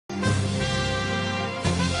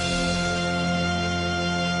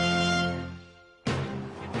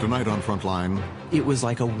Tonight on Frontline, it was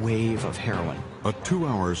like a wave of heroin. a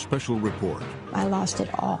 2-hour special report. I lost it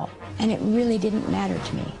all, and it really didn't matter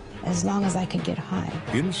to me as long as I could get high.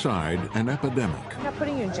 Inside an epidemic. I'm not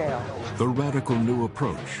putting you in jail. The radical new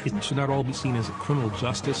approach. It should not all be seen as a criminal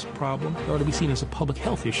justice problem. It ought to be seen as a public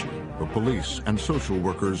health issue. The police and social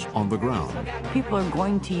workers on the ground. People are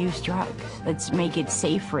going to use drugs. Let's make it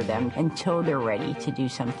safe for them until they're ready to do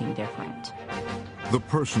something different. The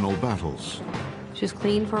personal battles. She was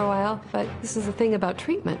clean for a while, but this is the thing about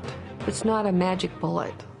treatment. It's not a magic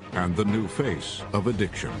bullet. And the new face of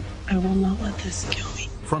addiction. I will not let this kill me.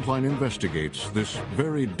 Frontline investigates this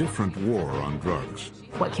very different war on drugs.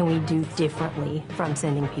 What can we do differently from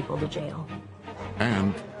sending people to jail?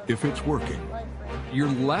 And if it's working. You're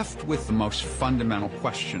left with the most fundamental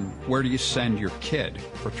question: where do you send your kid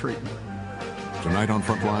for treatment? Tonight on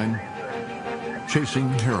Frontline, chasing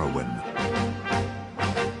heroin.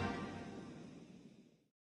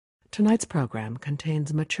 Tonight's program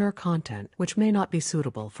contains mature content which may not be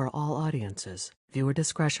suitable for all audiences. Viewer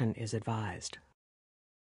discretion is advised.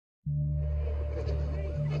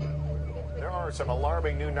 There are some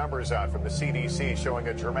alarming new numbers out from the CDC showing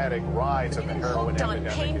a dramatic rise in the heroin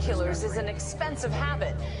epidemic. Painkillers is an expensive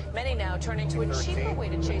habit. Many now turning to a cheaper way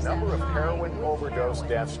to chase that number of high. heroin overdose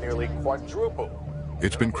deaths nearly quadrupled.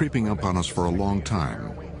 It's been creeping up on us for a long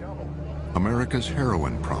time. America's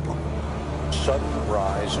heroin problem. Sudden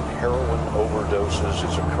rise in heroin overdoses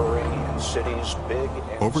is occurring in cities big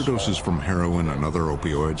and Overdoses small. from heroin and other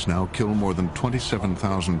opioids now kill more than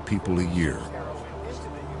 27,000 people a year.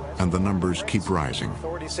 And the numbers keep rising.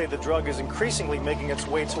 Authorities say the drug is increasingly making its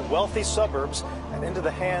way to wealthy suburbs and into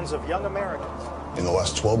the hands of young Americans. In the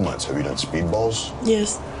last 12 months, have you done speedballs?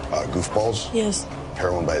 Yes. Goofballs? Yes.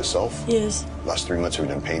 Heroin by itself? Yes. Last 3 months, have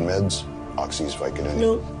you done pain meds? Oxys, Vicodin?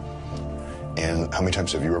 Nope. And how many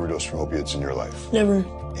times have you overdosed from opiates in your life? Never.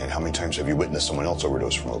 And how many times have you witnessed someone else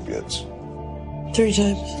overdose from opiates? 3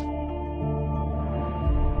 times.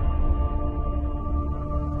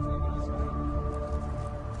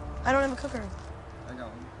 I don't have a cooker. I got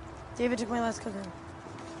one. David took my last cooker.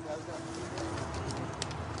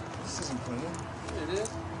 This isn't clean. It is?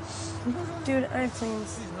 Dude, I have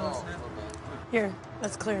cleans. Here,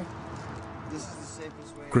 that's clear. This is the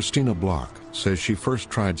safest way. Christina Block says she first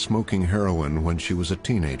tried smoking heroin when she was a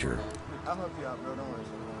teenager. I'll help you out, bro. Don't worry.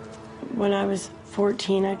 When I was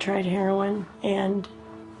 14, I tried heroin, and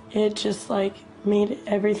it just like made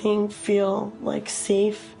everything feel like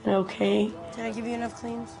safe and okay. Did I give you enough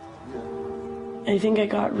cleans? I think I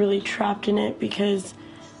got really trapped in it because,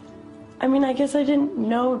 I mean, I guess I didn't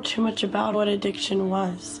know too much about what addiction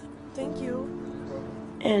was. Thank you.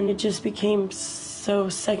 And it just became so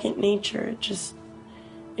second nature.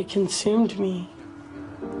 It consumed me.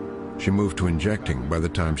 She moved to injecting by the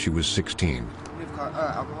time she was 16.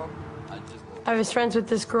 Alcohol? I was friends with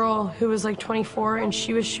this girl who was like 24, and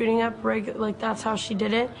she was shooting up like that's how she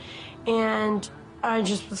did it. And I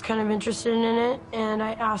just was kind of interested in it, and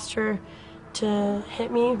I asked her to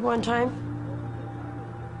hit me one time.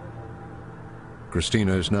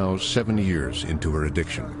 Christina is now 7 years into her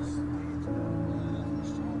addiction.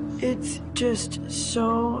 It's just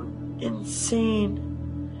so insane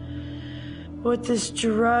what this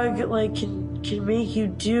drug like can make you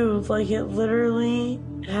do. Like, it literally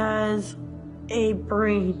has a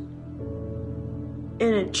brain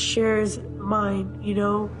and it shares mine, you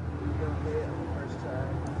know?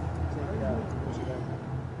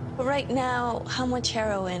 Right now, how much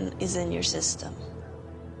heroin is in your system?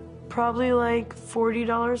 Probably like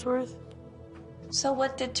 $40 worth. So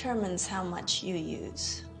what determines how much you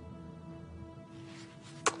use?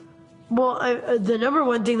 Well, the number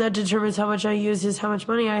one thing that determines how much I use is how much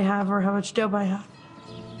money I have or how much dope I have.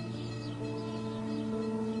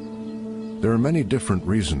 There are many different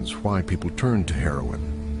reasons why people turn to heroin.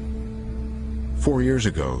 4 years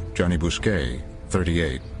ago, Johnny Bousquet,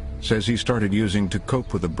 38, says he started using to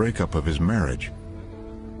cope with the breakup of his marriage.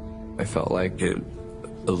 I felt like it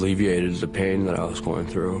alleviated the pain that I was going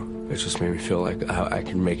through. It just made me feel like I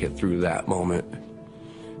can make it through that moment.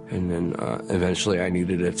 And then eventually I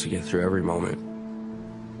needed it to get through every moment.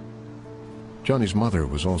 Johnny's mother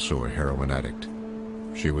was also a heroin addict.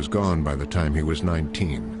 She was gone by the time he was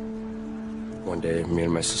 19. One day, me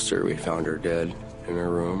and my sister, we found her dead in her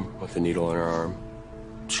room with a needle in her arm.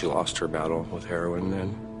 She lost her battle with heroin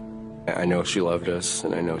then. I know she loved us,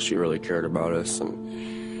 and I know she really cared about us,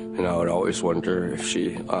 and I would always wonder if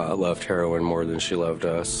she loved heroin more than she loved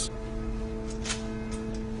us.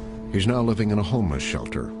 He's now living in a homeless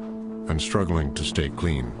shelter and struggling to stay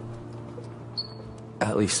clean.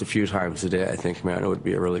 At least a few times a day, I think, man, it would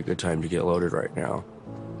be a really good time to get loaded right now.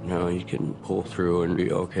 You know, you can pull through and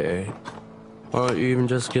be okay. Or you even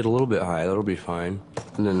just get a little bit high, that'll be fine.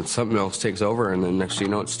 And then something else takes over, and then next thing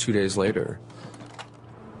you know, it's 2 days later.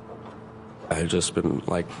 I've just been,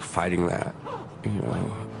 like, fighting that, you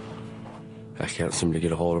know. I can't seem to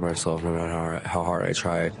get a hold of myself no matter how hard I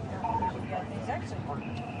try.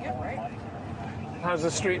 How's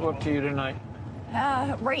the street look to you tonight?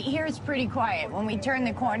 Right here it's pretty quiet. When we turn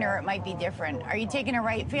the corner, it might be different. Are you taking a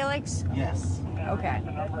right, Felix? Yes. Okay.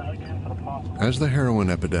 As the heroin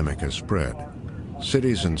epidemic has spread,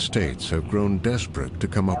 cities and states have grown desperate to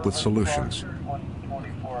come up with solutions.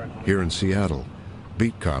 Here in Seattle,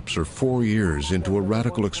 beat cops are 4 years into a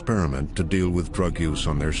radical experiment to deal with drug use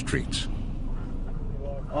on their streets.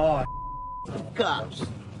 Oh, cops.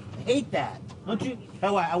 I hate that. Don't you? Hey,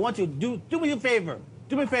 I want you to do me a favor.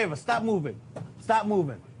 Do me a favor. Stop moving. Stop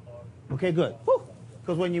moving. Okay, good.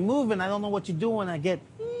 Because when you're moving, I don't know what you're doing. I get...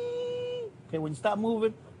 Okay, when you stop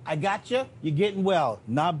moving, I got you. You're getting well.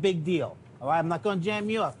 Not a big deal. All right, I'm not going to jam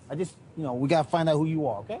you up. I just, you know, we got to find out who you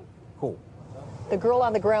are, okay? Cool. The girl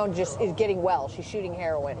on the ground just is getting well. She's shooting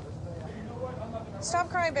heroin. Stop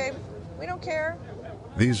crying, babe. We don't care.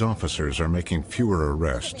 These officers are making fewer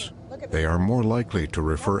arrests. They are more likely to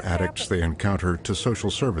refer addicts they encounter to social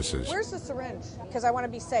services. Where's the syringe? Because I want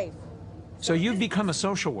to be safe. So you've become a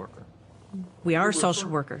social worker. We are social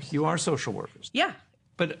workers. You are social workers. Yeah.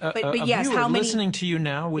 But yes, viewer how many listening to you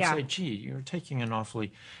now would Yeah. say, gee, you're taking an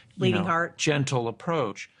awfully Bleeding heart. gentle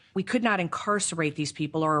approach. We could not incarcerate these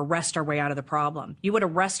people or arrest our way out of the problem. You would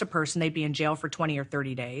arrest a person, they'd be in jail for 20 or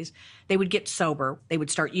 30 days. They would get sober, they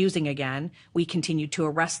would start using again. We continue to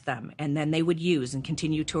arrest them, and then they would use and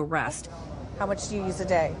continue to arrest. How much do you use a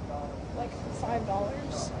day? Like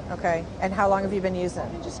 $5. Okay. And how long have you been using?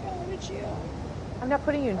 I just got out of jail. I'm not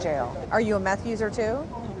putting you in jail. Are you a meth user too?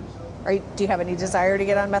 Do you have any desire to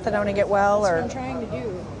get on methadone and get well? That's or what I'm trying to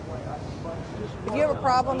do. If you have a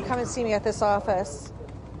problem, come and see me at this office.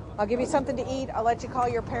 I'll give you something to eat. I'll let you call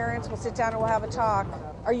your parents. We'll sit down and we'll have a talk.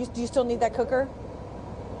 Do you still need that cooker?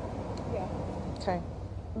 Yeah. Okay.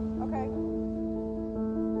 Okay.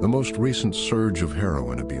 The most recent surge of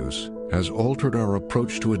heroin abuse has altered our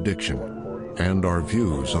approach to addiction and our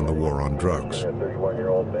views on the war on drugs.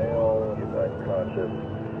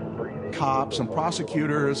 Cops and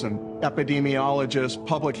prosecutors and epidemiologists,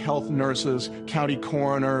 public health nurses, county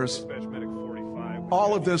coroners.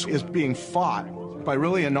 All of this is being fought by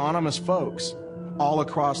really anonymous folks all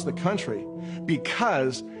across the country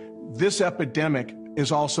because this epidemic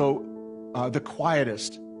is also the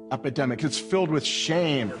quietest epidemic. It's filled with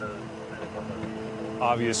shame.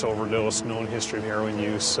 Obvious overdose, known history of heroin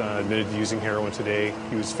use, admitted to using heroin today.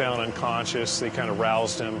 He was found unconscious. They kind of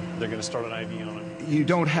roused him. They're going to start an IV on him. You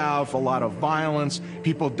don't have a lot of violence.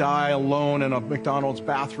 People die alone in a McDonald's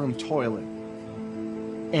bathroom toilet.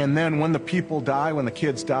 And then when the people die, when the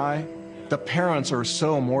kids die, the parents are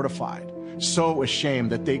so mortified, so ashamed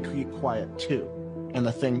that they keep quiet too. And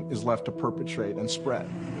the thing is left to perpetrate and spread.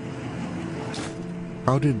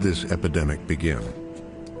 How did this epidemic begin?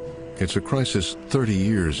 It's a crisis 30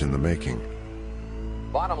 years in the making.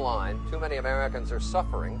 Bottom line, too many Americans are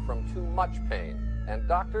suffering from too much pain, and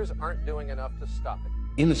doctors aren't doing enough to stop it.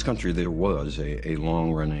 In this country, there was a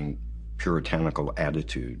long-running puritanical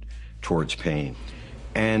attitude towards pain,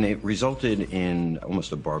 and it resulted in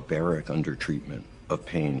almost a barbaric undertreatment of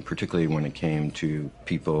pain, particularly when it came to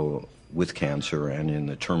people with cancer and in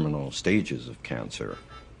the terminal stages of cancer.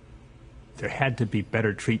 There had to be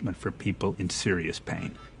better treatment for people in serious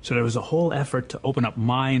pain. So there was a whole effort to open up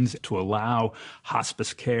minds to allow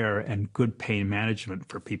hospice care and good pain management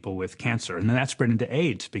for people with cancer. And then that spread into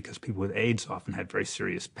AIDS because people with AIDS often had very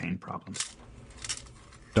serious pain problems.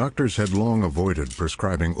 Doctors had long avoided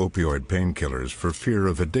prescribing opioid painkillers for fear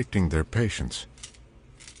of addicting their patients.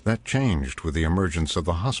 That changed with the emergence of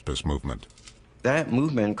the hospice movement. That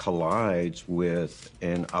movement collides with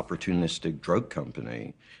an opportunistic drug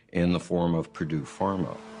company in the form of Purdue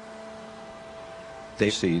Pharma. They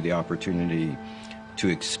see the opportunity to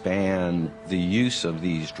expand the use of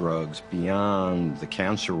these drugs beyond the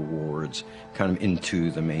cancer wards, kind of into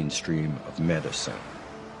the mainstream of medicine.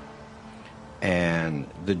 And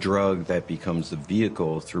the drug that becomes the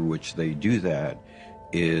vehicle through which they do that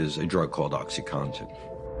is a drug called OxyContin.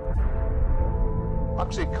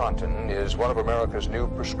 OxyContin is one of America's new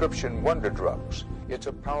prescription wonder drugs. It's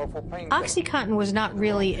a powerful pain killer. OxyContin was not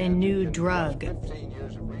really a new drug.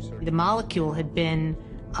 The molecule had been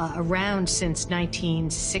around since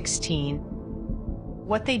 1916.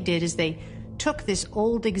 What they did is they took this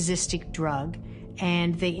old existing drug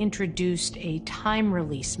and they introduced a time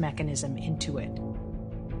release mechanism into it.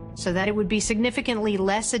 so that it would be significantly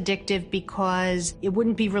less addictive because it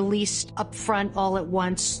wouldn't be released up front all at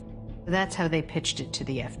once. That's how they pitched it to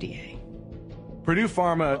the FDA. Purdue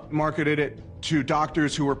Pharma marketed it to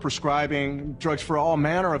doctors who were prescribing drugs for all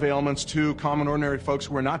manner of ailments to common ordinary folks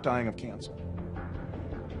who were not dying of cancer.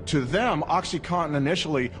 To them, OxyContin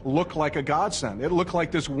initially looked like a godsend. It looked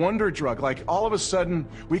like this wonder drug, like all of a sudden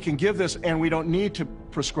we can give this and we don't need to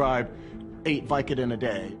prescribe 8 Vicodin a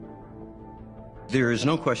day. There is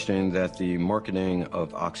no questioning that the marketing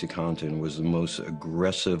of OxyContin was the most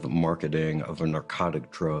aggressive marketing of a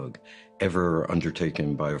narcotic drug ever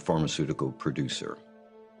undertaken by a pharmaceutical producer.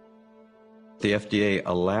 The FDA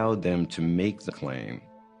allowed them to make the claim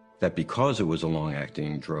that because it was a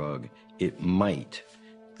long-acting drug, it might,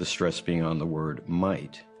 the stress being on the word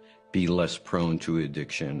might, be less prone to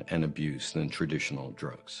addiction and abuse than traditional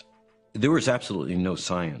drugs. There was absolutely no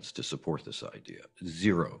science to support this idea,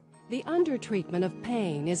 zero. The undertreatment of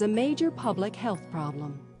pain is a major public health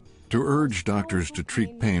problem. To urge doctors to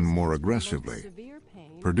treat pain more aggressively,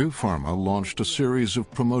 Purdue Pharma launched a series of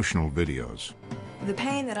promotional videos. The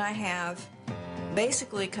pain that I have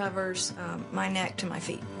basically covers my neck to my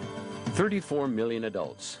feet. 34 million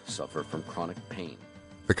adults suffer from chronic pain.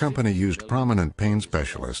 The company used prominent pain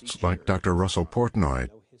specialists like Dr. Russell Portnoy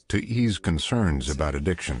to ease concerns about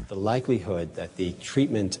addiction. The likelihood that the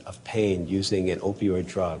treatment of pain using an opioid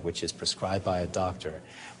drug, which is prescribed by a doctor,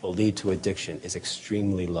 will lead to addiction is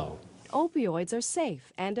extremely low. Opioids are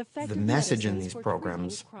safe and effective. The message in these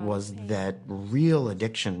programs was that real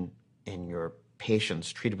addiction in your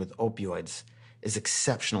patients treated with opioids is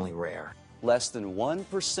exceptionally rare. Less than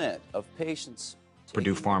 1% of patients.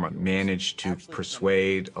 Purdue Pharma managed to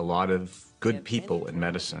persuade a lot of good people in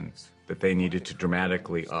medicine that they needed to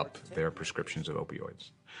dramatically up their prescriptions of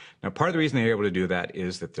opioids. Now, part of the reason they were able to do that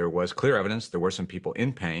is that there was clear evidence there were some people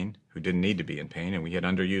in pain who didn't need to be in pain, and we had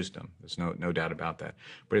underused them. There's no doubt about that.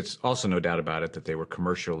 But it's also no doubt about it that they were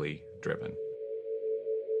commercially driven.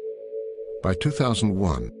 By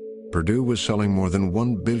 2001, Purdue was selling more than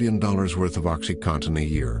 $1 billion worth of OxyContin a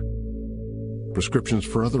year. Prescriptions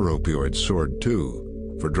for other opioids soared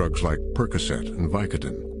too, for drugs like Percocet and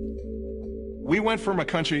Vicodin. We went from a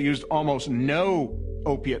country that used almost no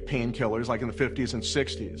opiate painkillers, like in the 50s and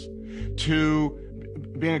 60s, to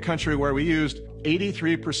being a country where we used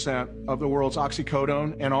 83% of the world's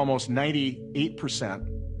oxycodone and almost 98%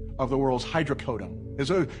 of the world's hydrocodone.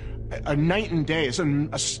 It's a night and day. It's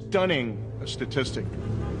a stunning statistic.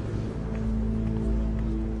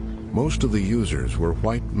 Most of the users were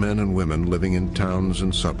white men and women living in towns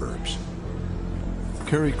and suburbs.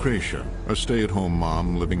 Carrie Cretia, a stay-at-home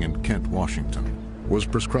mom living in Kent, Washington, was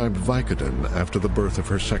prescribed Vicodin after the birth of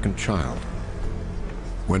her second child.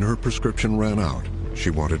 When her prescription ran out, she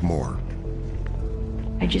wanted more.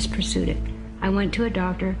 I just pursued it. I went to a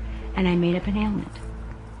doctor and I made up an ailment.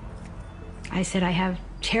 I said, I have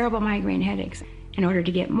terrible migraine headaches. In order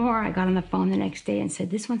to get more, I got on the phone the next day and said,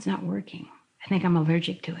 this one's not working. I think I'm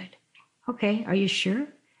allergic to it. Okay, are you sure?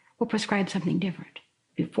 We'll prescribe something different.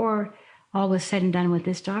 Before all was said and done with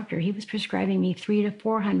this doctor, he was prescribing me 300 to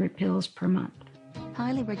 400 pills per month.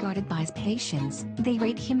 Highly regarded by his patients, they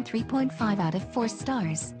rate him 3.5 out of 4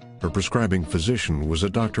 stars. Her prescribing physician was a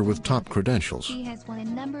doctor with top credentials. He has won a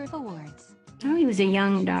number of awards. Oh, he was a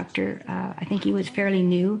young doctor. I think he was fairly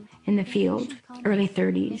new in the field, early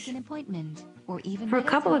 30s. An appointment, or even For a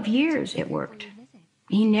couple of years, it worked.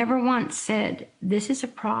 He never once said, this is a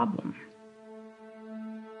problem.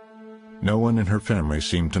 No one in her family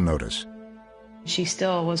seemed to notice. She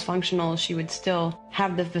still was functional. She would still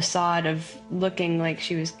have the facade of looking like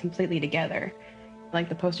she was completely together. Like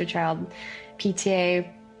the poster child, PTA,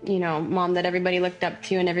 mom that everybody looked up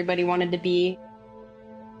to and everybody wanted to be.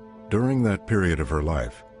 During that period of her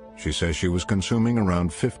life, she says she was consuming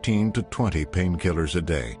around 15 to 20 painkillers a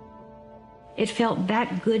day. It felt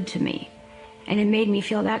that good to me, and it made me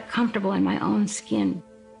feel that comfortable in my own skin.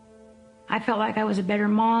 I felt like I was a better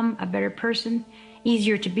mom, a better person,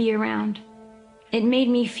 easier to be around. It made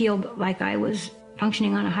me feel like I was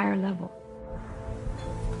functioning on a higher level.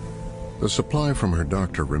 The supply from her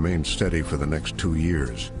doctor remained steady for the next 2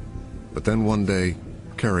 years. But then one day,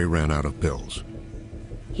 Carrie ran out of pills.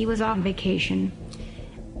 He was on vacation.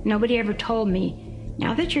 Nobody ever told me,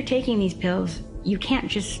 now that you're taking these pills, you can't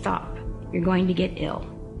just stop. You're going to get ill.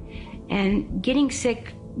 And getting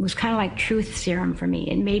sick was kind of like truth serum for me.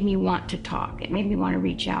 It made me want to talk. It made me want to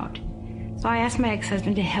reach out. So I asked my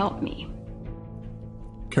ex-husband to help me.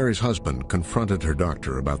 Carrie's husband confronted her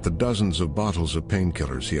doctor about the dozens of bottles of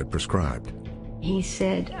painkillers he had prescribed. He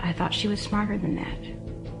said, I thought she was smarter than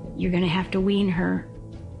that. You're going to have to wean her.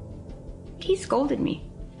 He scolded me.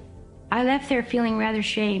 I left there feeling rather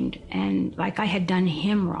shamed and like I had done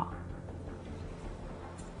him wrong.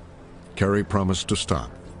 Carrie promised to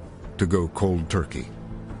stop, to go cold turkey,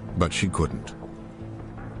 but she couldn't.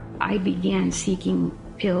 I began seeking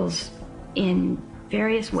pills in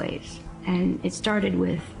various ways, and it started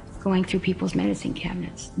with going through people's medicine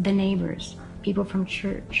cabinets, the neighbors, people from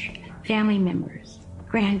church, family members,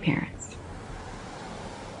 grandparents.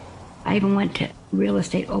 I even went to real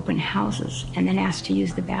estate open houses and then asked to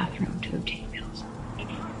use the bathroom to obtain pills.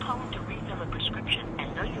 If you are calling to refill a prescription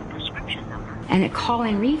and know your prescription number. And to call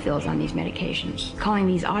in refills on these medications, calling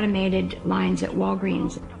these automated lines at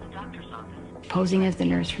Walgreens, posing as the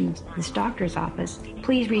nurse from this doctor's office.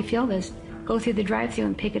 Please refill this. Go through the drive-thru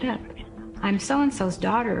and pick it up. I'm so-and-so's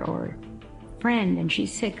daughter or friend and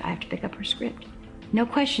she's sick. I have to pick up her script. No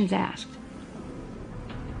questions asked.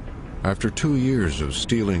 After 2 years of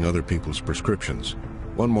stealing other people's prescriptions,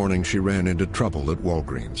 one morning she ran into trouble at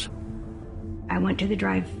Walgreens. I went to the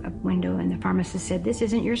drive-up window and the pharmacist said, "This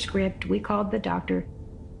isn't your script. We called the doctor.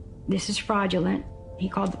 This is fraudulent." He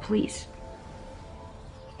called the police.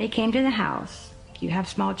 They came to the house. "You have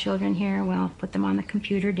small children here? Well, put them on the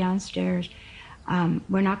computer downstairs.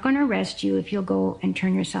 We're not going to arrest you if you'll go and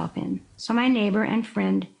turn yourself in." So my neighbor and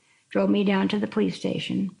friend drove me down to the police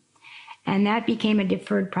station, and that became a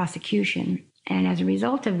deferred prosecution. And as a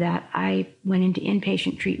result of that, I went into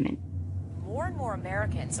inpatient treatment. More and more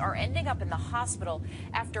Americans are ending up in the hospital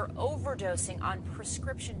after overdosing on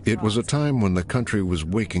prescription drugs. It was a time when the country was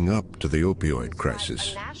waking up to the opioid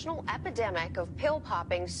crisis. A national epidemic of pill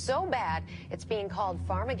popping so bad it's being called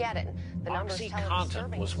Pharmageddon. The numbers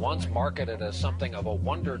OxyContin was once marketed as something of a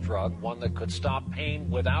wonder drug, one that could stop pain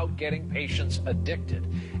without getting patients addicted.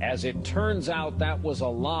 As it turns out, that was a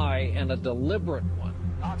lie and a deliberate one.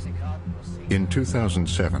 In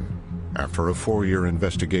 2007, after a 4-year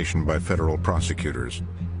investigation by federal prosecutors,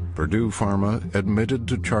 Purdue Pharma admitted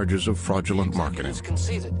to charges of fraudulent marketing.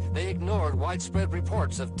 Conceded they ignored widespread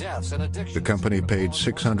reports of deaths and addiction. The company paid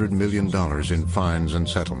 $600 million in fines and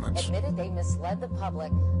settlements. Admitted they misled the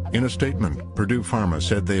public. In a statement, Purdue Pharma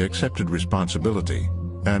said they accepted responsibility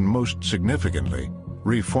and, most significantly,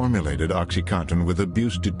 reformulated OxyContin with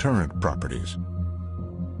abuse deterrent properties.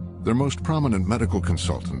 Their most prominent medical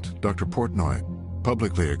consultant, Dr. Portnoy,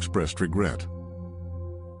 publicly expressed regret.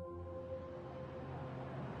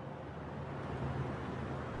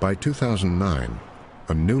 By 2009,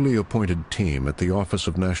 a newly appointed team at the Office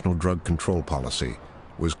of National Drug Control Policy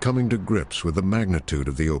was coming to grips with the magnitude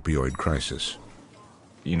of the opioid crisis.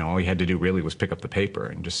 You know, all you had to do really was pick up the paper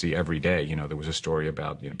and just see every day, you know, there was a story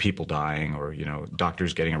about, you know, people dying or, you know,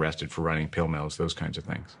 doctors getting arrested for running pill mills, those kinds of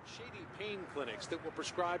things. That will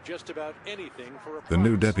prescribe just about anything for a The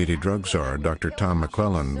new deputy drug czar, Dr. Tom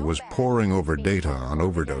McClellan, was poring over data on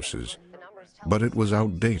overdoses, but it was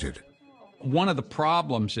outdated. One of the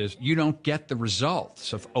problems is you don't get the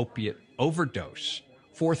results of opiate overdose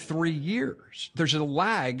for 3 years. There's a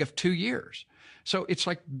lag of 2 years. So it's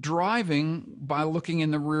like driving by looking in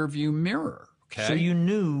the rearview mirror. Okay. So you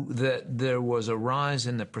knew that there was a rise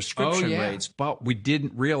in the prescription rates. But we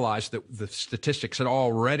didn't realize that the statistics had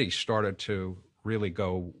already started to really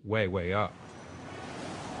go way, way up.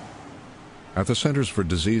 At the Centers for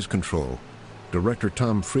Disease Control, Director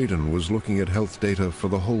Tom Frieden was looking at health data for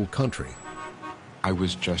the whole country. I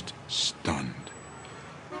was just stunned.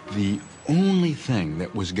 The only thing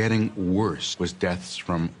that was getting worse was deaths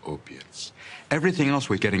from opiates. Everything else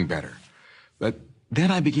was getting better. But then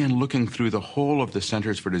I began looking through the whole of the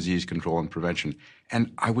Centers for Disease Control and Prevention,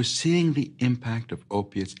 and I was seeing the impact of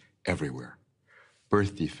opiates everywhere.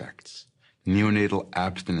 Birth defects, neonatal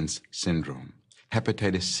abstinence syndrome,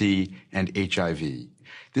 hepatitis C, and HIV.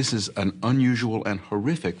 This is an unusual and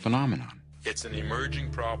horrific phenomenon. It's an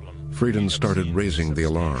emerging problem. Frieden started raising the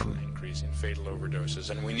alarm. Increase in fatal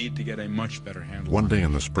overdoses, and we need to get a much better handle. One day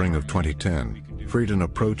in the spring of 2010, Frieden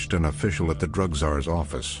approached an official at the drug czar's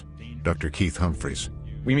office, Dr. Keith Humphreys.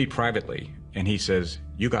 We meet privately, and he says,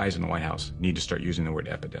 you guys in the White House need to start using the word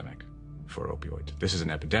epidemic for opioids. This is an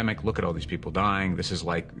epidemic. Look at all these people dying. This is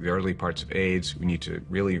like the early parts of AIDS. We need to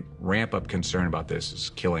really ramp up concern about this. It's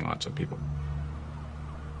killing lots of people.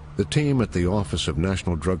 The team at the Office of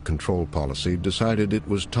National Drug Control Policy decided it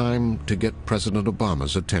was time to get President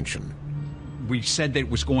Obama's attention. We said that it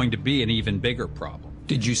was going to be an even bigger problem.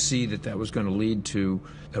 Did you see that that was going to lead to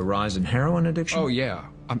a rise in heroin addiction? Oh, yeah.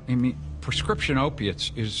 I mean, prescription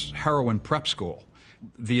opiates is heroin prep school.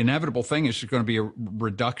 The inevitable thing is there's going to be a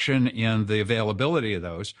reduction in the availability of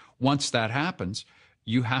those. Once that happens,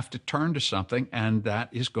 you have to turn to something, and that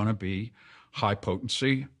is going to be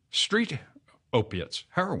high-potency street opiates,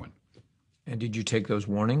 heroin. And did you take those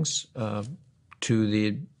warnings to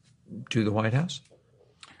the to the White House?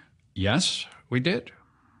 Yes, we did.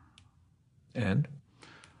 And?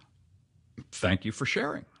 Thank you for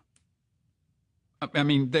sharing. I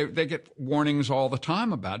mean, they get warnings all the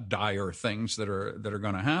time about dire things that are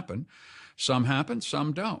going to happen. Some happen,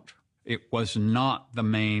 some don't. It was not the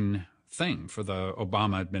main thing for the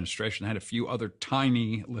Obama administration. They had a few other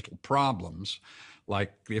tiny little problems,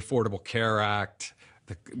 like the Affordable Care Act,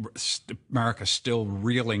 America still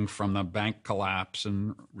reeling from the bank collapse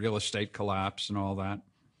and real estate collapse and all that.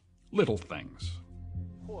 Little things.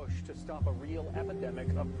 Push to stop a real epidemic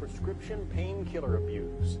of prescription painkiller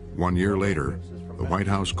abuse. 1 year later, the White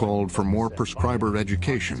House called for more prescriber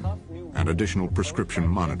education and additional prescription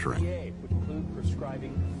monitoring.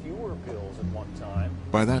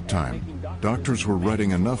 By that time, doctors were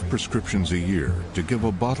writing enough prescriptions a year to give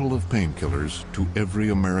a bottle of painkillers to every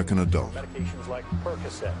American adult. Medications like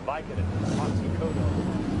Percocet, Vicodin, oxycodone.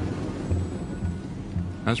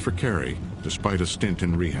 As for Carrie, despite a stint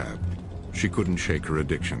in rehab, she couldn't shake her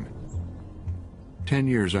addiction. 10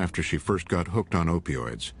 years after she first got hooked on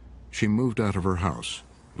opioids, she moved out of her house,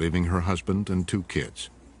 leaving her husband and 2 kids.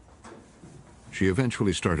 She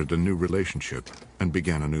eventually started a new relationship and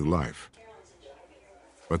began a new life.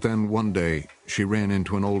 But then one day, she ran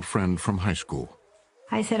into an old friend from high school.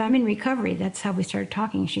 I said, I'm in recovery. That's how we started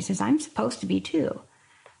talking. She says, I'm supposed to be too.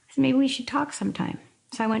 I said, maybe we should talk sometime.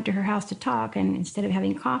 So I went to her house to talk, and instead of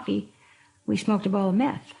having coffee, we smoked a bowl of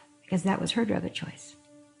meth, because that was her drug of choice.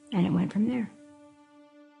 And it went from there.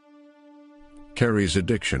 Carrie's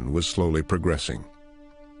addiction was slowly progressing.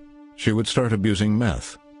 She would start abusing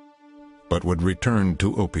meth, but would return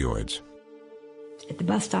to opioids. At the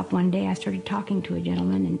bus stop one day, I started talking to a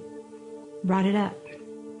gentleman and brought it up.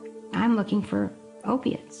 I'm looking for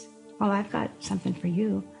opiates. Well, I've got something for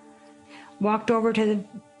you. Walked over to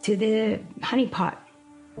the honey pot.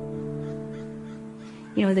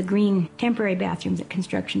 You know, the green temporary bathrooms at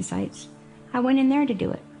construction sites. I went in there to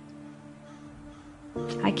do it.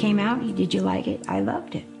 I came out, did you like it? I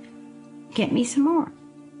loved it. Get me some more.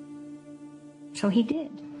 So he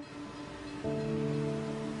did.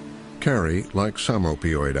 Carrie, like some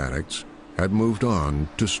opioid addicts, had moved on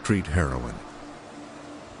to street heroin.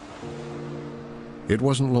 It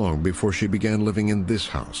wasn't long before she began living in this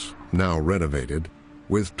house, now renovated,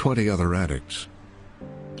 with 20 other addicts.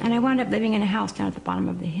 And I wound up living in a house down at the bottom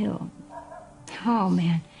of the hill. Oh,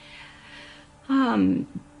 man.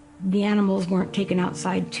 The animals weren't taken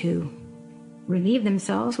outside to relieve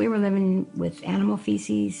themselves. We were living with animal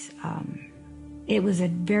feces. It was a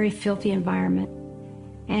very filthy environment.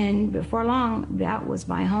 And before long, that was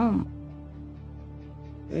my home.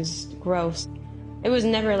 It was gross. It was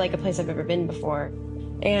never like a place I've ever been before.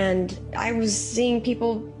 And I was seeing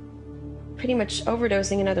people pretty much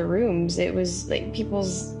overdosing in other rooms. It was like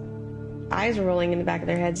people's eyes were rolling in the back of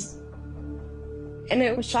their heads. And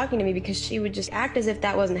it was shocking to me because she would just act as if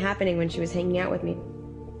that wasn't happening when she was hanging out with me.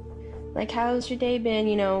 Like, how's your day been,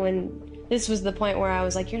 you know? And this was the point where I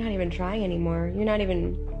was like, you're not even trying anymore. You're not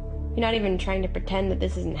even trying to pretend that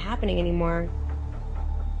this isn't happening anymore.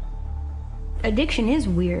 Addiction is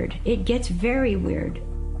weird. It gets very weird.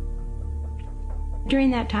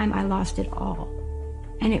 During that time, I lost it all.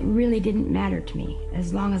 And it really didn't matter to me.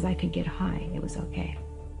 As long as I could get high, it was okay.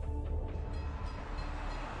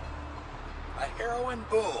 A heroin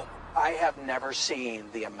boom. I have never seen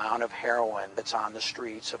the amount of heroin that's on the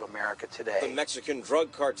streets of America today. The Mexican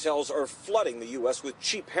drug cartels are flooding the U.S. with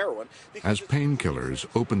cheap heroin. As painkillers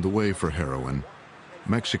opened the way for heroin,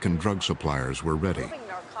 Mexican drug suppliers were ready.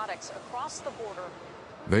 Narcotics across the border.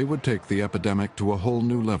 They would take the epidemic to a whole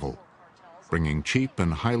new level, bringing cheap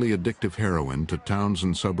and highly addictive heroin to towns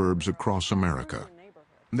and suburbs across America.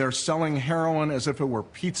 They're selling heroin as if it were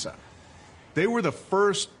pizza. They were the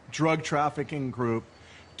first drug trafficking group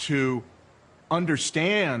to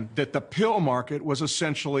understand that the pill market was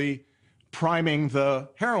essentially priming the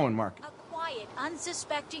heroin market. A quiet,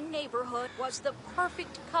 unsuspecting neighborhood was the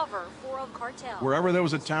perfect cover for a cartel. Wherever there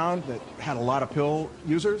was a town that had a lot of pill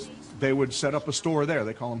users, they would set up a store there.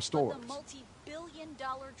 They call them stores. The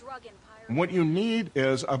multi-billion-dollar drug empire. And what you need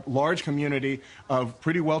is a large community of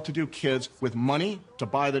pretty well-to-do kids with money to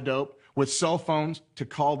buy the dope, with cell phones to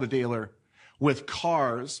call the dealer, with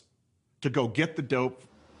cars to go get the dope,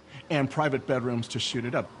 and private bedrooms to shoot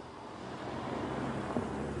it up.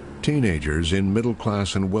 Teenagers in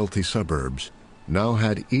middle-class and wealthy suburbs now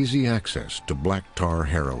had easy access to black tar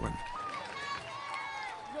heroin.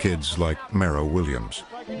 Kids like Mara Williams.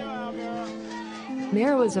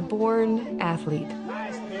 Mara was a born athlete.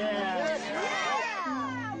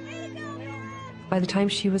 By the time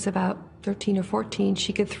she was about 13 or 14,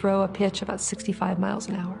 she could throw a pitch about 65 miles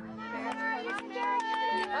an hour.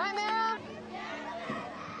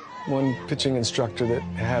 One pitching instructor that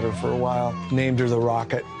had her for a while named her the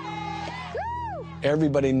Rocket.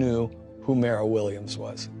 Everybody knew who Mara Williams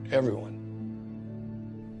was. Everyone.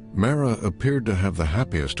 Mara appeared to have the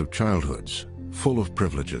happiest of childhoods, full of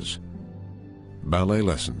privileges. Ballet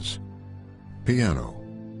lessons, piano,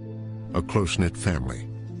 a close-knit family.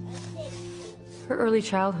 Her early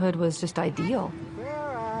childhood was just ideal.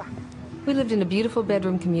 We lived in a beautiful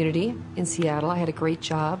bedroom community in Seattle. I had a great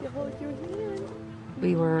job.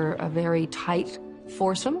 We were a very tight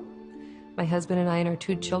foursome. My husband and I and our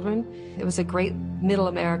 2 children. It was a great middle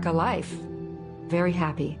America life. Very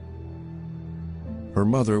happy. Her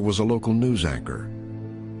mother was a local news anchor.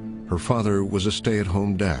 Her father was a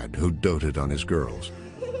stay-at-home dad who doted on his girls.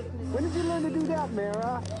 When did you learn to do that,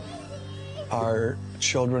 Mara? Our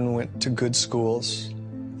children went to good schools.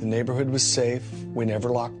 The neighborhood was safe. We never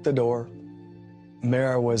locked the door.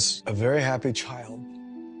 Mara was a very happy child.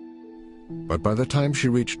 But by the time she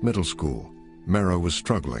reached middle school, Mara was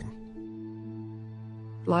struggling.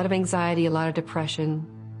 A lot of anxiety, a lot of depression.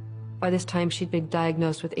 By this time, she'd been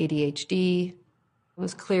diagnosed with ADHD. It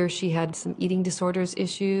was clear she had some eating disorders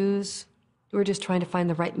issues. We were just trying to find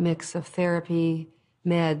the right mix of therapy,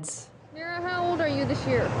 meds. Mara, how old are you this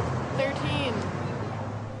year? 13.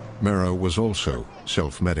 Mara was also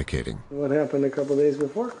self-medicating. What happened a couple days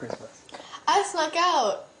before Christmas? I snuck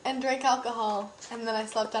out and drank alcohol, and then I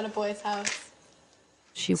slept at a boy's house.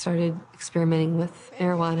 She started experimenting with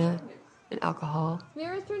marijuana and alcohol.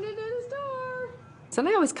 Mara's turned into a star. So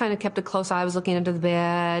I always kind of kept a close eye. I was looking under the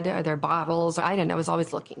bed. Are there bottles? I don't know. I was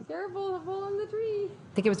always looking. Careful, the fall on the tree.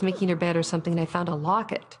 I think it was making her bed or something, and I found a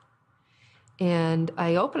locket. And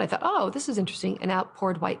I opened, I thought, oh, this is interesting, and out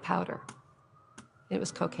poured white powder. It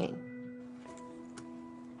was cocaine.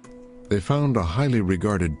 They found a highly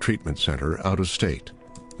regarded treatment center out of state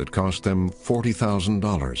that cost them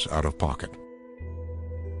 $40,000 out of pocket.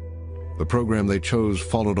 The program they chose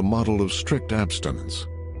followed a model of strict abstinence.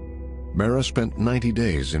 Mara spent 90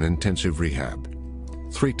 days in intensive rehab,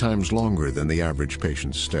 3 times longer than the average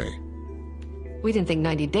patient's stay. We didn't think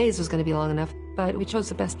 90 days was going to be long enough, but we chose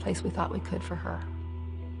the best place we thought we could for her,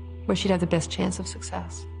 where she'd have the best chance of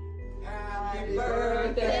success. Happy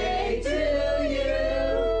birthday to you.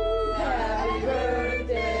 Happy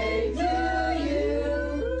birthday to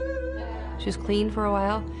you. She was clean for a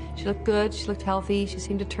while. She looked good. She looked healthy. She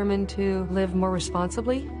seemed determined to live more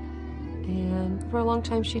responsibly. And for a long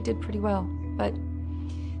time, she did pretty well. But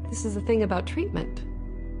this is the thing about treatment.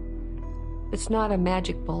 It's not a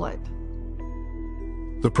magic bullet.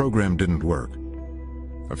 The program didn't work.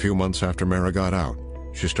 A few months after Mara got out,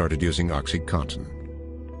 she started using OxyContin.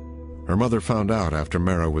 Her mother found out after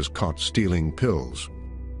Mara was caught stealing pills.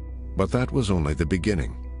 But that was only the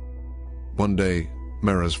beginning. One day,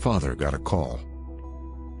 Mara's father got a call.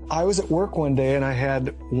 I was at work one day and I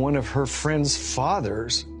had one of her friend's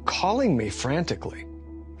fathers calling me frantically.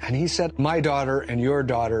 And he said, my daughter and your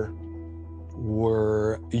daughter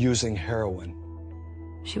were using heroin.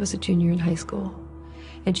 She was a junior in high school,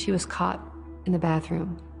 and she was caught in the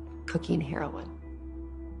bathroom cooking heroin.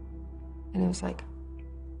 And it was like,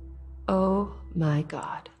 oh my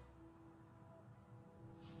God.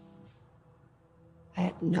 I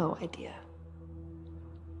had no idea.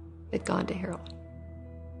 They'd gone to heroin.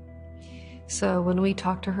 So when we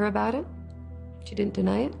talked to her about it, she didn't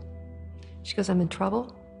deny it. She goes, I'm in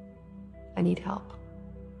trouble. I need help.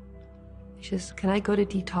 She says, can I go to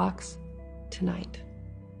detox tonight?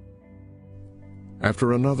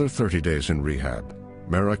 After another 30 days in rehab,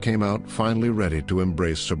 Mara came out finally ready to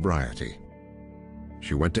embrace sobriety.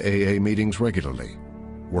 She went to AA meetings regularly,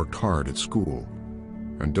 worked hard at school,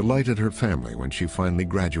 and delighted her family when she finally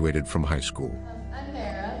graduated from high school. I'm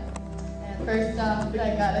Mara, and first off,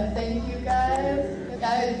 I gotta thank you guys.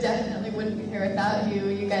 I definitely wouldn't be here without you.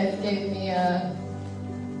 You guys gave me a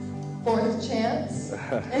 4th chance,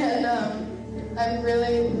 and I'm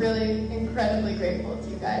really, really incredibly grateful to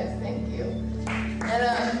you guys. Thank you.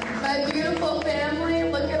 And my beautiful family,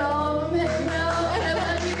 look at all of them hanging out, and I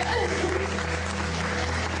love you guys.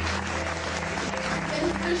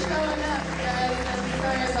 Thanks for showing up, guys. I'm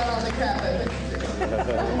sorry about all the crap I've been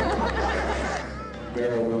through.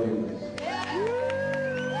 Mara Williams.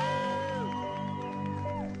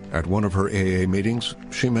 At one of her AA meetings,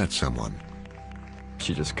 she met someone.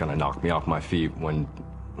 She just kind of knocked me off my feet when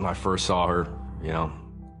I first saw her, you know.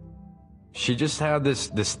 She just had this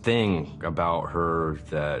thing about her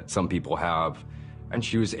that some people have, and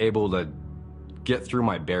she was able to get through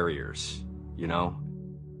my barriers, you know?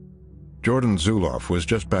 Jordan Zuloff was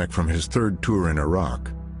just back from his 3rd tour in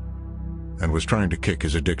Iraq and was trying to kick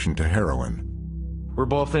his addiction to heroin. We're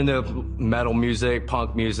both into metal music,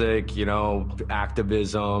 punk music, you know,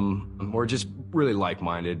 activism. We're just really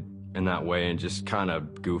like-minded in that way and just kind of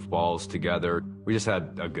goofballs together. We just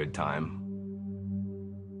had a good time.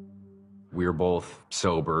 We were both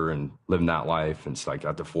sober and living that life, and it's like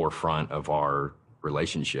at the forefront of our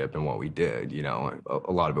relationship and what we did, you know.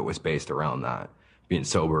 A lot of it was based around that, being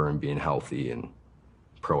sober and being healthy and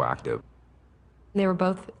proactive. They were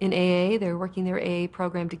both in AA. They were working their AA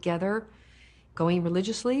program together, going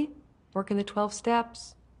religiously, working the 12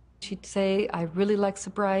 steps. She'd say, I really like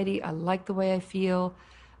sobriety. I like the way I feel.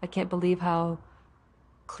 I can't believe how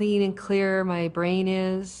clean and clear my brain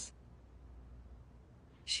is.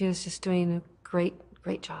 She was just doing a great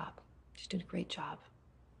job. She's doing a great job.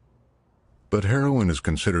 But heroin is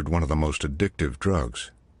considered one of the most addictive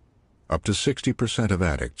drugs. Up to 60% of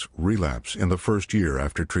addicts relapse in the first year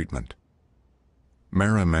after treatment.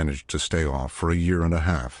 Mara managed to stay off for a year and a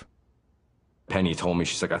half. Penny told me,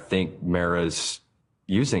 she's like, I think Mara's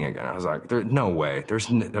using again. I was like, there's no way. There's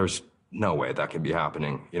no way that could be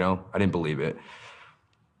happening, you know? I didn't believe it.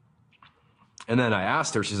 And then I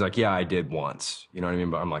asked her, she's like, yeah, I did once. You know what I mean?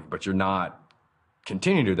 But I'm like, but you're not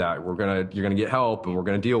continuing to do that. You're gonna get help and we're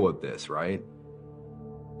gonna deal with this, right?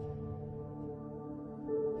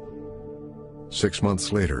 6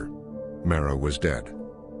 months later, Mara was dead.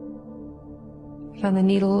 Found the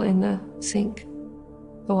needle in the sink,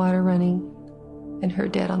 the water running, and her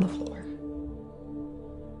dead on the floor.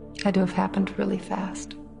 Had to have happened really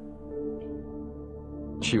fast.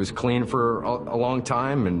 She was clean for a long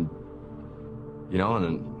time, and you know,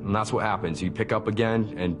 and that's what happens. You pick up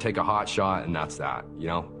again and take a hot shot, and that's that, you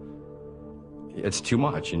know? It's too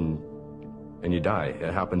much, and you die.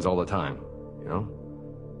 It happens all the time, you know?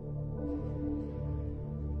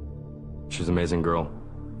 She's an amazing girl.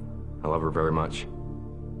 I love her very much.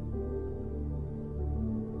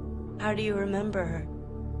 How do you remember her?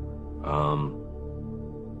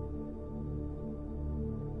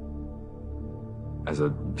 As a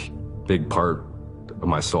big part of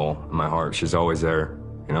my soul and my heart. She's always there,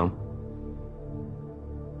 you know?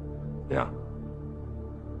 Yeah.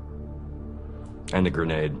 And a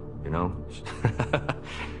grenade, you know?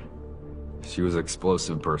 She was an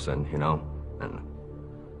explosive person, you know? And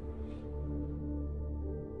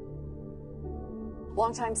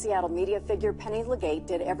longtime Seattle media figure Penny Legate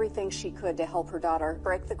did everything she could to help her daughter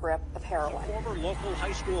break the grip of heroin. A former local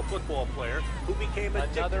high school football player who became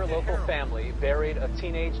addicted Another to local heroin. family buried a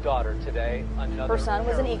teenage daughter today. Her son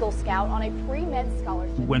was an Eagle Scout on a pre-med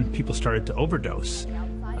scholarship. When people started to overdose,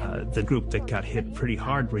 the group that got hit pretty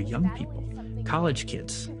hard were young people, college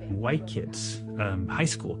kids, white kids, high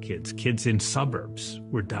school kids, kids in suburbs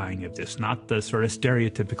were dying of this, not the sort of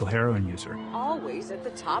stereotypical heroin user. Always at the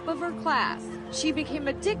top of her class, she became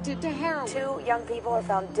addicted to heroin. 2 young people are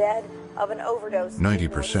found dead of an overdose.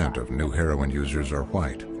 90% of new heroin users are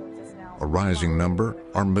white. A rising number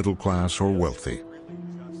are middle class or wealthy.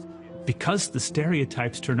 Because the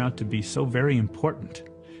stereotypes turn out to be so very important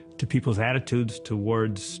to people's attitudes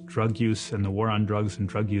towards drug use and the war on drugs and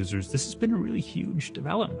drug users, this has been a really huge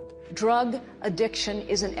development. Drug addiction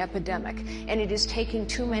is an epidemic, and it is taking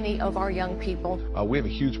too many of our young people. We have a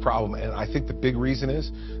huge problem, and I think the big reason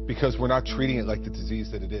is because we're not treating it like the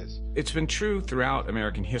disease that it is. It's been true throughout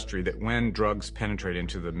American history that when drugs penetrate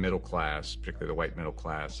into the middle class, particularly the white middle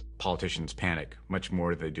class, politicians panic much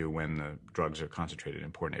more than they do when the drugs are concentrated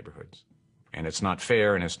in poor neighborhoods. And it's not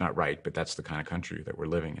fair and it's not right, but that's the kind of country that we're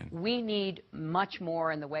living in. We need much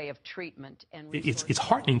more in the way of treatment and It's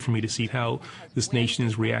heartening for me to see how this nation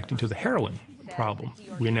is reacting to the heroin problem.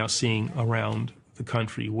 We're now seeing around the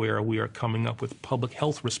country where we are coming up with public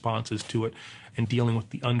health responses to it and dealing with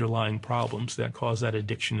the underlying problems that cause that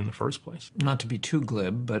addiction in the first place. Not to be too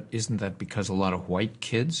glib, but isn't that because a lot of white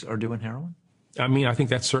kids are doing heroin? I mean, I think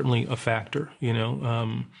that's certainly a factor, you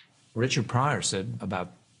know. Richard Pryor said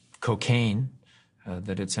about cocaine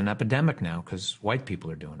that it's an epidemic now because white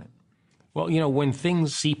people are doing it. Well, you know, when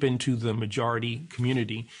things seep into the majority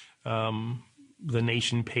community, the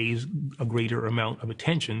nation pays a greater amount of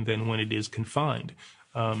attention than when it is confined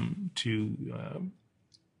to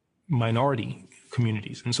minority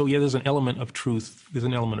communities. And so, yeah, there's an element of truth. There's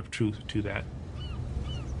an element of truth to that.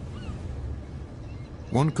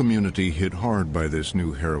 One community hit hard by this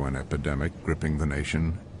new heroin epidemic gripping the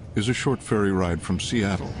nation is a short ferry ride from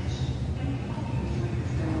Seattle.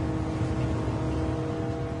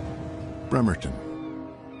 Bremerton.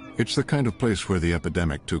 It's the kind of place where the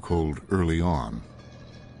epidemic took hold early on.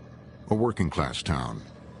 A working-class town,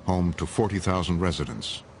 home to 40,000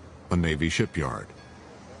 residents, a Navy shipyard.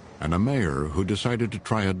 and a mayor who decided to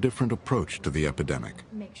try a different approach to the epidemic.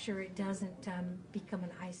 Make sure it doesn't become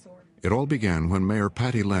an eyesore. It all began when Mayor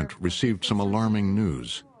Patty Lent received some alarming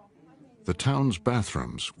news. The town's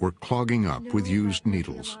bathrooms were clogging up with used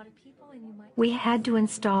needles. We had to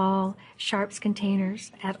install sharps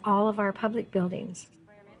containers at all of our public buildings.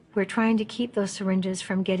 We're trying to keep those syringes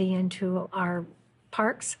from getting into our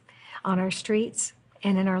parks, on our streets,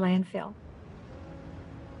 and in our landfill.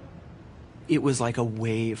 It was like a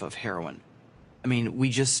wave of heroin. I mean, we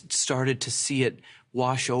just started to see it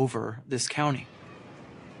wash over this county.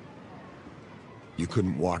 You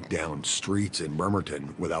couldn't walk down streets in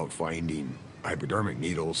Bremerton without finding hypodermic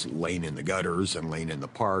needles laying in the gutters and laying in the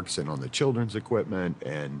parks and on the children's equipment,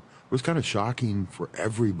 and it was kind of shocking for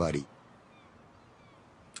everybody.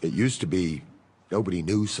 It used to be nobody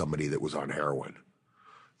knew somebody that was on heroin.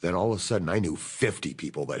 Then all of a sudden I knew 50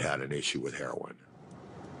 people that had an issue with heroin.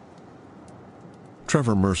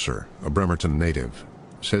 Trevor Mercer, a Bremerton native,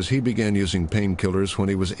 says he began using painkillers when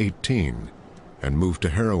he was 18 and moved to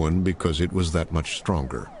heroin because it was that much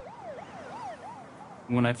stronger.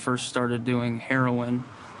 When I first started doing heroin,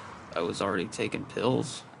 I was already taking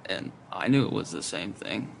pills, and I knew it was the same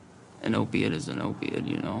thing. An opiate is an opiate,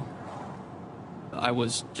 you know. I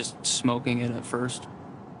was just smoking it at first.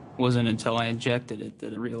 It wasn't until I injected it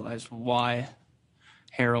that I realized why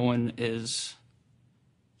heroin is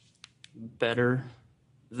better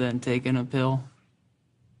than taking a pill.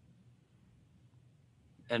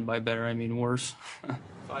 And by better, I mean worse.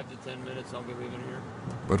 5 to 10 minutes, I'll be leaving here.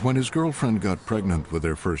 But when his girlfriend got pregnant with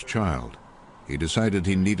their first child, he decided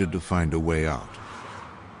he needed to find a way out.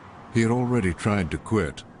 He had already tried to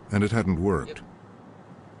quit, and it hadn't worked.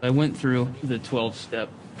 I went through the 12-step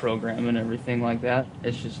program and everything like that.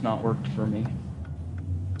 It's just not worked for me.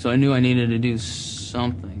 So I knew I needed to do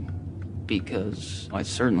something, because I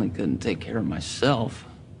certainly couldn't take care of myself.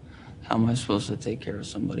 How am I supposed to take care of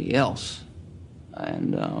somebody else?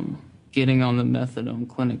 And getting on the methadone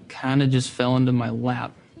clinic kind of just fell into my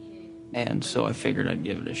lap. And so I figured I'd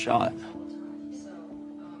give it a shot.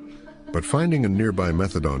 But finding a nearby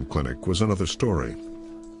methadone clinic was another story.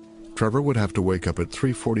 Trevor would have to wake up at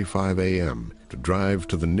 3:45 a.m. to drive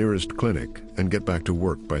to the nearest clinic and get back to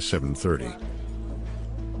work by 7:30.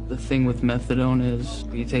 The thing with methadone is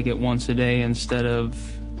you take it once a day instead of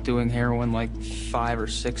doing heroin like 5 or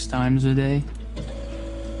 6 times a day.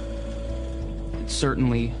 It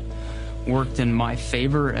certainly worked in my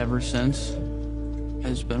favor ever since.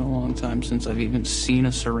 It's been a long time since I've even seen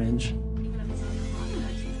a syringe.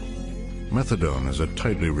 Methadone is a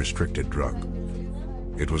tightly restricted drug.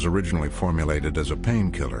 It was originally formulated as a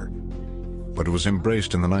painkiller, but it was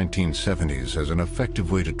embraced in the 1970s as an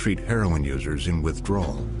effective way to treat heroin users in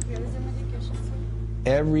withdrawal.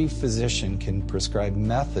 Every physician can prescribe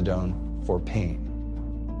methadone for pain.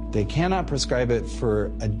 They cannot prescribe it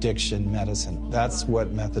for addiction medicine. That's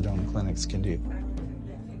what methadone clinics can do.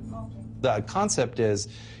 The concept is,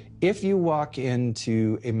 if you walk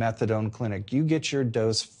into a methadone clinic, you get your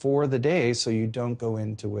dose for the day so you don't go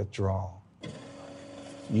into withdrawal.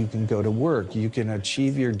 You can go to work, you can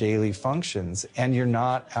achieve your daily functions, and you're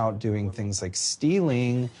not out doing things like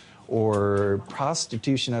stealing or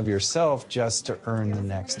prostitution of yourself just to earn the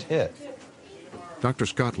next hit. Dr.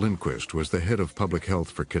 Scott Lindquist was the head of public health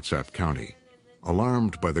for Kitsap County.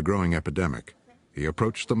 Alarmed by the growing epidemic, he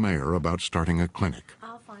approached the mayor about starting a clinic.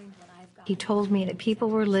 He told me that people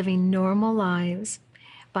were living normal lives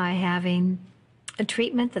by having a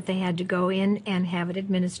treatment that they had to go in and have it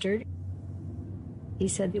administered. He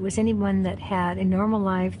said it was anyone that had a normal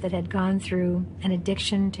life that had gone through an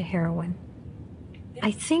addiction to heroin.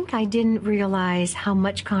 I think I didn't realize how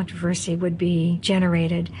much controversy would be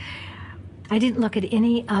generated. I didn't look at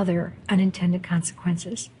any other unintended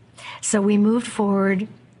consequences. So we moved forward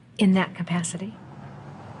in that capacity.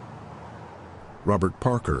 Robert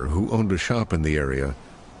Parker, who owned a shop in the area,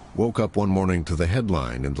 woke up one morning to the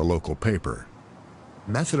headline in the local paper.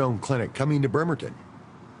 Methadone clinic coming to Bremerton.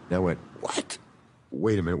 And I went, what?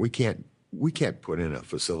 Wait a minute, we can't put in a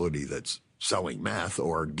facility that's selling meth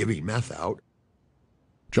or giving meth out.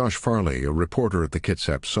 Josh Farley, a reporter at the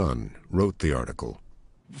Kitsap Sun, wrote the article.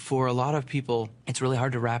 For a lot of people, it's really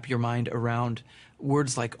hard to wrap your mind around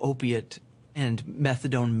words like opiate and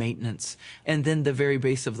methadone maintenance. And then the very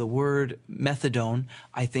base of the word methadone,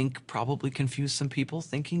 I think, probably confused some people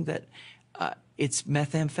thinking that it's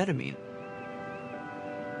methamphetamine.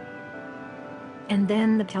 And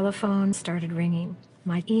then the telephone started ringing.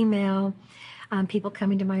 My email, people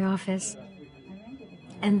coming to my office,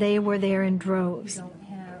 and they were there in droves.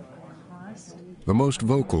 The most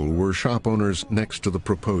vocal were shop owners next to the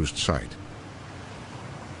proposed site.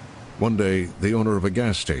 One day, the owner of a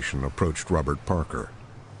gas station approached Robert Parker.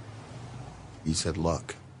 He said,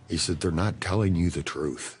 look, he said, they're not telling you the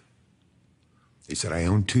truth. He said, I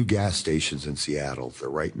own 2 gas stations in Seattle. They're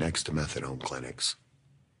right next to methadone clinics.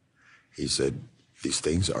 He said, these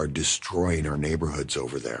things are destroying our neighborhoods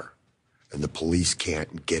over there, and the police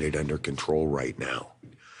can't get it under control right now.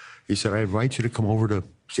 He said, I invite you to come over to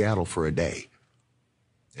Seattle for a day.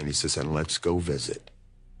 And he says, and let's go visit.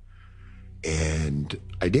 And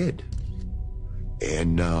I did.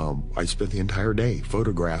 And I spent the entire day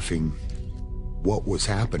photographing what was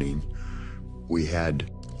happening. We had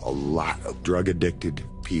a lot of drug-addicted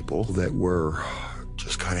people that were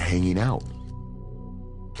just kind of hanging out.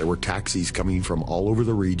 There were taxis coming from all over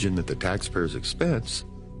the region at the taxpayers' expense.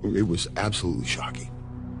 It was absolutely shocking.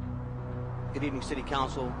 Good evening, City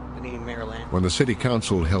Council. Good evening, Mayor Land. When the City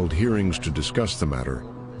Council held hearings to discuss the matter,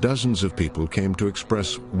 dozens of people came to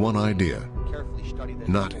express one idea: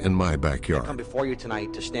 not in my backyard. I come before you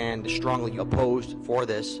tonight to stand strongly opposed for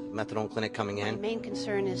this methadone clinic coming in. My main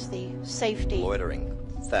concern is the safety. Loitering,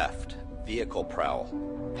 theft, vehicle prowl,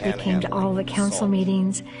 They came to all the council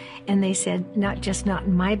meetings, and they said, not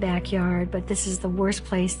in my backyard, but this is the worst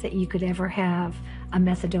place that you could ever have a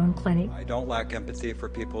methadone clinic. I don't lack empathy for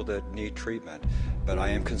people that need treatment, but I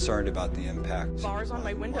am concerned about the impact. Bars on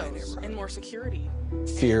my windows and more security.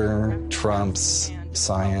 Fear trumps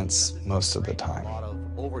science most of the time. A lot of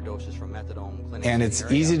overdoses from methadone clinics. And it's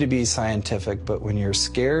easy to be scientific, but when you're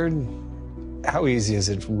scared, how easy is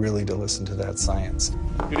it really to listen to that science?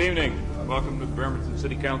 Good evening. Welcome to the Bremerton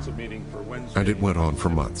City Council meeting for Wednesday. And it went on for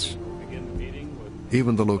months.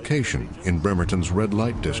 Even the location in Bremerton's red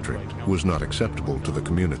light district was not acceptable to the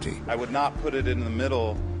community. I would not put it in the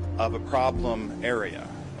middle of a problem area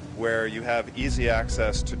where you have easy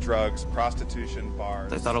access to drugs, prostitution,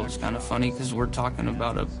 bars. I thought it was kind of funny because we're talking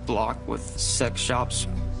about a block with sex shops,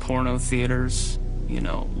 porno theaters,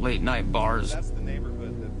 late night bars. That's the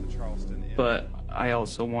neighborhood that the Charleston is. But I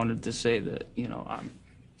also wanted to say that,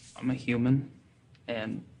 I'm a human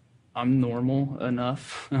and I'm normal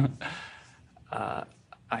enough.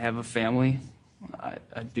 I have a family.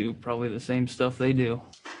 I do probably the same stuff they do.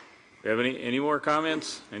 Do you have any more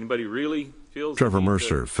comments? Anybody really feels? Trevor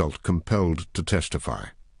Mercer felt compelled to testify.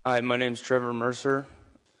 Hi, my name's Trevor Mercer.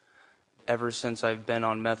 Ever since I've been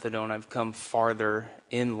on methadone, I've come farther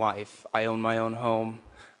in life. I own my own home.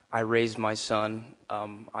 I raised my son.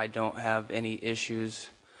 I don't have any issues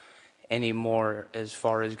anymore as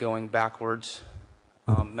far as going backwards.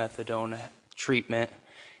 Methadone treatment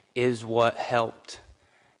is what helped.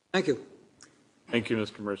 Thank you. Thank you,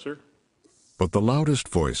 Mr. Mercer. But the loudest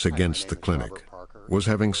voice against the clinic was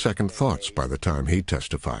having second thoughts by the time he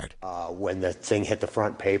testified. When the thing hit the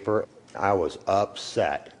front paper, I was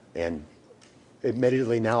upset. And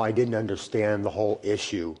admittedly, now I didn't understand the whole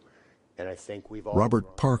issue. And I think we've all...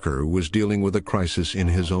 Robert Parker was dealing with a crisis in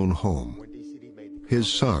his own home.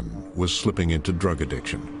 His son was slipping into drug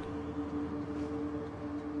addiction.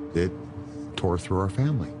 It tore through our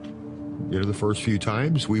family. The first few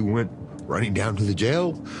times we went running down to the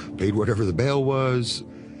jail, paid whatever the bail was,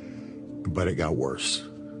 but it got worse.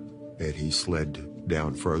 And he slid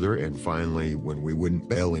down further, and finally, when we wouldn't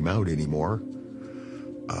bail him out anymore,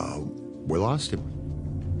 we lost him.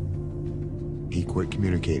 He quit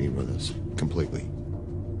communicating with us completely.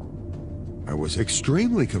 I was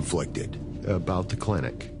extremely conflicted about the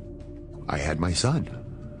clinic. I had my son.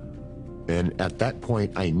 And at that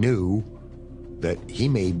point, I knew that he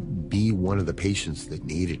may be one of the patients that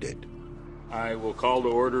needed it. I will call to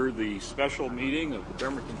order the special meeting of the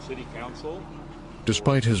Bremerton City Council.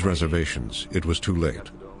 Despite his reservations, it was too late.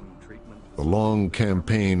 The long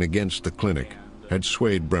campaign against the clinic had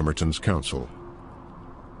swayed Bremerton's council.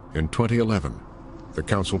 In 2011, the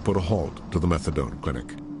council put a halt to the methadone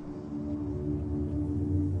clinic.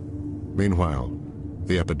 Meanwhile,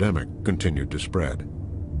 the epidemic continued to spread.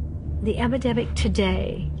 The epidemic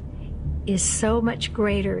today is so much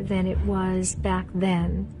greater than it was back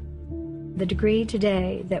then. The degree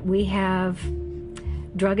today that we have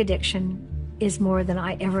drug addiction is more than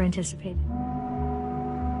I ever anticipated.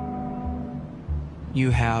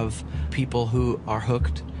 You have people who are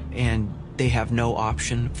hooked and they have no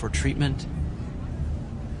option for treatment.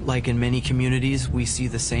 Like in many communities, we see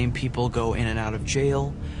the same people go in and out of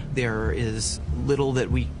jail. There is little that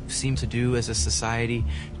we seem to do as a society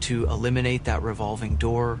to eliminate that revolving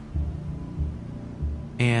door.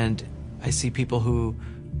 And I see people who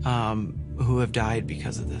have died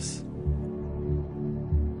because of this.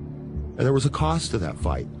 And there was a cost to that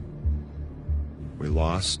fight. We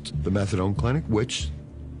lost the methadone clinic, which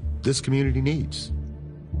this community needs.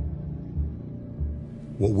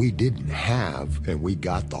 What we didn't have, and we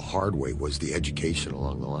got the hard way, was the education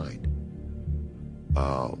along the line.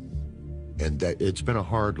 And that it's been a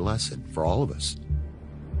hard lesson for all of us.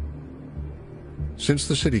 Since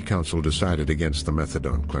the City Council decided against the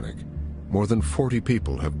methadone clinic, more than 40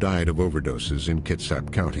 people have died of overdoses in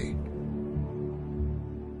Kitsap County.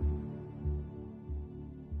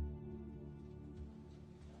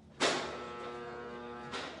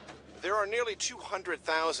 There are nearly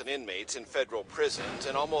 200,000 inmates in federal prisons,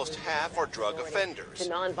 and almost half are drug offenders. To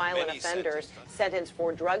nonviolent offenders sentenced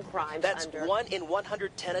for drug crimes. That's 1 in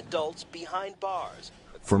 110 adults behind bars.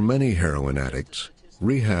 For many heroin addicts,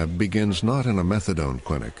 rehab begins not in a methadone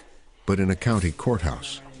clinic, but in a county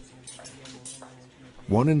courthouse.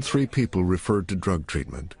 1 in 3 people referred to drug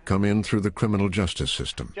treatment come in through the criminal justice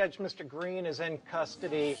system. Judge, Mr. Green is in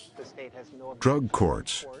custody. The state has no... Drug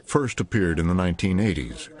courts first appeared in the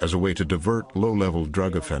 1980s as a way to divert low-level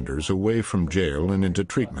drug offenders away from jail and into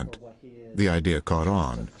treatment. The idea caught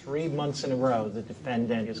on. 3 months in a row, the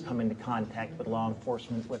defendant has come into contact with law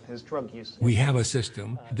enforcement with his drug use. We have a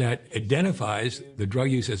system that identifies the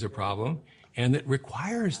drug use as a problem and that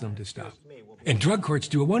requires them to stop. And drug courts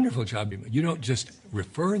do a wonderful job. You don't just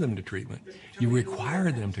refer them to treatment, you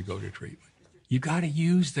require them to go to treatment. You got to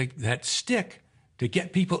use that stick to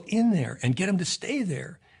get people in there and get them to stay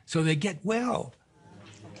there so they get well.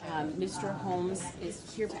 Mr. Holmes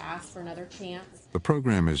is here to ask for another chance. The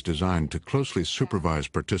program is designed to closely supervise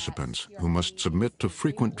participants who must submit to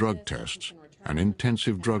frequent drug tests and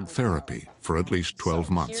intensive drug therapy for at least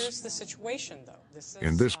 12 months. Here's the situation, though.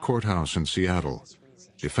 In this courthouse in Seattle,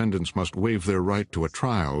 defendants must waive their right to a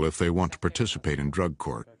trial if they want to participate in drug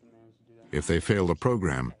court. If they fail the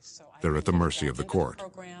program, they're at the mercy of the court.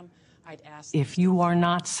 If you are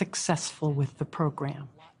not successful with the program,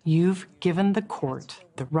 you've given the court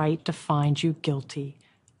the right to find you guilty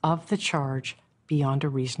of the charge beyond a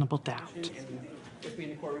reasonable doubt.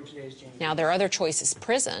 Now, their other choice is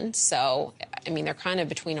prison, so, I mean, they're kind of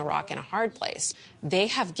between a rock and a hard place. They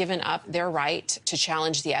have given up their right to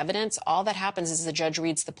challenge the evidence. All that happens is the judge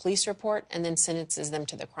reads the police report and then sentences them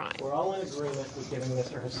to the crime. We're all in agreement with giving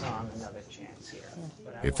Mr. Hassan another chance here.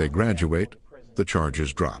 If they graduate, the charge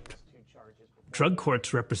is dropped. Drug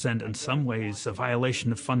courts represent, in some ways, a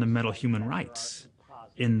violation of fundamental human rights,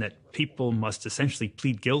 in that people must essentially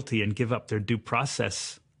plead guilty and give up their due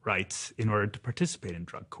process rights in order to participate in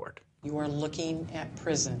drug court. You are looking at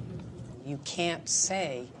prison. You can't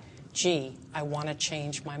say, gee, I want to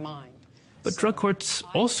change my mind. But drug courts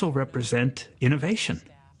also represent innovation,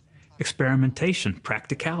 experimentation,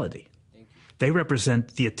 practicality. They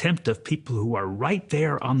represent the attempt of people who are right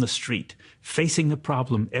there on the street, facing the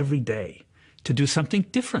problem every day, to do something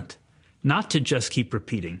different, not to just keep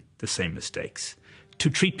repeating the same mistakes, to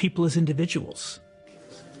treat people as individuals.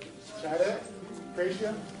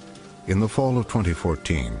 In the fall of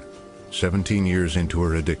 2014, 17 years into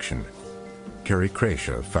her addiction, Carrie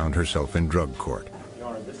Kreisha found herself in drug court. Your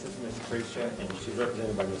Honor, this is Ms. Kreisha, and she's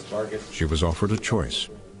represented by Ms. Vargas. She was offered a choice.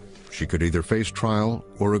 She could either face trial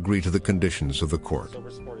or agree to the conditions of the court.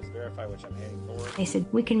 They said,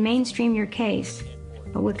 we can mainstream your case,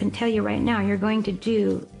 but we can tell you right now, you're going to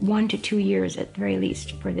do 1 to 2 years at the very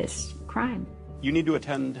least for this crime. You need to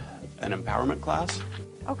attend an empowerment class.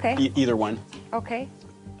 Okay. Either one. Okay.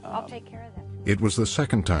 I'll take care of that. It was the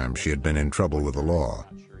second time she had been in trouble with the law.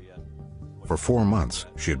 For 4 months,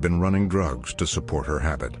 she had been running drugs to support her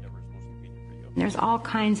habit. There's all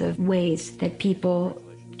kinds of ways that people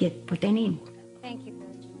get what they need. Thank you.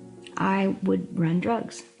 I would run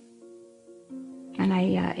drugs, and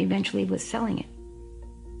I eventually was selling it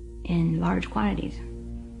in large quantities.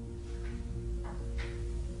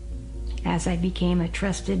 As I became a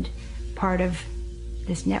trusted part of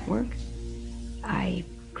this network, I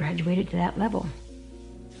graduated to that level.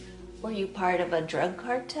 Were you part of a drug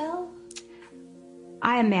cartel?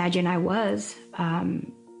 I imagine I was.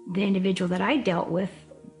 The individual that I dealt with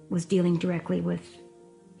was dealing directly with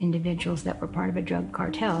individuals that were part of a drug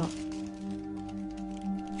cartel.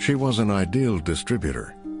 She was an ideal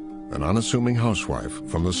distributor, an unassuming housewife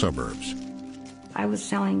from the suburbs. I was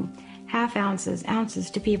selling half ounces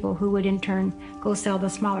to people who would in turn go sell the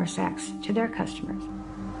smaller sacks to their customers.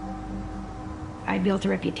 I built a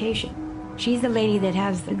reputation. She's the lady that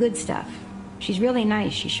has the good stuff. She's really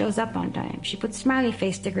nice. She shows up on time. She puts smiley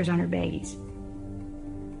face stickers on her baggies.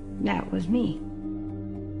 That was me.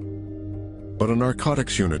 But a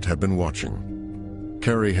narcotics unit had been watching.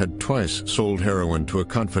 Carrie had twice sold heroin to a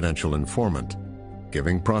confidential informant,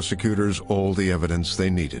 giving prosecutors all the evidence they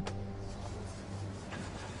needed.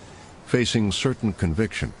 Facing certain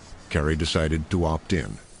conviction, Carrie decided to opt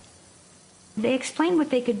in. They explained what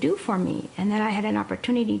they could do for me and that I had an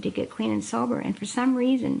opportunity to get clean and sober. And for some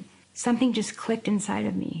reason, something just clicked inside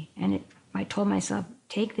of me. And I told myself,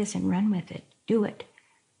 take this and run with it. Do it.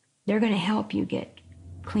 They're going to help you get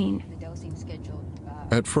clean.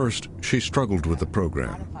 At first, she struggled with the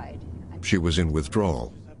program. She was in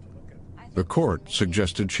withdrawal. The court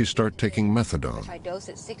suggested she start taking methadone. If I dose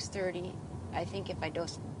at 6:30, I think if I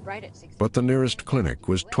dose right at 6:30. But the nearest clinic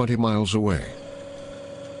was 20 miles away.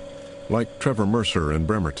 Like Trevor Mercer in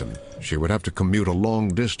Bremerton, she would have to commute a long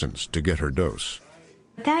distance to get her dose.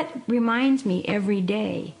 That reminds me every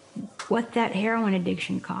day what that heroin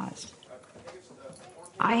addiction caused.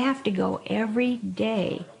 I have to go every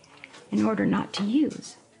day in order not to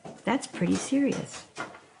use. That's pretty serious.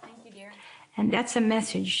 Thank you, dear. And that's a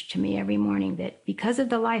message to me every morning that because of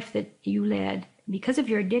the life that you led, because of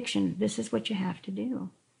your addiction, this is what you have to do.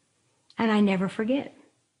 And I never forget.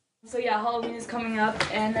 So yeah, Halloween is coming up,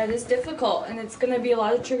 and that is difficult, and it's going to be a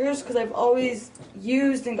lot of triggers because I've always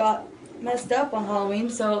used and got messed up on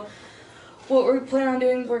Halloween. So what we're planning on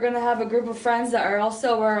doing, we're going to have a group of friends that are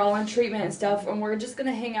also, we're all in treatment and stuff, and we're just going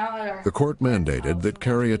to hang out at our... The court mandated that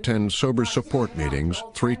Carrie attend sober support meetings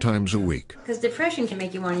 3 times a week. Because depression can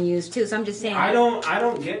make you want to use too, so I'm just saying... I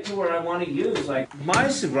don't get to where I want to use. Like, my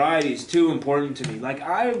sobriety is too important to me. Like,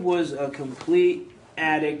 I was a complete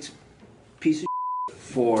addict, piece of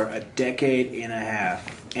for a decade and a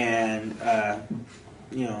half, and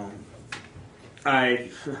you know, I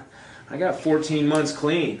got 14 months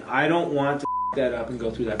clean. I don't want to that up and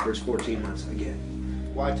go through that first 14 months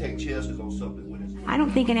again. Why take chances on something when it's... I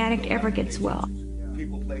don't think an addict ever gets well.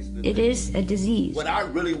 It is a disease. What I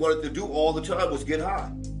really wanted to do all the time was get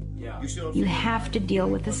high. You have to deal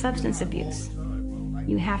with the substance abuse.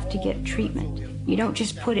 You have to get treatment. You don't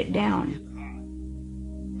just put it down.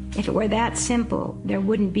 If it were that simple, there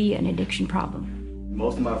wouldn't be an addiction problem.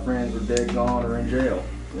 Most of my friends were dead, gone, or in jail,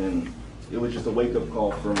 and it was just a wake-up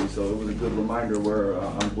call for me, so it was a good reminder where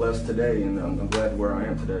I'm blessed today, and I'm glad where I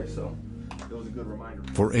am today, so it was a good reminder.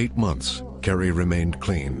 For 8 months, Carrie remained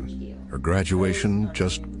clean. Her graduation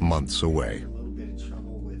just months away.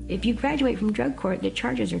 If you graduate from drug court, the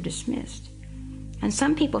charges are dismissed. And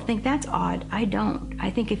some people think that's odd. I don't. I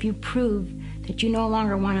think if you prove that you no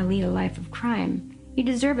longer want to lead a life of crime, you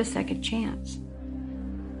deserve a second chance.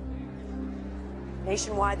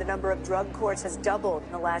 Nationwide, the number of drug courts has doubled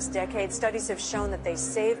in the last decade. Studies have shown that they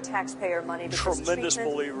save taxpayer money because tremendous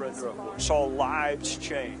believer in drug courts. Saw lives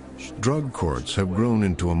change. Drug courts have grown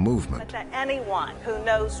into a movement. But anyone who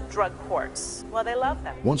knows drug courts, well, they love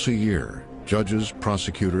them. Once a year, judges,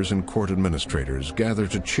 prosecutors, and court administrators gather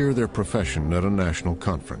to cheer their profession at a national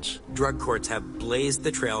conference. Drug courts have blazed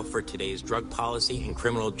the trail for today's drug policy and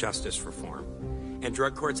criminal justice reform. And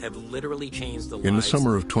drug courts have literally changed the lives. In the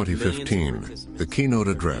summer of 2015, the keynote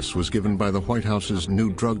address was given by the White House's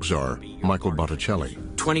new drug czar, Michael Botticelli.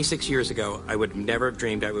 26 years ago, I would never have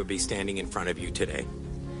dreamed I would be standing in front of you today.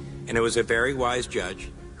 And it was a very wise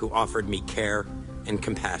judge who offered me care and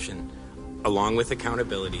compassion, along with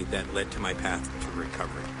accountability that led to my path to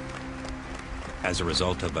recovery. As a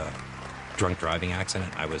result of a drunk driving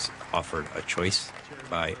accident, I was offered a choice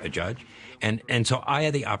by a judge. And so I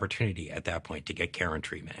had the opportunity at that point to get care and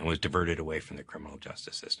treatment and was diverted away from the criminal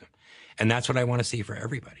justice system. And that's what I want to see for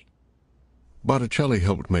everybody. Botticelli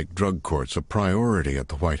helped make drug courts a priority at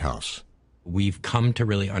the White House. We've come to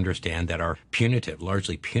really understand that our punitive,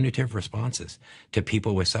 largely punitive responses to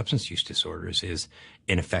people with substance use disorders is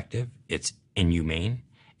ineffective, it's inhumane,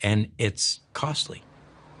 and it's costly.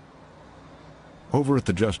 Over at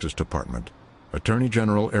the Justice Department, Attorney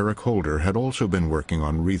General Eric Holder had also been working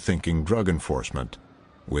on rethinking drug enforcement,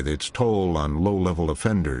 with its toll on low-level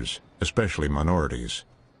offenders, especially minorities.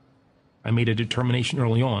 I made a determination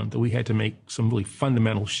early on that we had to make some really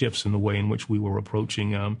fundamental shifts in the way in which we were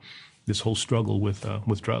approaching this whole struggle with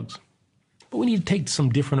drugs. But we need to take some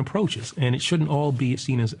different approaches, and it shouldn't all be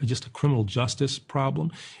seen as just a criminal justice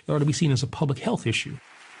problem. It ought to be seen as a public health issue.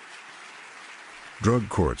 Drug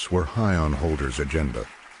courts were high on Holder's agenda.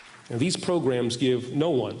 Now, these programs give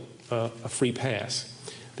no one a free pass.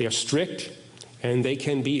 They are strict, and they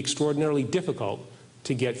can be extraordinarily difficult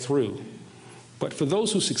to get through. But for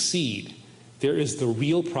those who succeed, there is the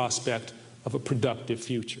real prospect of a productive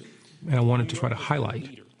future. And I wanted to try to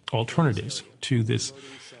highlight alternatives to this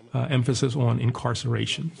emphasis on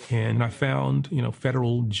incarceration. And I found,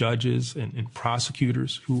 federal judges and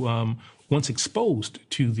prosecutors who, once exposed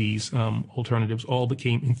to these alternatives, all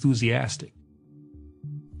became enthusiastic.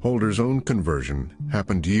 Holder's own conversion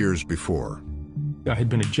happened years before. I had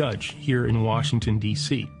been a judge here in Washington,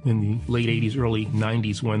 D.C. in the late 80s, early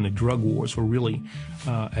 90s when the drug wars were really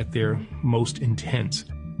at their most intense.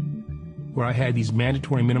 where I had these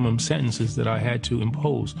mandatory minimum sentences that I had to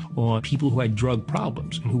impose on people who had drug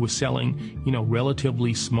problems and who were selling,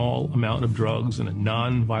 relatively small amount of drugs in a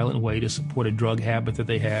non-violent way to support a drug habit that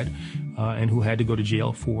they had, and who had to go to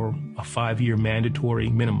jail for a 5-year mandatory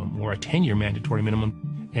minimum or a 10-year mandatory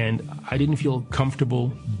minimum. And I didn't feel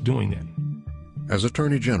comfortable doing that. As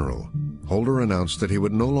Attorney General, Holder announced that he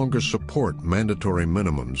would no longer support mandatory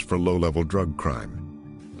minimums for low-level drug crime.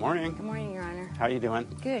 Morning. Good morning, Your Honor. How are you doing?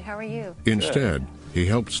 Good. How are you? Instead, he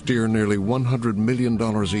helped steer nearly $100 million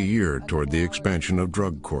a year toward the expansion of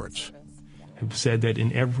drug courts. I've said that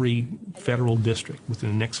in every federal district within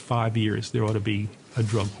the next 5 years, there ought to be a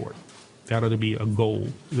drug court. That ought to be a goal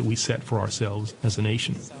that we set for ourselves as a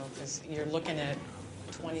nation. So, because you're looking at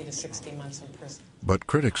 20 to 60 months in prison. But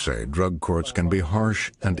critics say drug courts can be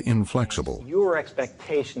harsh and inflexible. Your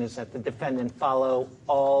expectation is that the defendant follow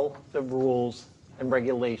all the rules and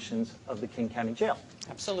regulations of the King County Jail.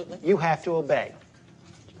 Absolutely. You have to obey.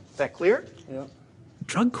 Is that clear? Yeah.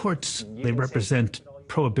 Drug courts, they represent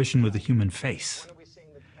prohibition with a human face.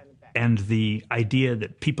 And the idea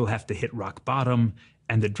that people have to hit rock bottom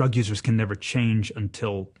and that drug users can never change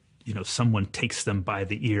until, someone takes them by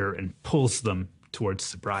the ear and pulls them towards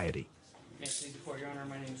sobriety.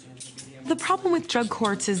 The problem with drug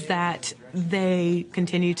courts is that they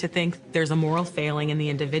continue to think there's a moral failing in the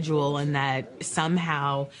individual and that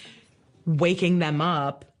somehow waking them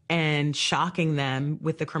up and shocking them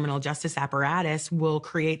with the criminal justice apparatus will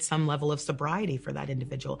create some level of sobriety for that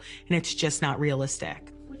individual. And it's just not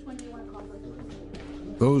realistic.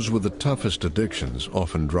 Those with the toughest addictions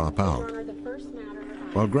often drop out.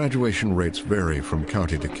 While graduation rates vary from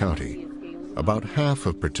county to county, about half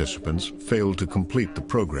of participants failed to complete the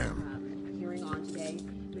program.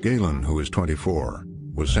 Galen, who is 24,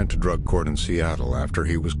 was sent to drug court in Seattle after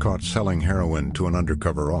he was caught selling heroin to an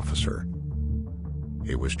undercover officer.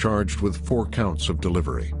 He was charged with 4 counts of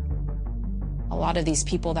delivery. A lot of these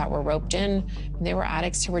people that were roped in, they were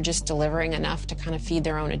addicts who were just delivering enough to kind of feed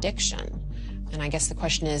their own addiction. And I guess the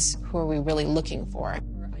question is, who are we really looking for?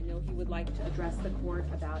 I know he would like to address the court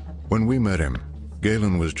about... When we met him,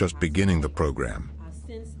 Galen was just beginning the program.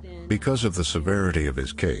 Because of the severity of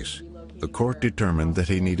his case, the court determined that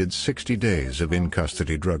he needed 60 days of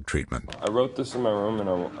in-custody drug treatment. I wrote this in my room when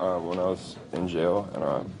I was in jail,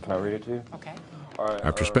 and can I read it to you? Okay.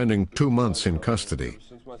 After spending 2 months in custody,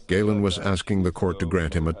 Galen was asking the court to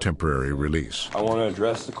grant him a temporary release. I want to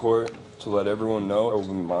address the court to let everyone know I will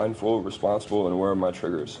be mindful, responsible, and aware of my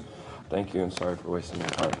triggers. Thank you, and sorry for wasting your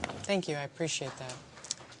time. Thank you. I appreciate that.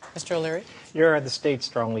 Mr. O'Leary? Your Honor, the state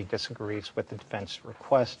strongly disagrees with the defense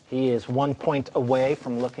request. He is 1 point away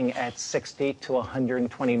from looking at 60 to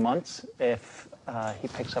 120 months if he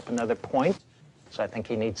picks up another point. So I think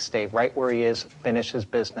he needs to stay right where he is, finish his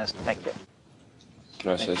business. Thank you.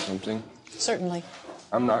 Can I say something? Certainly.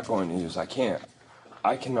 I'm not going to use. I can't.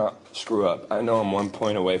 I cannot screw up. I know I'm 1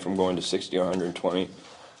 point away from going to 60 or 120,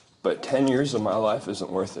 but 10 years of my life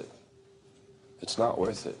isn't worth it. It's not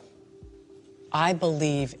worth it. I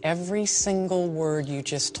believe every single word you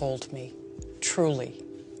just told me, truly.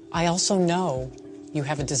 I also know you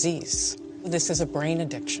have a disease. This is a brain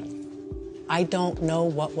addiction. I don't know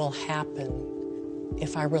what will happen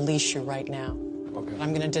if I release you right now. Okay.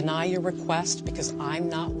 I'm going to deny your request because I'm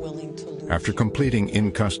not willing to lose. After completing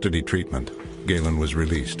in-custody treatment, Galen was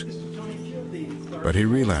released. But he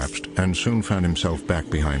relapsed and soon found himself back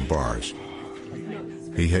behind bars.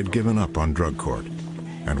 He had given up on drug court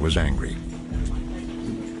and was angry.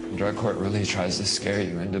 Drug court really tries to scare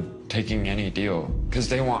you into taking any deal because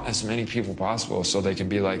they want as many people possible so they can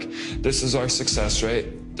be like, this is our success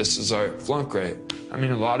rate, this is our flunk rate. I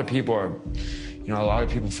mean, a lot of people are, a lot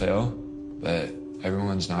of people fail, but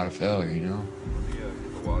everyone's not a failure,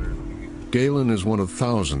 Galen is one of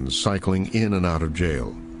thousands cycling in and out of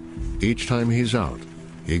jail. Each time he's out,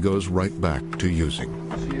 he goes right back to using.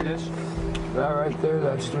 See this? That right there,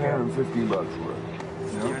 that's $350 worth.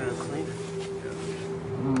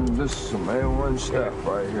 This is some A1 stuff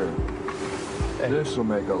right here. This will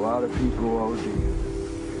make a lot of people OD.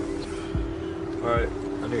 All right,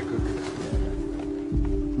 I need a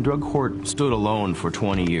cookie. Drug court stood alone for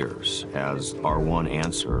 20 years as our one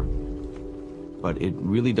answer, but it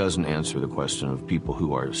really doesn't answer the question of people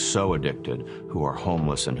who are so addicted, who are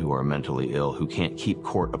homeless and who are mentally ill, who can't keep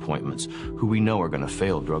court appointments, who we know are going to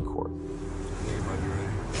fail drug court.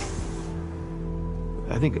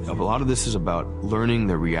 I think a lot of this is about learning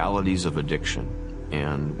the realities of addiction,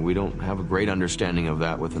 and we don't have a great understanding of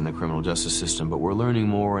that within the criminal justice system, but we're learning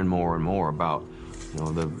more and more and more about You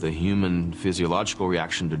know, the human physiological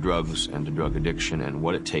reaction to drugs and to drug addiction and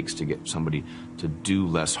what it takes to get somebody to do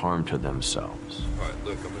less harm to themselves. All right,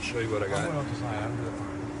 look, I'm going to show you what I got.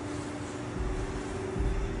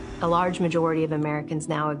 A large majority of Americans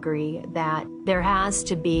now agree that there has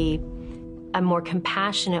to be a more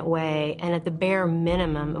compassionate way and, at the bare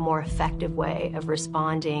minimum, a more effective way of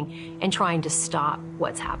responding and trying to stop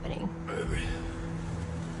what's happening.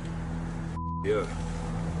 Yeah.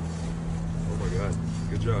 Oh my God,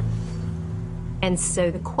 good job. And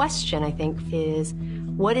so the question, I think, is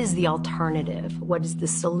what is the alternative? What is the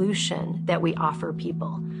solution that we offer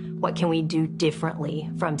people? What can we do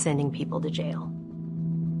differently from sending people to jail?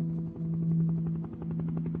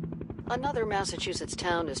 Another Massachusetts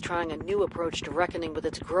town is trying a new approach to reckoning with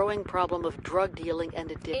its growing problem of drug dealing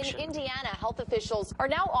and addiction. In Indiana, health officials are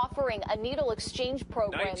now offering a needle exchange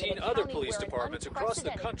program. 19 other police departments across the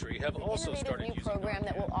country have also started using program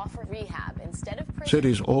that will offer rehab instead of prison.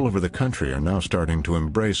 Cities all over the country are now starting to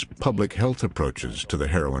embrace public health approaches to the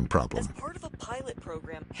heroin problem. As part of a pilot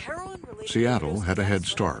program, heroin-related Seattle had a head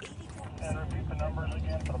start.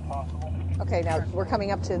 Okay, now we're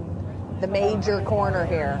coming up to the major corner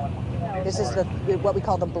here. This is what we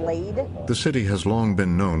call the Blade. The city has long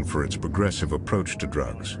been known for its progressive approach to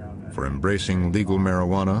drugs, for embracing legal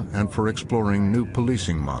marijuana, and for exploring new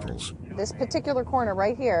policing models. This particular corner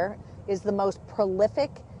right here is the most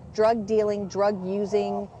prolific drug dealing, drug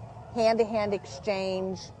using, hand-to-hand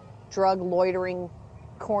exchange, drug loitering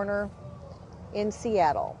corner in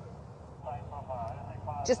Seattle.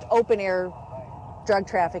 Just open air drug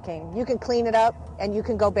trafficking. You can clean it up and you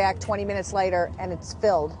can go back 20 minutes later and it's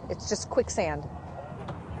filled. It's just quicksand.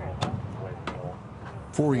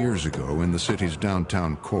 4 years ago, in the city's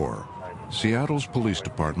downtown core, Seattle's police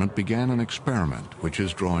department began an experiment which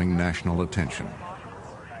is drawing national attention.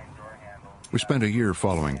 We spent a year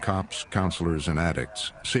following cops, counselors, and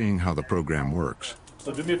addicts, seeing how the program works.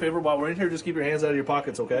 So do me a favor, while we're in here, just keep your hands out of your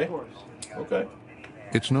pockets, okay? Okay.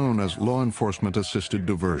 It's known as Law Enforcement Assisted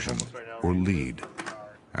Diversion, or LEAD,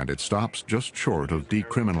 and it stops just short of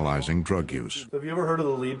decriminalizing drug use. Have you ever heard of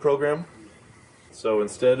the LEAD program? So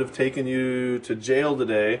instead of taking you to jail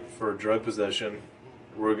today for drug possession,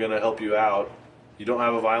 we're going to help you out. You don't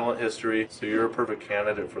have a violent history, so you're a perfect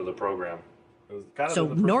candidate for the program. So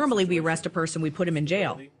normally we arrest a person, we put him in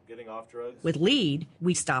jail. With LEAD,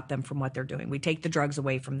 we stop them from what they're doing. We take the drugs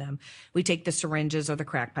away from them. We take the syringes or the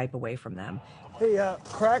crack pipe away from them. Hey,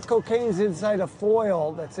 crack cocaine's inside a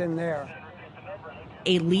foil that's in there.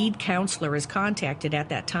 A LEAD counselor is contacted at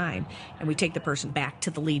that time, and we take the person back to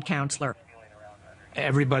the LEAD counselor.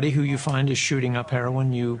 Everybody who you find is shooting up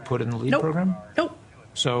heroin, you put in the LEAD program? Nope.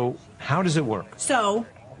 So how does it work? So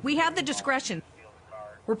we have the discretion.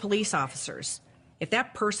 We're police officers. If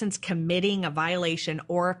that person's committing a violation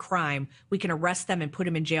or a crime, we can arrest them and put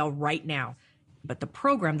them in jail right now. But the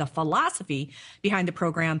program, the philosophy behind the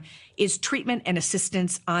program is treatment and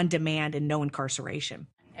assistance on demand and no incarceration.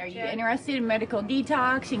 Are you interested in medical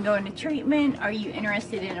detox and going to treatment? Are you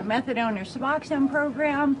interested in a methadone or Suboxone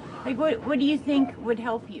program? Like, what do you think would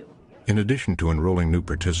help you? In addition to enrolling new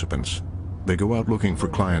participants, they go out looking for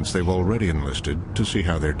clients they've already enlisted to see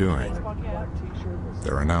how they're doing.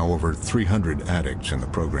 There are now over 300 addicts in the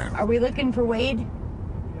program. Are we looking for Wade?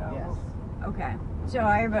 Yes. Okay. So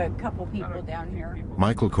I have a couple people down here.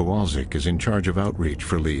 Michael Kowalczyk is in charge of outreach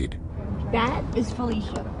for LEAD. That is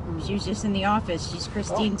Felicia. She was just in the office. She's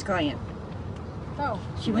Christine's client. Oh.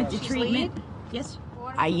 She went to treatment. Yes.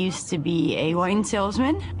 I used to be a wine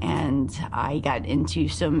salesman, and I got into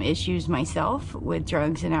some issues myself with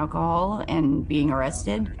drugs and alcohol and being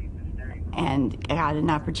arrested, and I got an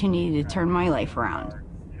opportunity to turn my life around.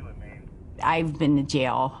 I've been to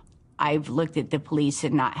jail. I've looked at the police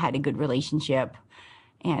and not had a good relationship,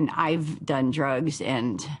 and I've done drugs,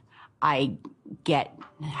 and I get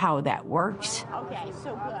how that works. Okay,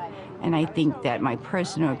 so good. And I think that my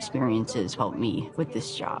personal experiences helped me with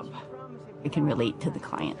this job. I can relate to the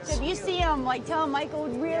clients. So if you see him, like, tell him Michael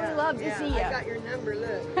would really love to see you. I got your number,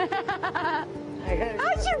 look.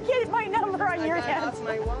 How'd you get my number on your head? Off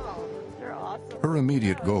my wall. They're awesome. Her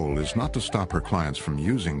immediate goal is not to stop her clients from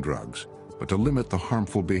using drugs, but to limit the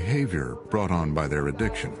harmful behavior brought on by their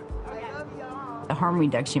addiction. The harm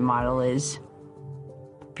reduction model is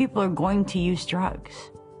people are going to use drugs.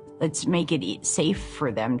 Let's make it safe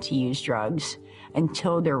for them to use drugs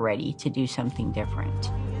until they're ready to do something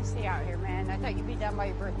different. You stay out here, man. I thought you'd be done by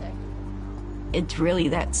your birthday. It's really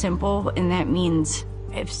that simple, and that means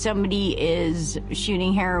if somebody is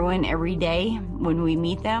shooting heroin every day when we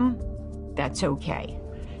meet them, that's okay.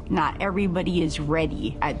 Not everybody is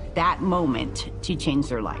ready at that moment to change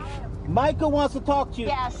their life. Michael wants to talk to you.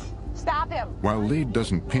 Yes. Stop him. While Lead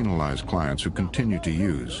doesn't penalize clients who continue to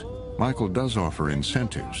use, Michael does offer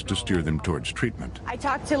incentives to steer them towards treatment. I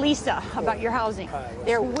talked to Lisa about your housing.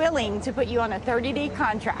 They're willing to put you on a 30-day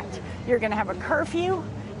contract. You're going to have a curfew.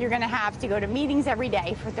 You're going to have to go to meetings every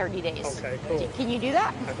day for 30 days. Okay, cool. Can you do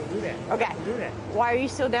that? I can do that. Okay. I can do that. Why are you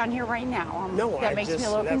still down here right now? That makes me a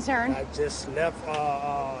little concerned. I just left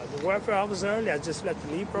the welfare office early. I just left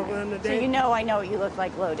the lead program today. So you know I know what you look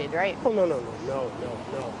like loaded, right? Oh,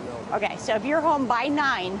 no. Okay, so if you're home by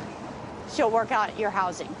 9, she'll work out your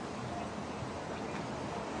housing.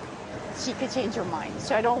 She could change her mind,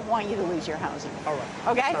 so I don't want you to lose your housing. All right.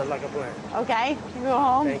 Okay? Sounds like a plan. Okay? You go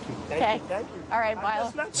home? Thank you. Thank you. All right,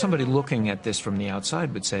 bye. Somebody looking at this from the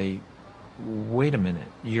outside would say, wait a minute,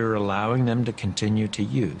 you're allowing them to continue to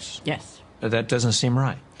use. Yes. That doesn't seem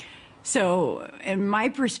right. So, in my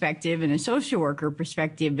perspective, and a social worker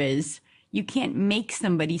perspective, is you can't make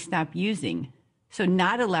somebody stop using. So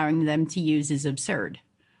not allowing them to use is absurd.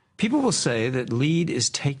 People will say that Lead is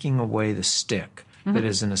taking away the stick that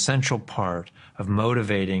is an essential part of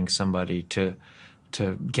motivating somebody to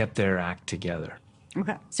get their act together.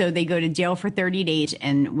 Okay. So they go to jail for 30 days,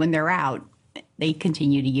 and when they're out, they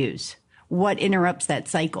continue to use. What interrupts that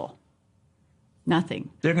cycle?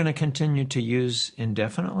 Nothing. They're going to continue to use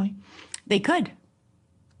indefinitely? They could.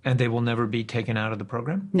 And they will never be taken out of the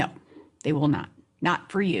program? No, they will not.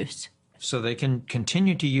 Not for use. So they can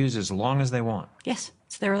continue to use as long as they want? Yes,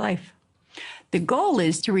 it's their life. The goal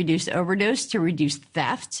is to reduce overdose, to reduce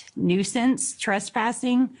theft, nuisance,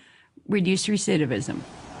 trespassing, reduce recidivism.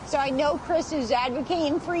 So I know Chris is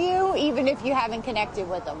advocating for you, even if you haven't connected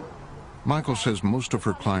with him. Michael says most of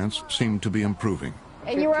her clients seem to be improving.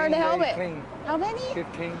 And you're wearing a helmet. Clean. How many?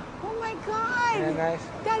 15. Oh my God. Yeah, nice.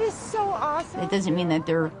 That is so awesome. It doesn't mean that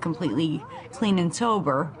they're completely clean and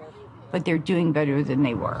sober, but they're doing better than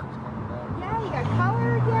they were. Yeah, you got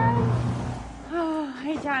color again. Oh,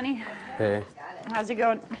 hey, Johnny. Hey. How's it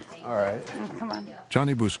going? All right. Come on.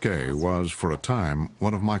 Johnny Bousquet was, for a time,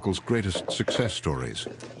 one of Michael's greatest success stories.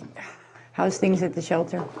 How's things at the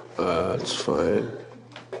shelter? It's fine.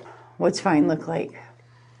 What's fine look like?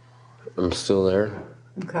 I'm still there.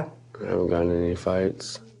 Okay. I haven't gotten any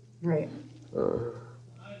fights. Right. I'm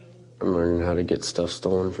learning how to get stuff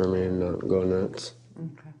stolen from me and not go nuts.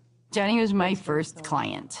 Johnny was my first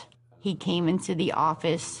client. He came into the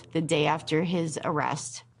office the day after his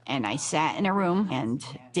arrest, and I sat in a room and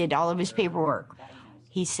did all of his paperwork.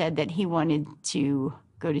 He said that he wanted to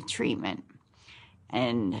go to treatment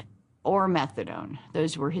or methadone.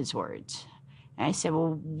 Those were his words. And I said,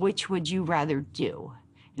 well, which would you rather do?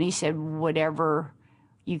 And he said, whatever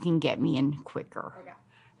you can get me in quicker. Okay.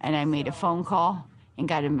 And I made a phone call and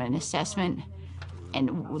got him an assessment.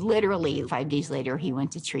 And literally 5 days later, he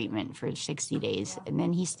went to treatment for 60 days. And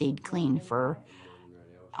then he stayed clean for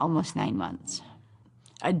almost 9 months.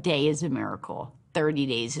 A day is a miracle. 30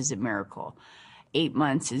 days is a miracle. 8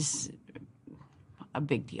 months is a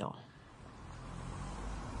big deal.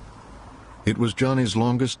 It was Johnny's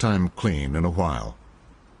longest time clean in a while.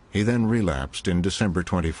 He then relapsed in December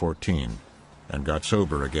 2014 and got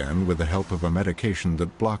sober again with the help of a medication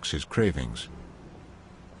that blocks his cravings.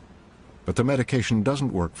 But the medication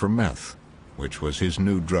doesn't work for meth, which was his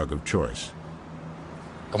new drug of choice.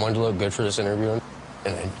 I wanted to look good for this interview,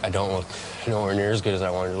 and I don't look nowhere near as good as I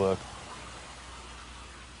wanted to look.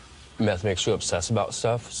 Meth makes you obsess about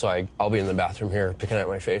stuff, so I'll be in the bathroom here picking at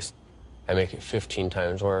my face. I make it 15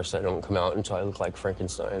 times worse. I don't come out until I look like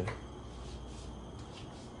Frankenstein.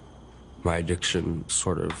 My addiction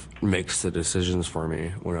sort of makes the decisions for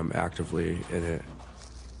me when I'm actively in it.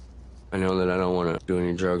 I know that I don't want to do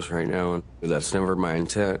any drugs right now, and that's never my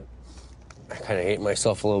intent. I kind of hate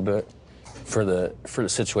myself a little bit for the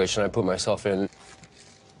situation I put myself in.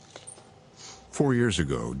 4 years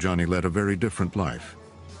ago, Johnny led a very different life.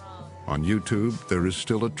 On YouTube, there is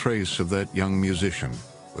still a trace of that young musician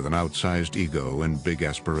with an outsized ego and big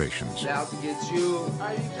aspirations. Out to get you,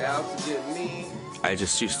 out to get me. I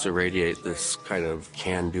just used to radiate this kind of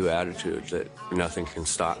can-do attitude that nothing can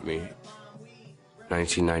stop me.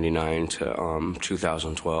 1999 to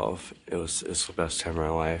 2012, it's the best time of my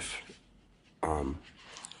life.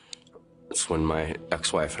 It's when my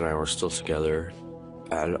ex-wife and I were still together.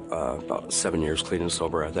 I had about 7 years clean and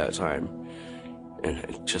sober at that time. And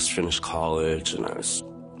I just finished college, and I was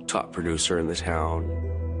top producer in the town.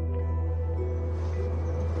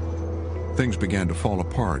 Things began to fall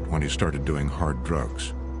apart when he started doing hard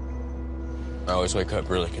drugs. I always wake up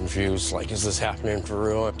really confused, like, is this happening for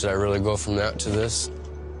real? Did I really go from that to this?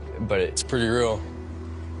 But it's pretty real.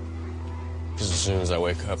 Because as soon as I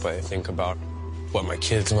wake up, I think about what my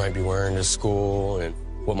kids might be wearing to school and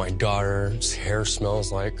what my daughter's hair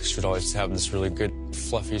smells like. She should always have this really good,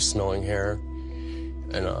 fluffy smelling hair.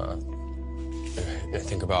 And I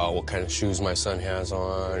think about what kind of shoes my son has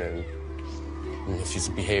on and if he's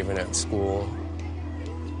behaving at school.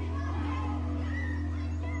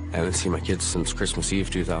 I haven't seen my kids since Christmas Eve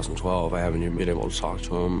 2012. I haven't even been able to talk to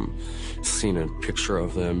them, seen a picture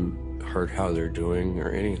of them, heard how they're doing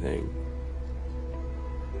or anything.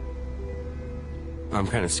 I'm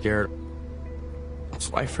kind of scared.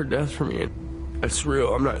 It's life or death for me. It's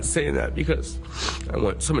real. I'm not saying that because I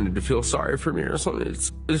want somebody to feel sorry for me or something.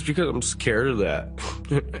 It's because I'm scared of that.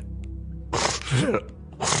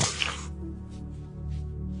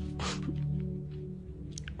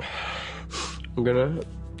 I'm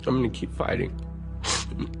gonna keep fighting.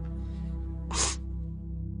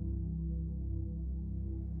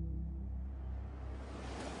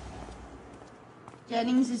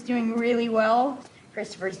 Jennings is doing really well.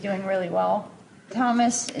 Christopher's doing really well.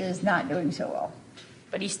 Thomas is not doing so well,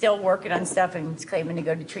 but he's still working on stuff and he's claiming to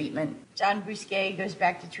go to treatment. John Bousquet goes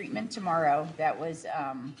back to treatment tomorrow. That was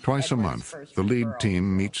Twice a month, the lead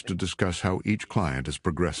team meets to discuss how each client is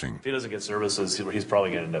progressing. If he doesn't get services, he's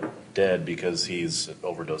probably going to end up dead because he's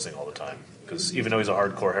overdosing all the time. Because even though he's a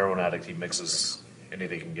hardcore heroin addict, he mixes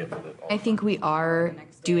anything he can get with it. I think we are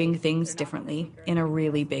doing things differently in a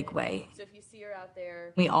really big way.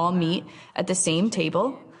 We all meet at the same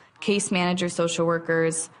table, case managers, social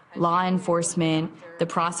workers, law enforcement, the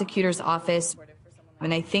prosecutor's office,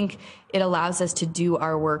 and I think it allows us to do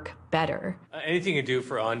our work better. Anything you do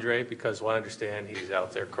for Andre, because I understand he's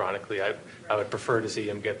out there chronically, I would prefer to see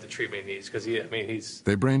him get the treatment he needs, because he's...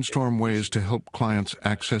 They brainstorm ways to help clients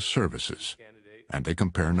access services, and they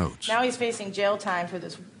compare notes. Now he's facing jail time for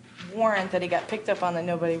this warrant that he got picked up on that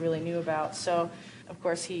nobody really knew about, so... Of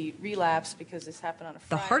course, he relapsed because this happened on a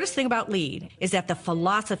Friday. The hardest thing about LEAD is that the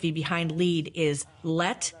philosophy behind LEAD is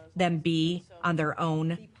let them be on their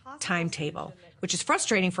own timetable, which is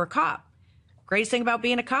frustrating for a cop. Greatest thing about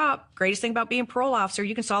being a cop, greatest thing about being a parole officer,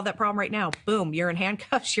 you can solve that problem right now. Boom, you're in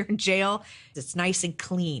handcuffs, you're in jail. It's nice and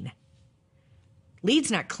clean. LEAD's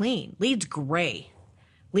not clean. LEAD's gray.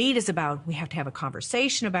 LEAD is about, we have to have a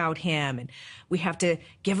conversation about him, and we have to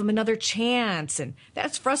give him another chance, and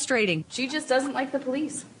that's frustrating. She just doesn't like the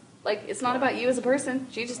police. Like, it's not about you as a person.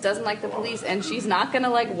 She just doesn't like the police, and she's not gonna,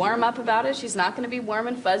 like, warm up about it. She's not gonna be warm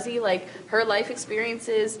and fuzzy. Like, her life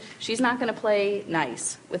experiences, she's not gonna play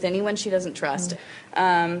nice with anyone she doesn't trust.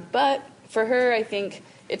 But for her, I think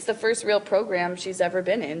it's the first real program she's ever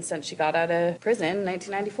been in since she got out of prison in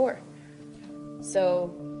 1994.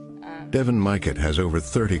 So... Devin Mikett has over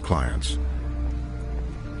 30 clients.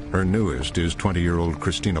 Her newest is 20-year-old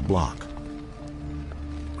Christina Block.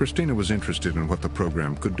 Christina was interested in what the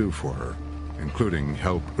program could do for her, including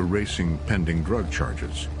help erasing pending drug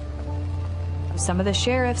charges. Some of the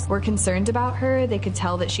sheriffs were concerned about her. They could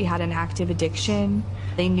tell that she had an active addiction.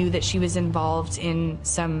 They knew that she was involved in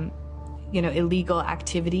some illegal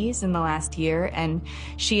activities in the last year, and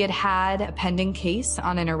she had a pending case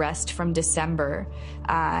on an arrest from December,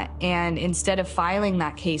 and instead of filing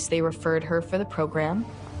that case, they referred her for the program.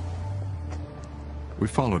 We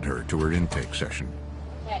followed her to her intake session.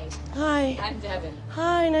 Hey. Hi. I'm Devin.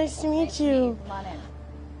 Hi, nice to meet you. Come on in.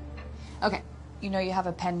 Okay. You know you have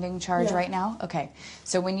a pending charge Yeah. right now? Okay.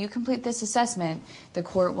 So when you complete this assessment, the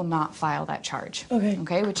court will not file that charge. Okay.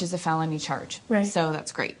 Okay, which is a felony charge. Right. So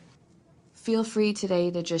that's great. Feel free today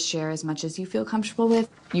to just share as much as you feel comfortable with.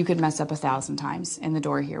 You could mess up 1,000 times and the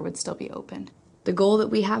door here would still be open. The goal that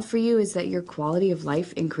we have for you is that your quality of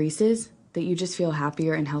life increases, that you just feel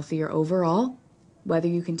happier and healthier overall, whether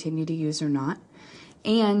you continue to use or not,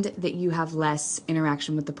 and that you have less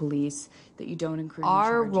interaction with the police, that you don't incur any charges.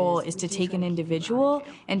 Our role is to take an individual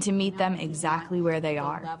and to meet them exactly where they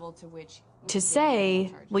are. To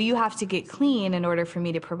say, well, you have to get clean in order for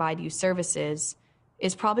me to provide you services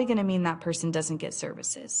is probably going to mean that person doesn't get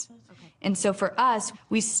services. And so for us,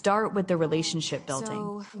 we start with the relationship building.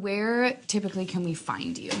 So where typically can we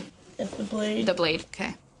find you? At the Blade. The Blade,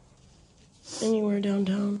 okay. Anywhere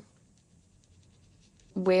downtown.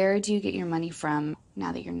 Where do you get your money from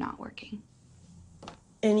now that you're not working?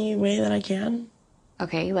 Any way that I can.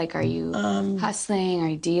 Okay, like are you hustling, are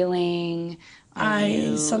you dealing, are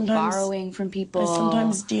you sometimes borrowing from people? I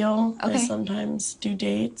sometimes deal. Okay. I sometimes do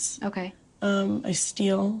dates. Okay. I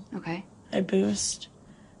steal. Okay. I boost.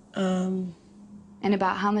 And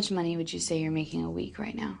about how much money would you say you're making a week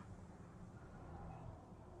right now?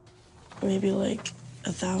 Maybe like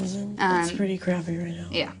 1,000. That's pretty crappy right now.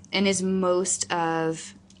 Yeah. And is most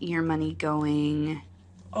of your money going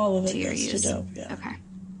all of it to your goes use? to dope, yeah. Okay.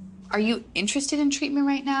 Are you interested in treatment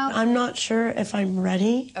right now? I'm not sure if I'm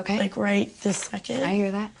ready. Okay. Like right this second. I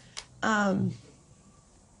hear that.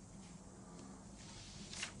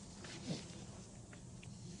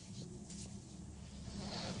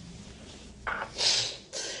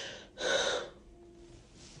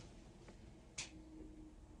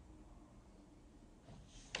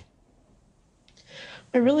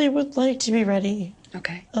 I really would like to be ready.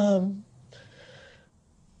 Okay.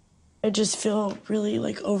 I just feel really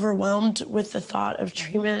like overwhelmed with the thought of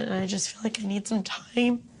treatment, and I just feel like I need some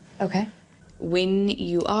time. Okay. When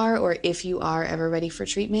you are, or if you are ever ready for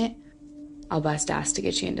treatment, I'll bust ass to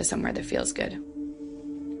get you into somewhere that feels good.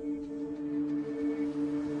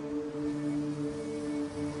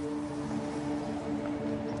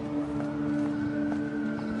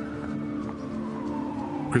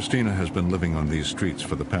 Christina has been living on these streets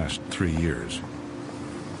for the past 3 years.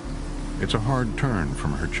 It's a hard turn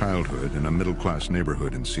from her childhood in a middle-class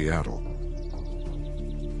neighborhood in Seattle.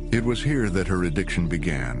 It was here that her addiction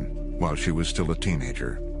began, while she was still a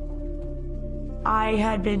teenager. I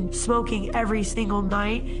had been smoking every single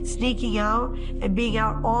night, sneaking out and being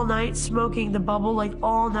out all night, smoking the bubble like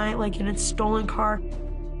all night, like in a stolen car.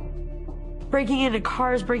 Breaking into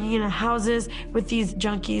cars, breaking into houses with these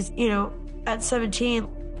junkies, you know, at 17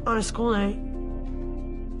 on a school night.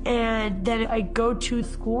 And then I go to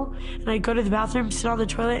school and I go to the bathroom, sit on the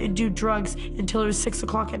toilet and do drugs until it was 6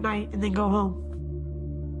 o'clock at night and then go home.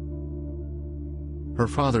 Her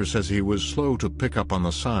father says he was slow to pick up on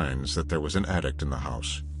the signs that there was an addict in the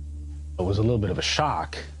house. It was a little bit of a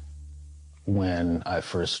shock when I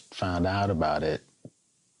first found out about it,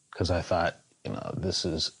 because I thought, you know, this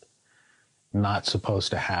is not supposed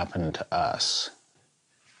to happen to us.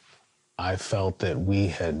 I felt that we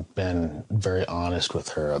had been very honest with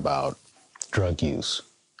her about drug use.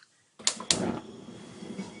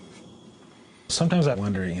 Sometimes I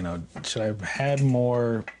wonder, you know, should I have had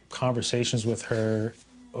more conversations with her,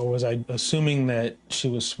 or was I assuming that she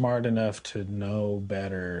was smart enough to know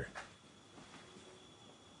better?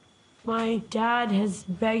 My dad has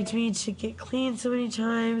begged me to get clean so many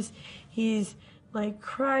times. He's like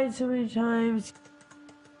cried so many times.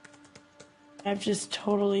 I've just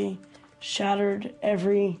totally shattered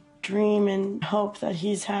every dream and hope that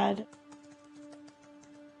he's had.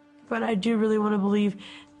 But I do really want to believe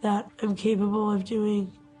that I'm capable of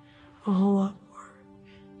doing a whole lot more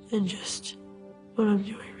than just what I'm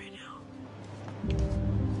doing right now.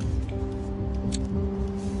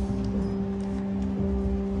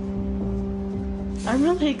 I'm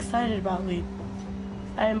really excited about LEAD.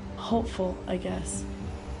 I'm hopeful, I guess.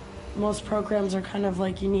 Most programs are kind of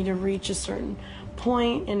like you need to reach a certain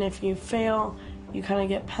point, and if you fail, you kind of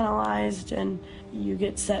get penalized and you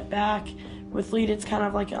get set back. With LEAD, it's kind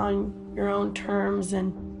of like on your own terms,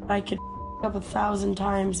 and I could up 1,000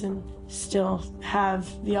 times and still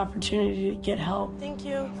have the opportunity to get help. Thank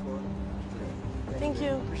you. Thank you.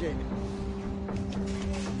 Appreciate it.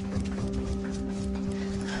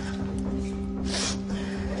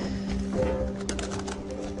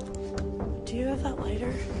 Do you have that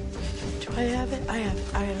lighter? Do I have it? I have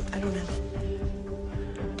it. I don't have it.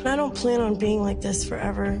 I don't plan on being like this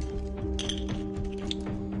forever.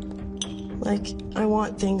 Like, I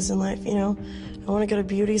want things in life, you know? I want to go to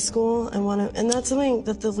beauty school. And that's something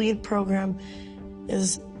that the LEAD program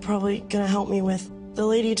is probably going to help me with. The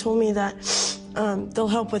lady told me that they'll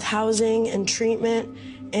help with housing and treatment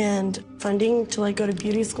and funding to like go to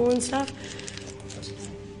beauty school and stuff.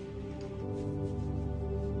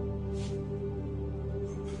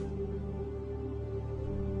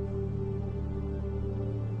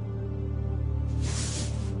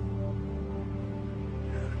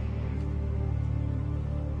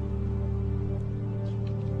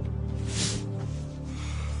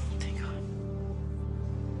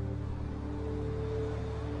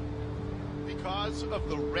 Because of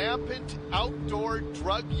the rampant outdoor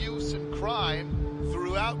drug use and crime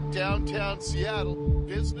throughout downtown Seattle,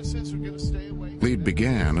 businesses are going to stay away. LEAD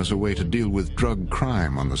began as a way to deal with drug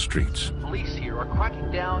crime on the streets. Police here are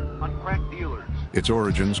cracking down on crack dealers. Its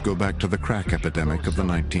origins go back to the crack epidemic of the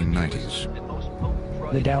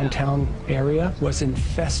 1990s. The downtown area was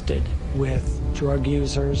infested with drug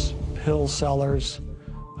users, pill sellers,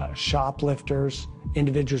 shoplifters,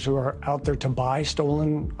 individuals who are out there to buy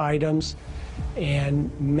stolen items,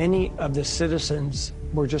 and many of the citizens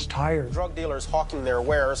were just tired. Drug dealers hawking their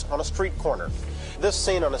wares on a street corner. This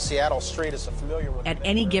scene on a Seattle street is a familiar one. At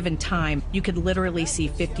any given time, you could literally see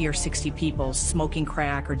 50 or 60 people smoking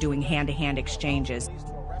crack or doing hand-to-hand exchanges.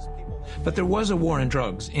 But there was a war on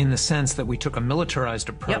drugs in the sense that we took a militarized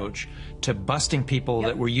approach to busting people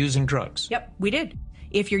that were using drugs. Yep, we did.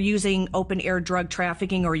 If you're using open-air drug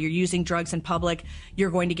trafficking or you're using drugs in public,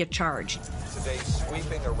 you're going to get charged. Today,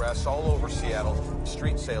 sweeping arrests all over Seattle,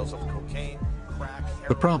 street sales of cocaine, crack, heroin.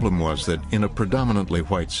 The problem was that in a predominantly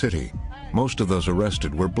white city, most of those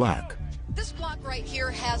arrested were black. This block right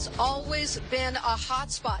here has always been a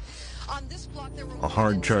hot spot. On this block, there were A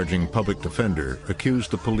hard-charging public defender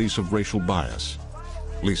accused the police of racial bias.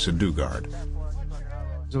 Lisa Dugard.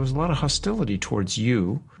 There was a lot of hostility towards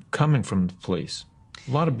you coming from the police.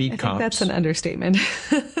 A lot of beat cops. I think that's an understatement.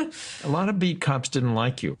 A lot of beat cops didn't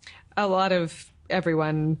like you. A lot of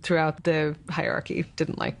everyone throughout the hierarchy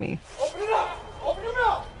didn't like me. Open it up! Open it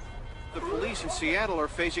up! The police in Seattle are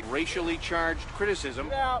facing racially charged criticism.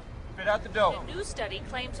 Get out. Get out the door. A new study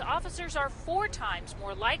claims officers are 4 times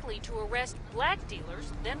more likely to arrest black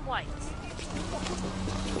dealers than whites.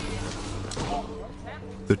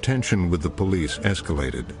 The tension with the police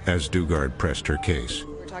escalated as Dugard pressed her case.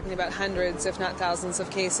 We're talking about hundreds, if not thousands, of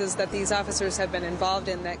cases that these officers have been involved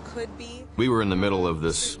in that could be. We were in the middle of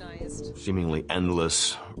this seemingly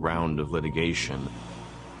endless round of litigation.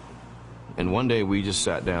 And one day we just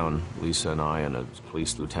sat down, Lisa and I and a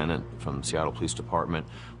police lieutenant from the Seattle Police Department,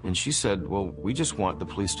 and she said, well, we just want the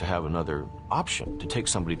police to have another option, to take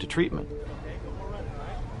somebody to treatment.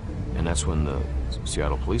 And that's when the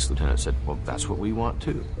Seattle Police Lieutenant said, well, that's what we want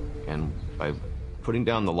too. And by putting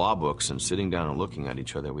down the law books and sitting down and looking at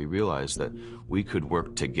each other, we realized that we could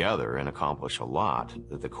work together and accomplish a lot,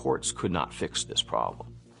 that the courts could not fix this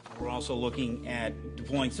problem. We're also looking at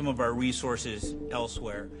deploying some of our resources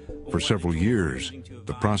elsewhere. For several years,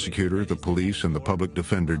 the prosecutor, the police, and the public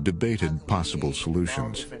defender debated possible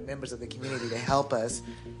solutions. Different members of the community to help us,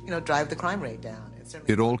 drive the crime rate down.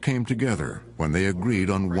 It all came together when they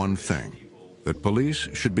agreed on one thing, that police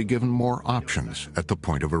should be given more options at the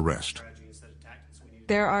point of arrest.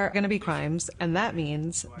 There are going to be crimes, and that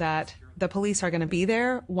means that the police are going to be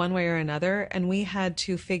there one way or another, and we had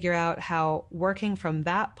to figure out how, working from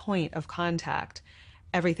that point of contact,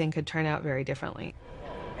 everything could turn out very differently.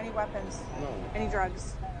 Any weapons? No. Any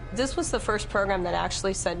drugs? This was the first program that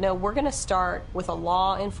actually said, no, we're going to start with a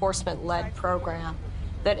law enforcement-led program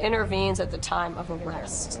that intervenes at the time of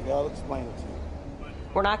arrest. I'll explain it to you.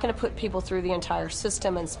 We're not going to put people through the entire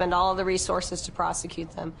system and spend all of the resources to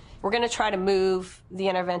prosecute them. We're going to try to move the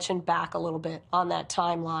intervention back a little bit on that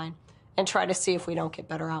timeline and try to see if we don't get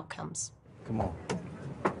better outcomes. Come on.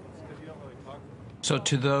 So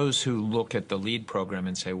to those who look at the LEAD program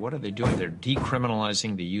and say, what are they doing? They're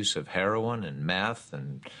decriminalizing the use of heroin and meth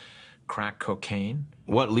and crack cocaine?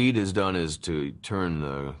 What LEAD has done is to turn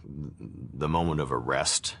the moment of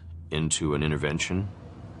arrest into an intervention.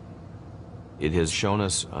 It has shown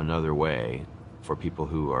us another way for people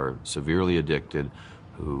who are severely addicted,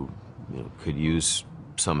 who could use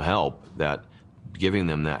some help, that giving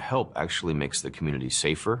them that help actually makes the community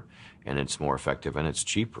safer, and it's more effective, and it's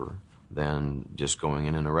cheaper than just going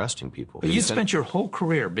in and arresting people. But you spent your whole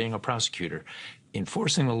career being a prosecutor,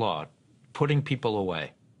 enforcing the law, putting people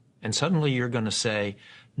away. And suddenly you're going to say,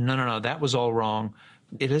 no, that was all wrong.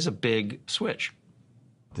 It is a big switch.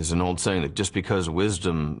 There's an old saying that just because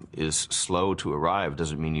wisdom is slow to arrive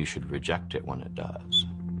doesn't mean you should reject it when it does.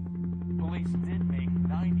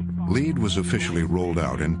 LEAD was officially rolled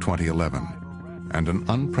out in 2011, and an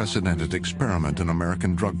unprecedented experiment in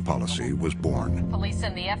American drug policy was born. Police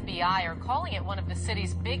and the FBI are calling it one of the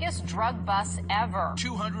city's biggest drug busts ever.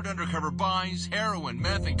 200 undercover buys, heroin,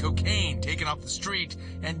 meth, and cocaine taken off the street,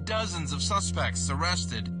 and dozens of suspects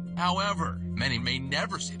arrested. However, many may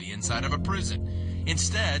never see the inside of a prison.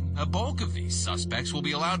 Instead, a bulk of these suspects will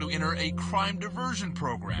be allowed to enter a crime diversion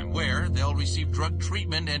program where they'll receive drug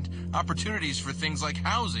treatment and opportunities for things like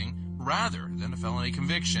housing rather than a felony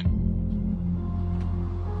conviction.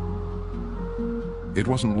 It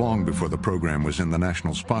wasn't long before the program was in the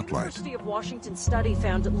national spotlight. The University of Washington study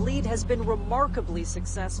found LEAD has been remarkably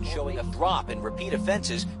successful, showing a drop in repeat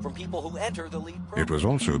offenses from people who enter the LEAD program. It was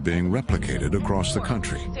also being replicated across the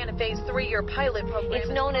country. Santa Fe's 3-year pilot program. It's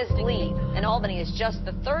known as LEAD, and Albany is just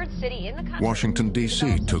the 3rd city in the country. Washington,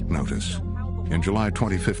 D.C. took notice. In July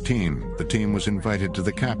 2015, the team was invited to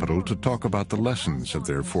the Capitol to talk about the lessons of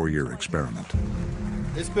their 4-year experiment.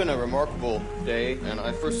 It's been a remarkable day, and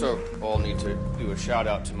I first of all need to do a shout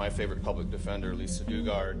out to my favorite public defender, Lisa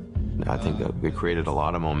Dugard. I think that we created a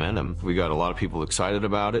lot of momentum. We got a lot of people excited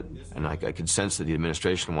about it, and I could sense that the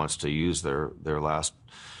administration wants to use their last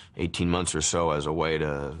 18 months or so as a way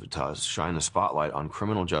to shine the spotlight on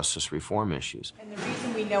criminal justice reform issues. And the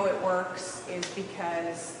reason we know it works is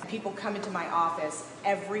because people come into my office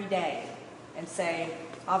every day and say,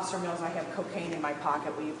 Officer Mills, I have cocaine in my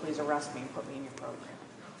pocket. Will you please arrest me and put me in your program?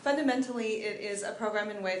 Fundamentally, it is a program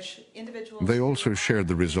in which individuals... They also shared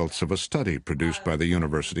the results of a study produced by the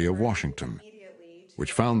University of Washington,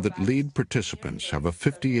 which found that lead participants have a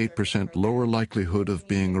 58% lower likelihood of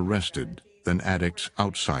being arrested than addicts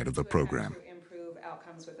outside of the program.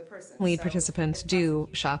 Lead participants do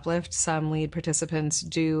shoplift. Some lead participants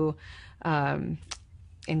do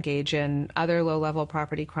engage in other low-level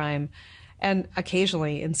property crime, and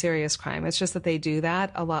occasionally in serious crime. It's just that they do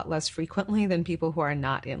that a lot less frequently than people who are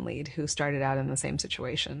not in lead, who started out in the same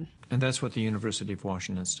situation. And that's what the University of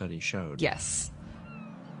Washington study showed. Yes.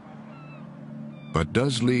 But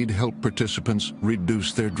does lead help participants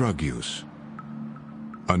reduce their drug use?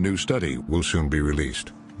 A new study will soon be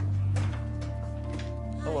released.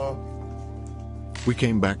 Hello. We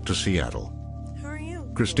came back to Seattle. How are you?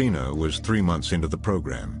 Christina was 3 months into the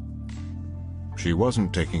program. She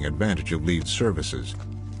wasn't taking advantage of lead services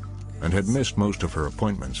and had missed most of her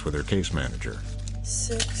appointments with her case manager.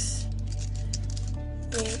 6,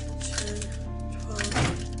 8, 10,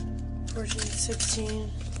 12, 14,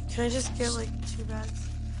 16. Can I just get like 2 bags?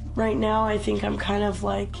 Right now, I think I'm kind of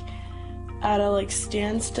like at a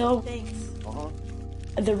standstill. Thanks.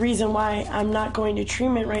 The reason why I'm not going to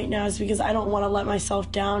treatment right now is because I don't want to let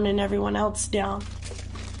myself down and everyone else down.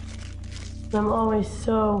 I'm always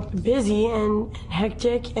so busy and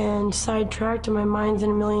hectic and sidetracked, and my mind's in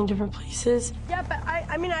a million different places. Yeah, but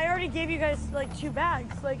I mean, I already gave you guys 2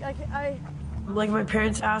 bags. Like my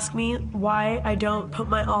parents ask me why I don't put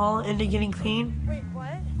my all into getting clean. Wait,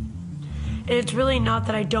 what? It's really not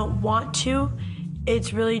that I don't want to.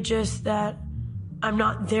 It's really just that I'm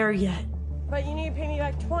not there yet. But you need to pay me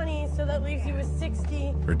back 20, so that leaves you with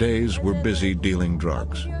 60. Her days were busy dealing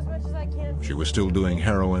drugs. She was still doing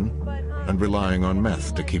heroin and relying on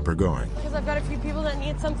meth to keep her going. Because I've got a few people that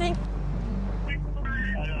need something.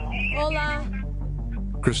 Hola.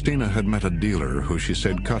 Christina had met a dealer who she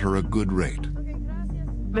said cut her a good rate.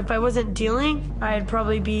 If I wasn't dealing, I'd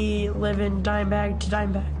probably be living dime bag to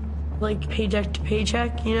dime bag. Like paycheck to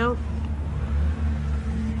paycheck, you know?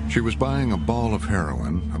 She was buying a ball of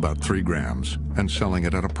heroin, about 3 grams, and selling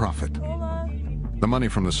it at a profit. The money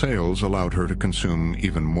from the sales allowed her to consume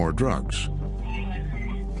even more drugs.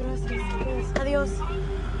 Gracias. Adios.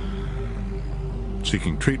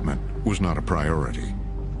 Seeking treatment was not a priority.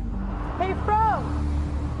 Hey, Fro!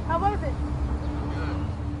 How was it?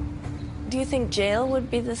 Do you think jail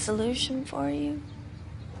would be the solution for you?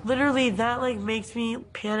 Literally, that makes me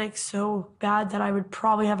panic so bad that I would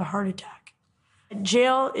probably have a heart attack.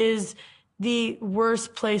 Jail is the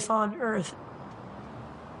worst place on earth.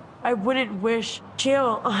 I wouldn't wish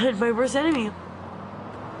jail on my worst enemy.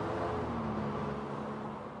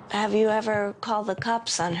 Have you ever called the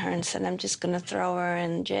cops on her and said, I'm just going to throw her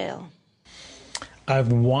in jail?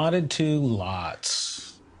 I've wanted to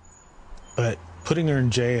lots, but putting her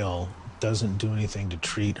in jail doesn't do anything to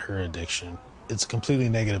treat her addiction. It's a completely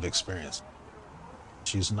negative experience.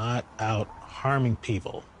 She's not out harming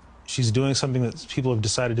people. She's doing something that people have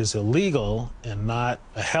decided is illegal and not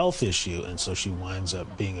a health issue, and so she winds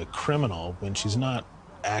up being a criminal when she's not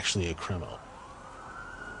actually a criminal.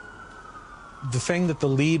 The thing that the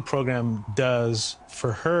LEAD program does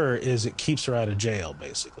for her is it keeps her out of jail,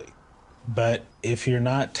 basically. But if you're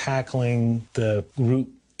not tackling the root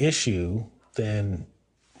issue, then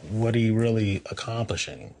what are you really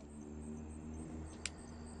accomplishing?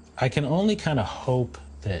 I can only kind of hope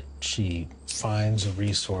that she finds a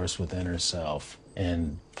resource within herself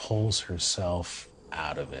and pulls herself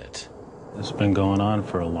out of it. It's been going on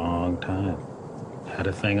for a long time. Had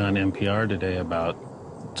a thing on NPR today about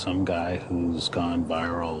some guy who's gone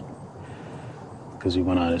viral because he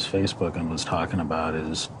went on his Facebook and was talking about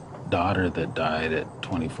his daughter that died at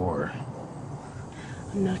 24.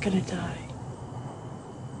 I'm not gonna die.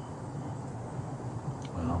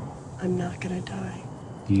 Well, I'm not gonna die.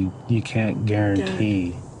 You can't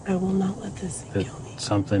guarantee Dad, I will not let this thing that kill me.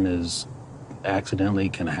 something is accidentally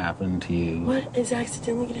can happen to you. What is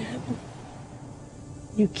accidentally gonna happen?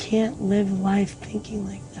 You can't live life thinking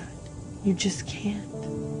like that. You just can't.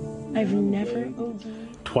 I've never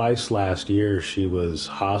OD'd. Twice last year, she was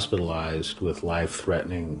hospitalized with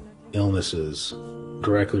life-threatening illnesses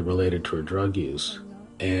directly related to her drug use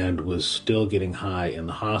and was still getting high in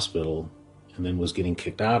the hospital and then was getting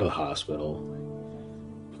kicked out of the hospital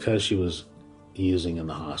because she was using in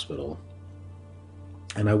the hospital.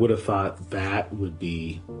 And I would have thought that would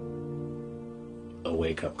be a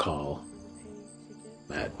wake-up call.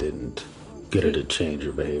 That didn't get her to change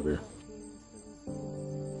her behavior.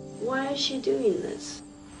 Why is she doing this?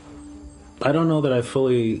 I don't know that I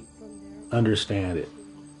fully understand it.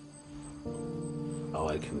 All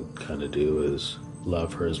I can kind of do is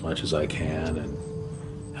love her as much as I can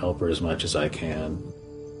and help her as much as I can.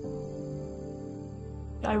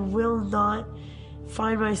 I will not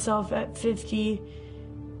find myself at 50,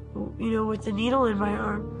 with the needle in my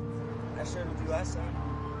arm. I shared with you last time.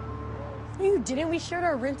 No, you didn't. We shared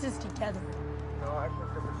our rinses together. No, I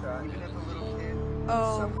took them a shot. Even if a little kid.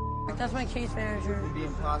 Oh, that's my case manager. It would be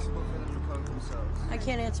impossible for them to coach themselves. I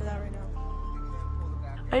can't answer that right now.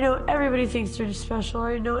 I know everybody thinks they're special.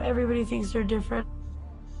 I know everybody thinks they're different.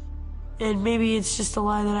 And maybe it's just a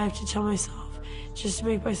lie that I have to tell myself just to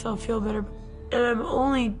make myself feel better. And I'm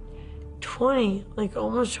only 20, like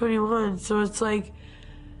almost 21. So it's like,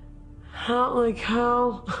 how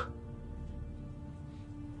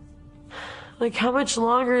much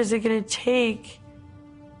longer is it gonna take?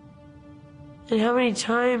 And how many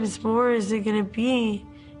times more is it gonna be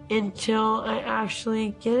until I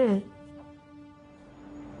actually get it?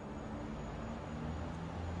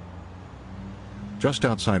 Just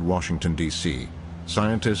outside Washington, D.C.,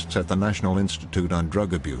 scientists at the National Institute on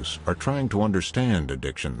Drug Abuse are trying to understand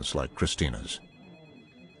addictions like Christina's.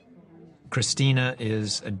 Christina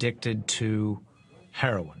is addicted to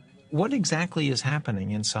heroin. What exactly is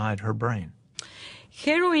happening inside her brain?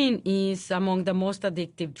 Heroin is among the most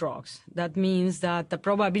addictive drugs. That means that the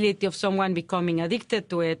probability of someone becoming addicted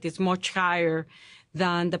to it is much higher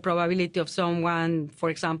than the probability of someone,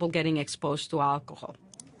 for example, getting exposed to alcohol.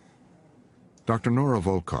 Dr. Nora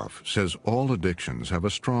Volkov says all addictions have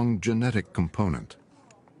a strong genetic component.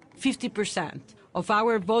 50% of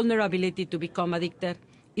our vulnerability to become addicted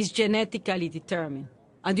is genetically determined.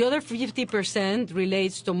 And the other 50%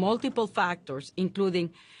 relates to multiple factors,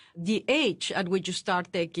 including the age at which you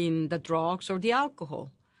start taking the drugs or the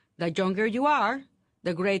alcohol. The younger you are,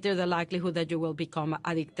 the greater the likelihood that you will become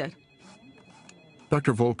addicted.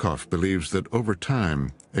 Dr. Volkov believes that over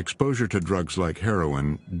time, exposure to drugs like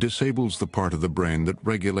heroin disables the part of the brain that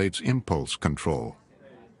regulates impulse control.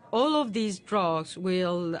 All of these drugs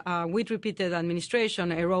will, with repeated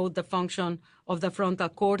administration, erode the function of the frontal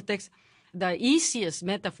cortex. The easiest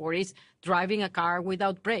metaphor is driving a car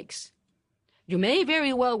without brakes. You may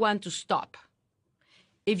very well want to stop.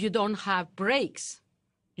 If you don't have brakes,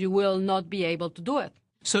 you will not be able to do it.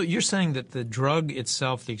 So you're saying that the drug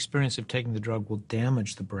itself, the experience of taking the drug, will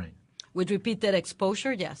damage the brain? With repeated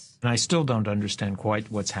exposure, yes. And I still don't understand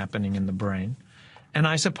quite what's happening in the brain. And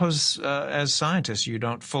I suppose as scientists, you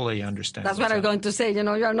don't fully understand. That's what I'm going to say.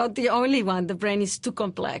 You're not the only one. The brain is too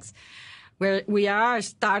complex. Where we are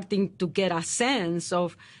starting to get a sense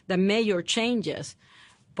of the major changes.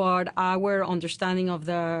 But our understanding of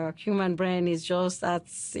the human brain is just at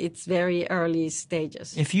its very early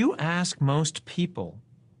stages. If you ask most people,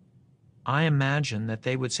 I imagine that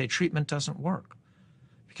they would say treatment doesn't work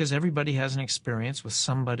because everybody has an experience with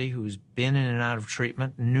somebody who's been in and out of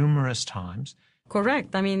treatment numerous times.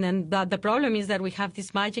 Correct. I mean, and the problem is that we have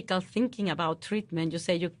this magical thinking about treatment. You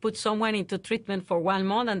say you put someone into treatment for 1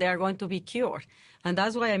 month and they are going to be cured. And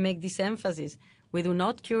that's why I make this emphasis. We do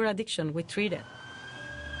not cure addiction, we treat it.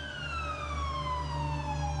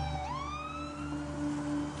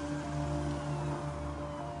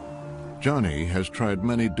 Johnny has tried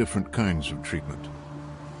many different kinds of treatment.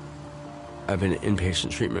 I've been in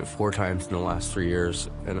inpatient treatment 4 times in the last 3 years,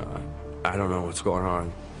 and I don't know what's going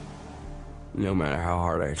on. No matter how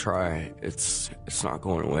hard I try, it's not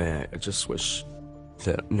going away. I just wish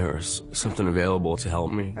that there was something available to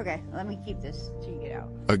help me. Okay, let me keep this till you get out.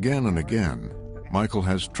 Again and again, Michael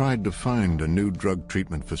has tried to find a new drug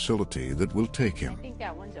treatment facility that will take him. I think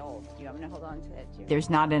that one's old. Do you want me to hold on to that too?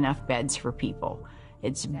 There's not enough beds for people.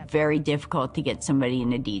 It's very difficult to get somebody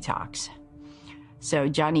in a detox. So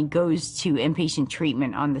Johnny goes to inpatient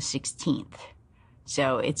treatment on the 16th.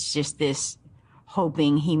 So it's just this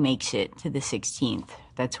hoping he makes it to the 16th.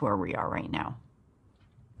 That's where we are right now.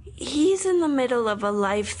 He's in the middle of a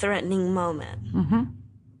life-threatening moment. Mm-hmm.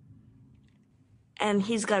 And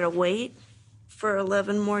he's got to wait for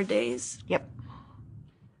 11 more days. Yep.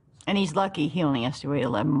 And he's lucky he only has to wait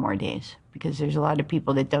 11 more days because there's a lot of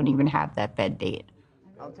people that don't even have that bed date.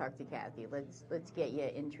 I'll talk to Kathy. Let's get you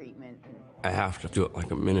in treatment. I have to do it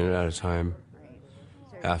like a minute at a time.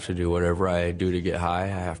 I have to do whatever I do to get high. I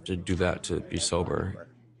have to do that to be sober.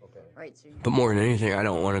 But more than anything, I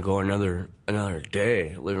don't want to go another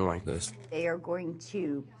day living like this. They are going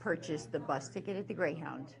to purchase the bus ticket at the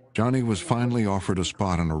Greyhound. Johnny was finally offered a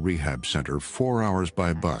spot in a rehab center 4 hours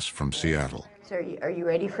by bus from Seattle. So are you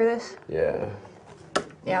ready for this? Yeah.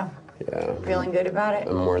 Yeah? Yeah. Feeling good about it?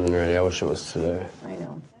 I'm more than ready. I wish it was today. I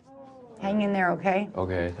know. Hang in there, okay?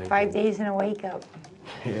 Okay, thank 5 days and a wake up.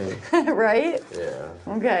 Yeah. Right? Yeah.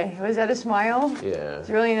 Okay. Was that a smile? Yeah. It's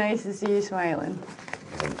really nice to see you smiling.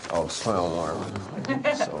 I'll smile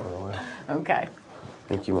more. So okay.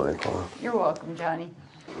 Thank you, Michael. You're welcome, Johnny.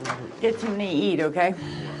 Get something to eat, okay?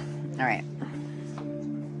 All right.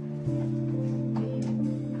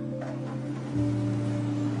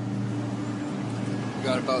 We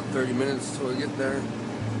got about 30 minutes till we get there.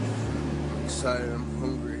 I'm excited, I'm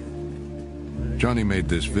hungry. Johnny made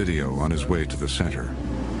this video on his way to the center.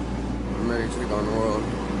 I'm ready to take on the world.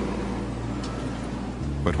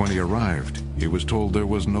 But when he arrived, he was told there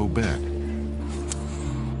was no bed.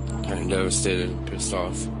 I'm devastated and pissed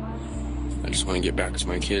off. I just want to get back to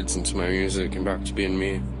my kids and to my music and back to being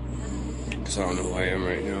me. Because I don't know who I am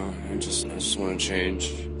right now. I just want to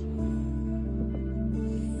change.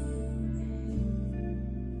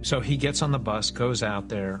 So he gets on the bus, goes out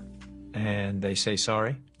there, and they say,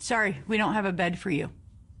 sorry? Sorry, we don't have a bed for you.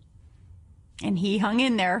 And he hung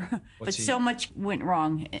in there, but so much went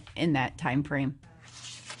wrong in that time frame.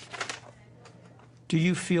 Do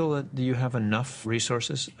you feel that you have enough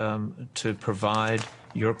resources to provide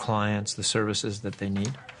your clients the services that they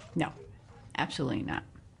need? No, absolutely not.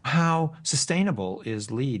 How sustainable is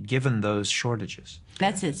LEAD given those shortages?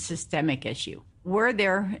 That's a systemic issue. We're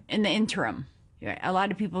there in the interim. A lot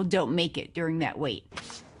of people don't make it during that wait.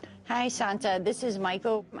 Hi, Santa. This is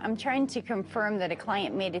Michael. I'm trying to confirm that a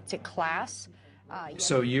client made it to class.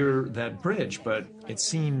 So you're that bridge, but it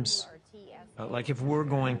seems like if we're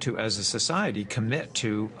going to, as a society, commit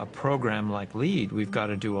to a program like LEAD, we've got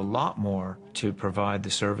to do a lot more to provide the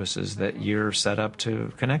services that you're set up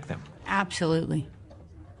to connect them. Absolutely.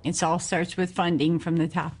 It all starts with funding from the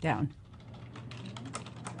top down.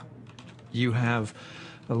 You have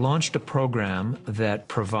launched a program that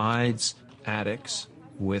provides addicts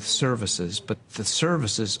with services, but the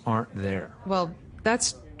services aren't there. Well,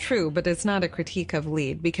 that's true, but it's not a critique of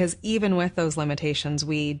LEAD, because even with those limitations,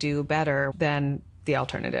 we do better than the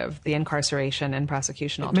alternative, the incarceration and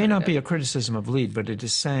prosecution alternative. It may not be a criticism of LEAD, but it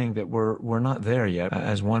is saying that we're not there yet.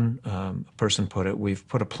 As one person put it, we've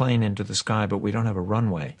put a plane into the sky, but we don't have a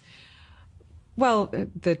runway. Well,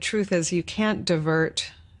 the truth is you can't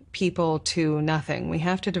divert people to nothing. We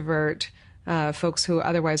have to divert folks who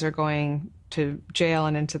otherwise are going to jail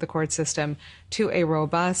and into the court system to a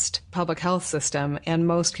robust public health system, and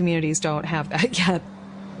most communities don't have that yet.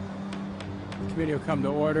 The committee will come to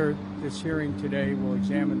order. This hearing today will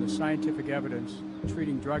examine the scientific evidence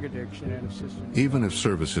treating drug addiction and assistance. Even if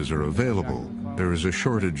services are available, there is a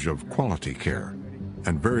shortage of quality care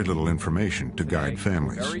and very little information to guide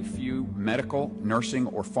families. Very few medical, nursing,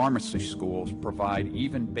 or pharmacy schools provide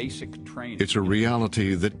even basic training. It's a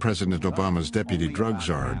reality that President Obama's deputy drug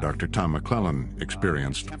czar, Dr. Tom McClellan,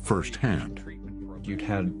 experienced firsthand. You'd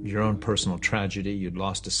had your own personal tragedy. You'd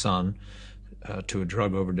lost a son to a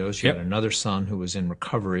drug overdose. You had another son who was in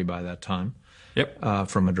recovery by that time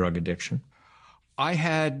from a drug addiction. I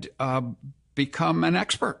had become an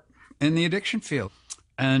expert in the addiction field.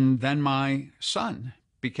 And then my son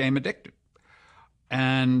became addicted.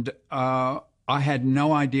 And I had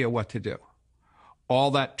no idea what to do.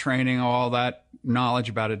 All that training, all that knowledge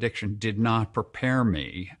about addiction did not prepare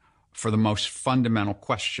me for the most fundamental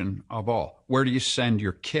question of all. Where do you send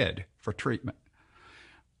your kid for treatment?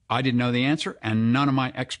 I didn't know the answer, and none of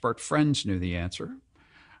my expert friends knew the answer.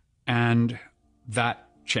 And that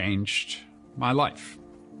changed my life.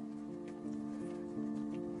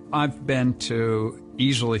 I've been to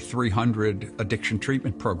easily 300 addiction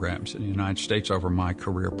treatment programs in the United States over my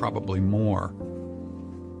career, probably more.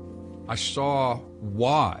 I saw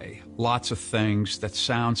why lots of things that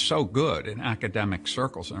sound so good in academic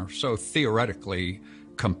circles and are so theoretically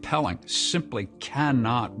compelling simply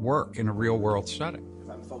cannot work in a real-world setting.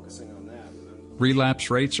 I'm focusing on that. Relapse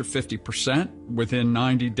rates are 50% within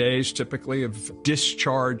 90 days, typically, of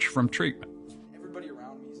discharge from treatment.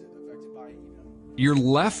 You're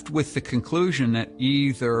left with the conclusion that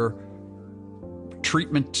either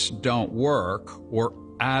treatments don't work or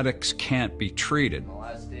addicts can't be treated.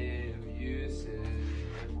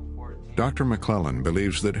 Dr. McClellan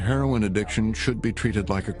believes that heroin addiction should be treated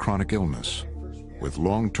like a chronic illness, with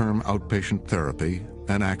long-term outpatient therapy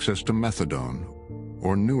and access to methadone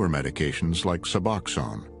or newer medications like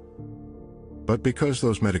Suboxone. But because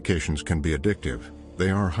those medications can be addictive,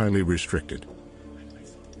 they are highly restricted.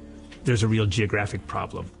 There's a real geographic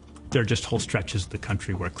problem. There are just whole stretches of the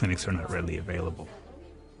country where clinics are not readily available.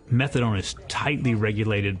 Methadone is tightly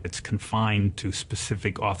regulated. It's confined to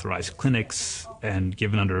specific authorized clinics and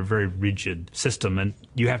given under a very rigid system. And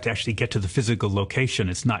you have to actually get to the physical location.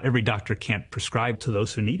 It's not every doctor can't prescribe to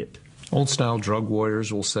those who need it. Old-style drug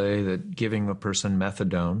warriors will say that giving a person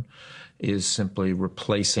methadone is simply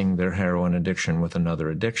replacing their heroin addiction with another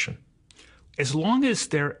addiction. As long as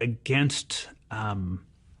they're against,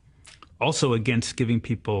 also against giving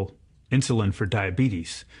people insulin for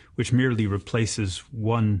diabetes, which merely replaces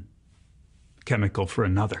one chemical for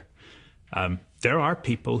another. There are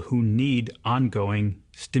people who need ongoing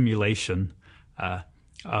stimulation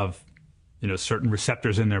of certain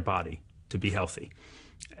receptors in their body to be healthy.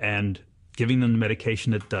 And giving them the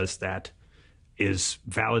medication that does that is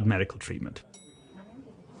valid medical treatment.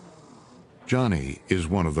 Johnny is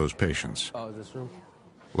one of those patients. Oh, this room?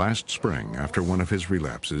 Last spring, after one of his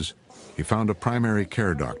relapses, he found a primary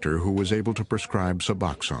care doctor who was able to prescribe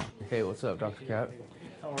Suboxone. Hey, what's up, Dr. Cat?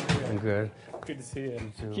 I'm good. Good to see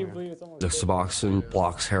you. Can't believe it's almost The Suboxone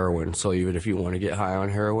blocks heroin, so even if you want to get high on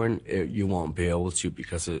heroin, you won't be able to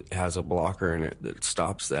because it has a blocker in it that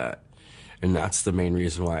stops that. And that's the main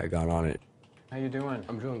reason why I got on it. How you doing?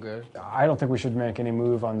 I'm doing good. I don't think we should make any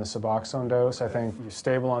move on the Suboxone dose. I think you're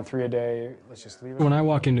stable on 3 a day. Let's just leave it. When I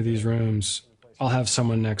walk into these rooms, I'll have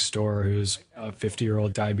someone next door who's a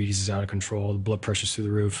 50-year-old, diabetes is out of control, the blood pressure's through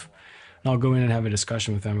the roof. And I'll go in and have a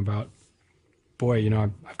discussion with them about, boy,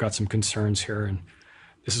 I've got some concerns here, and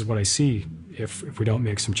this is what I see if we don't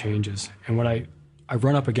make some changes. And what I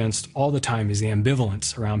run up against all the time is the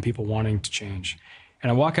ambivalence around people wanting to change. And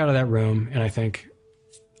I walk out of that room and I think,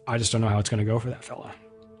 I just don't know how it's going to go for that fella.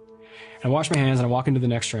 And I wash my hands and I walk into the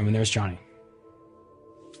next room and there's Johnny.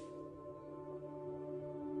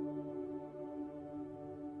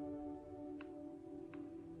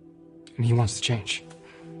 And he wants to change.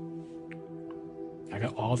 I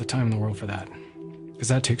got all the time in the world for that. Because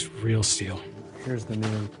that takes real steel. Here's the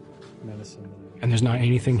new medicine. And there's not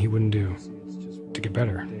anything he wouldn't do to get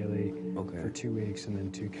better. Daily for 2 weeks and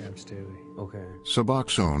then 2 caps daily. Okay.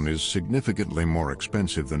 Suboxone is significantly more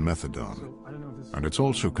expensive than methadone, and it's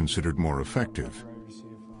also considered more effective.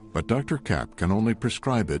 But Dr. Kapp can only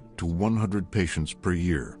prescribe it to 100 patients per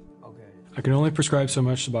year. I can only prescribe so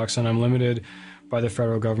much Suboxone. I'm limited by the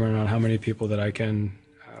federal government on how many people that I can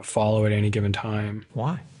follow at any given time.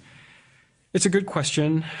 Why? It's a good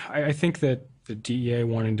question. I think that the DEA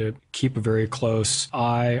wanting to keep a very close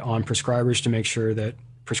eye on prescribers to make sure that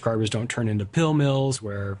prescribers don't turn into pill mills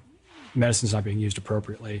where medicine's not being used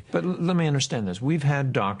appropriately. But let me understand this. We've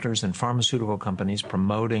had doctors and pharmaceutical companies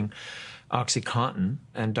promoting OxyContin,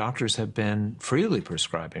 and doctors have been freely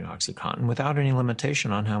prescribing OxyContin without any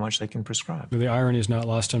limitation on how much they can prescribe. The irony is not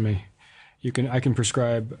lost on me. I can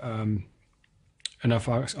prescribe enough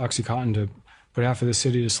OxyContin to put half of the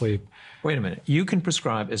city to sleep. Wait a minute. You can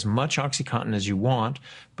prescribe as much OxyContin as you want,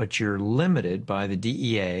 but you're limited by the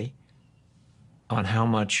DEA on how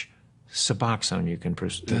much Suboxone you can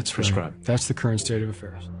prescribe. Right. That's the current state of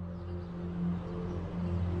affairs.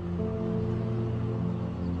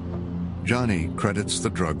 Johnny credits the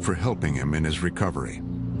drug for helping him in his recovery.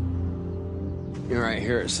 Right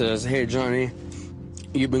here it says, "Hey Johnny,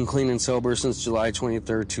 you've been clean and sober since July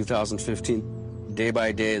 23rd, 2015. Day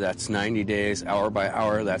by day, that's 90 days. Hour by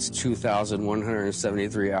hour, that's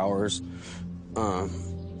 2,173 hours.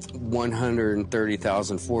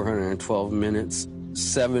 130,412 minutes.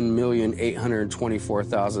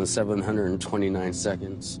 7,824,729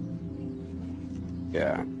 seconds.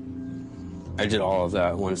 Yeah. I did all of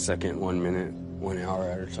that 1 second, 1 minute, 1 hour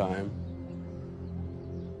at a time."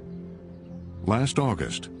 Last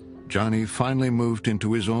August, Johnny finally moved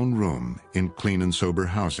into his own room in clean and sober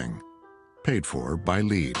housing, paid for by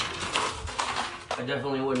LEAD. I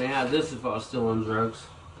definitely wouldn't have had this if I was still on drugs.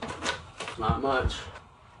 Not much,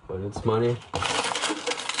 but it's money.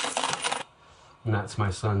 And that's my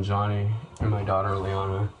son Johnny and my daughter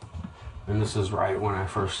Liana. And this is right when I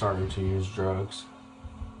first started to use drugs.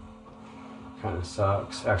 Kind of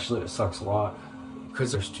sucks. Actually, it sucks a lot.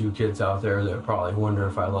 Because there's 2 kids out there that probably wonder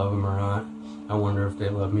if I love them or not. I wonder if they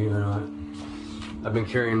love me or not. I've been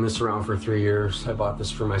carrying this around for 3 years. I bought this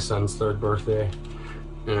for my son's 3rd birthday,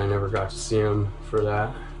 and I never got to see him for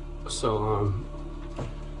that. So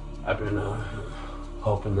I've been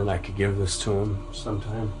hoping that I could give this to him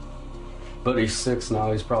sometime. But he's 6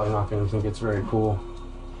 now. He's probably not going to think it's very cool.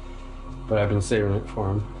 But I've been saving it for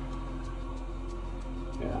him.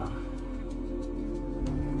 Yeah.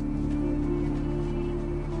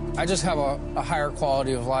 I just have a higher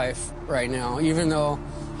quality of life right now. Even though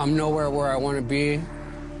I'm nowhere where I want to be,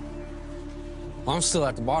 I'm still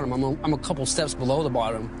at the bottom. I'm a couple steps below the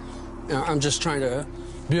bottom. I'm just trying to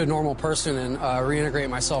be a normal person and reintegrate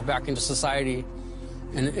myself back into society.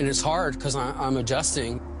 And it's hard because I'm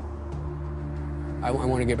adjusting. I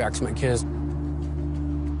want to get back to my kids.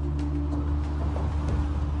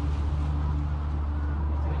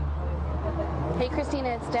 Hey Christina,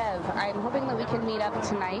 it's Dev. I'm hoping that we can meet up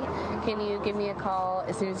tonight. Can you give me a call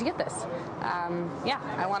as soon as you get this? Yeah,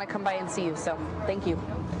 I want to come by and see you, so thank you.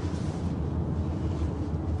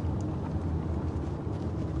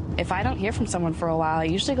 if I don't hear from someone for a while, I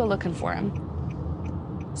usually go looking for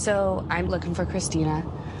him. So I'm looking for Christina.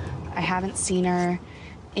 I haven't seen her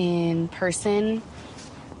in person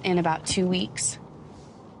in about 2 weeks.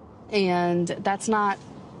 And that's not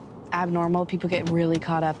abnormal. People get really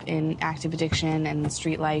caught up in active addiction and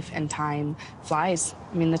street life, and time flies.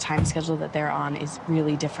 I mean, the time schedule that they're on is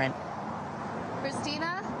really different.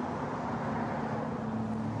 Christina?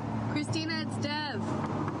 Christina, it's Dev.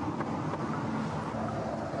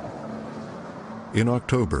 In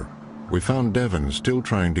October, we found Devon still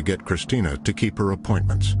trying to get Christina to keep her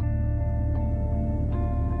appointments.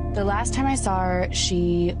 The last time I saw her,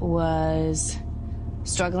 she was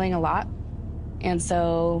struggling a lot. And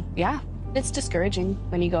so, yeah, it's discouraging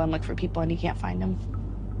when you go and look for people and you can't find them.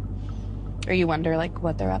 Or you wonder, like,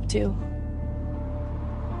 what they're up to.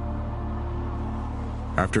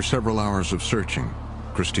 After several hours of searching,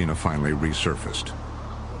 Christina finally resurfaced.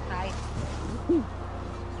 Hi.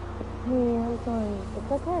 Hey, I'm sorry.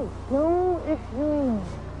 It's okay. No, it's fine.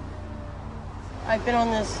 I've been on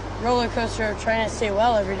this roller coaster of trying to stay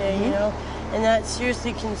well every day, you know? And that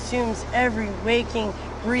seriously consumes every waking,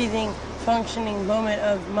 breathing, functioning moment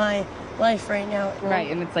of my life right now.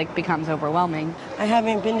 Right, and it's like becomes overwhelming. I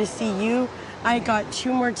haven't been to see you. I got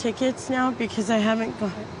 2 more tickets now because I haven't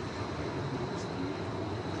got...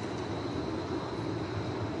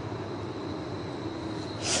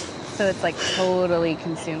 So it's like totally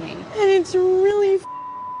consuming. And it's really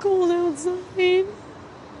cold outside.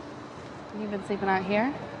 You've been sleeping out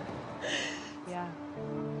here? Yeah.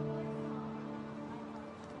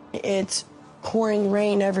 It's pouring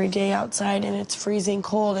rain every day outside, and it's freezing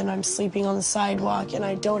cold, and I'm sleeping on the sidewalk, and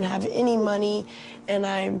I don't have any money, and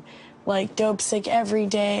I'm like dope sick every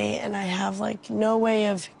day, and I have like no way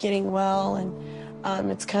of getting well,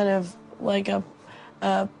 and it's kind of like a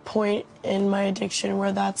point in my addiction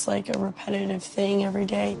where that's like a repetitive thing every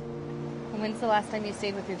day. And when's the last time you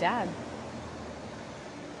stayed with your dad?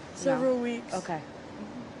 Several weeks. Okay.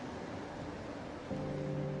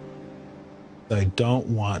 I don't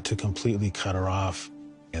want to completely cut her off,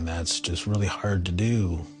 and that's just really hard to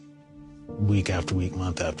do week after week,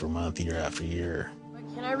 month after month, year after year.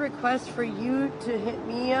 Can I request for you to hit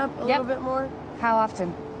me up a little bit more? How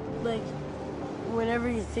often? Like, whenever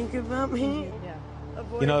you think about me.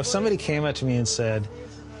 You know, if somebody came up to me and said,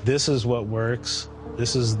 this is what works,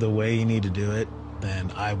 this is the way you need to do it,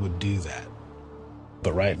 then I would do that.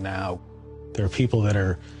 But right now, there are people that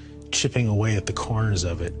are chipping away at the corners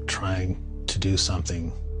of it, trying to do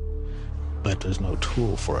something, but there's no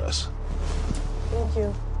tool for us. Thank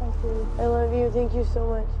you. Thank you. I love you. Thank you so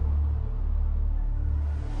much.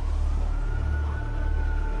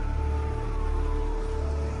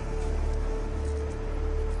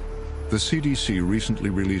 The CDC recently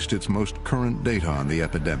released its most current data on the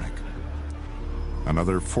epidemic.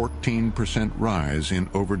 Another 14% rise in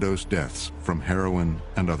overdose deaths from heroin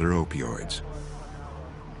and other opioids.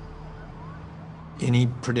 Any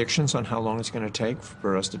predictions on how long it's going to take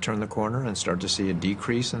for us to turn the corner and start to see a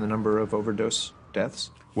decrease in the number of overdose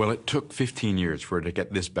deaths? Well, it took 15 years for it to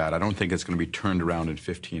get this bad. I don't think it's going to be turned around in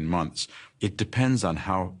 15 months. It depends on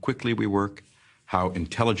how quickly we work, how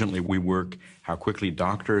intelligently we work, how quickly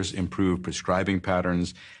doctors improve prescribing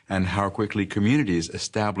patterns, and how quickly communities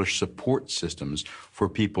establish support systems for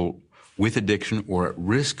people with addiction or at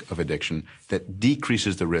risk of addiction that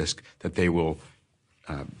decreases the risk that they will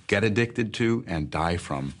get addicted to and die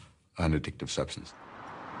from an addictive substance.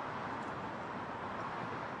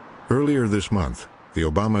 Earlier this month, the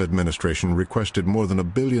Obama administration requested more than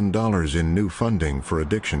 $1 billion in new funding for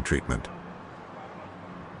addiction treatment.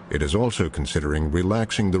 It is also considering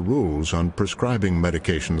relaxing the rules on prescribing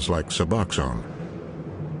medications like Suboxone.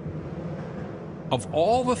 Of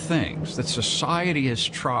all the things that society has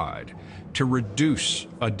tried to reduce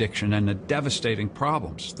addiction and the devastating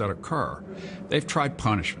problems that occur, they've tried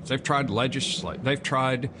punishment, they've tried legislation, they've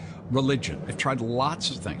tried religion, they've tried lots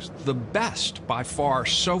of things. The best, by far,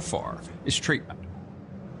 so far, is treatment.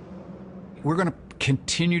 We're going to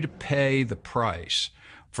continue to pay the price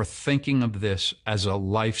for thinking of this as a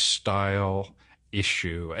lifestyle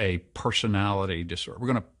issue, a personality disorder. We're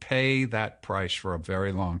going to pay that price for a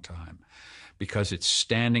very long time because it's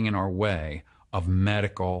standing in our way of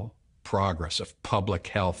medical progress, of public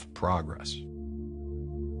health progress.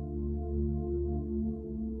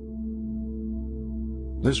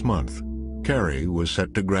 This month, Carrie was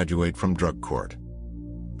set to graduate from drug court.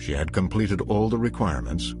 She had completed all the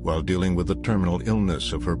requirements while dealing with the terminal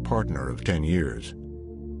illness of her partner of 10 years.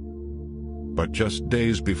 But just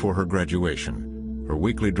days before her graduation, her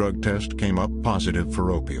weekly drug test came up positive for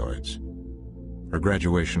opioids. Her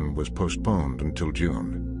graduation was postponed until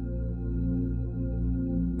June.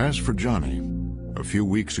 As for Johnny, a few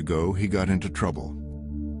weeks ago he got into trouble.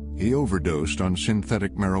 He overdosed on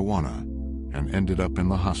synthetic marijuana and ended up in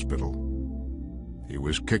the hospital. He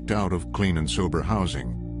was kicked out of clean and sober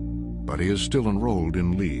housing, but he is still enrolled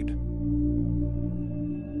in LEAD.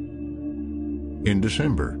 In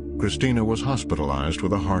December, Christina was hospitalized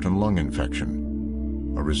with a heart and lung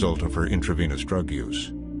infection, a result of her intravenous drug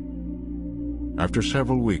use. After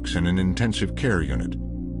several weeks in an intensive care unit,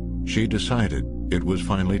 she decided it was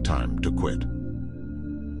finally time to quit.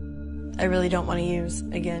 I really don't want to use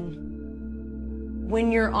again.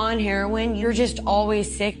 When you're on heroin, you're just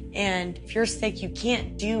always sick, and if you're sick, you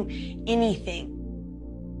can't do anything.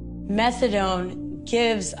 Methadone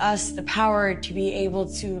gives us the power to be able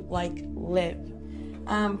to, like, live.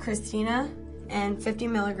 Christina, and 50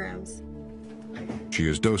 milligrams. She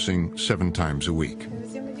is dosing 7 times a week.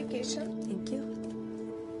 Here's your medication. Thank you.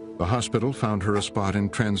 The hospital found her a spot in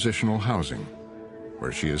transitional housing,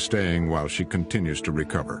 where she is staying while she continues to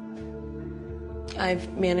recover.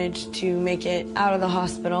 I've managed to make it out of the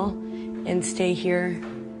hospital and stay here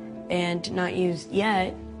and not use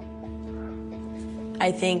yet.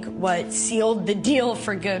 I think what sealed the deal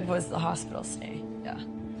for good was the hospital stay. Yeah,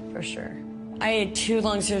 for sure. I had 2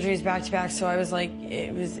 lung surgeries back to back, so I was like,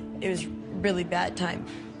 it was really bad time.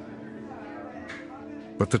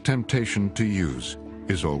 But the temptation to use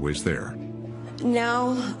is always there.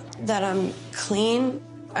 Now that I'm clean,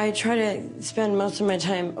 I try to spend most of my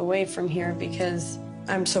time away from here because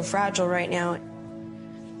I'm so fragile right now.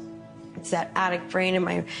 It's that addict brain and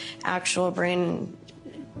my actual brain,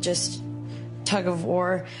 just tug of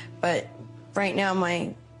war. But right now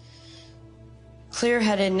my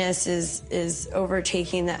clear-headedness is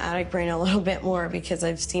overtaking the addict brain a little bit more because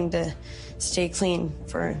I've seemed to stay clean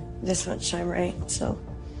for this much time, right? So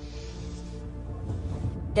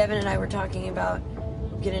Devin and I were talking about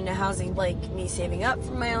getting into housing, like me saving up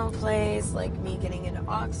for my own place, like me getting into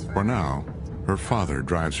Oxford. For now, her father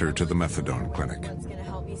drives her to the methadone clinic. It's gonna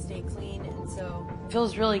help me stay clean, and so it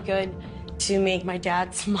feels really good to make my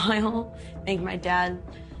dad smile, make my dad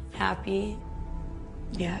happy.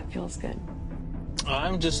 Yeah, it feels good.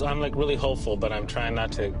 I'm like really hopeful, but I'm trying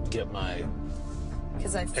not to get my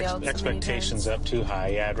Because I failed expectations up too high.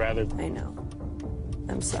 Yeah, I'd rather. I know.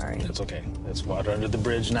 I'm sorry. It's okay. It's water under the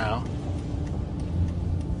bridge now.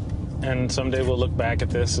 And someday we'll look back at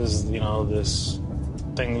this as, you know, this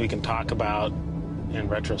thing we can talk about in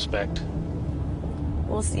retrospect.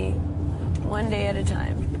 We'll see. One day at a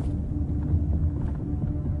time.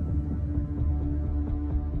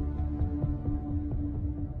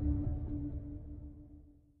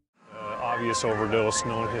 Obvious overdose,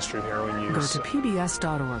 known history of heroin use. Go to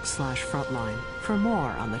pbs.org/frontline for more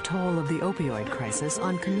on the toll of the opioid crisis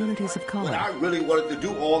on communities of color. What I really wanted to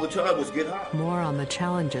do all the time was get high. More on the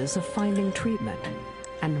challenges of finding treatment.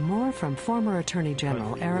 And more from former Attorney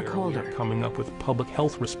General Eric Holder. Coming up with public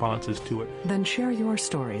health responses to it. Then share your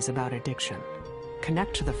stories about addiction.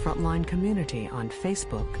 Connect to the Frontline community on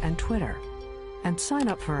Facebook and Twitter. And sign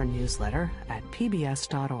up for our newsletter at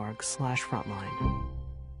pbs.org/frontline.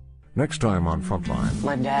 Next time on Frontline.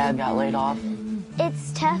 My dad got laid off.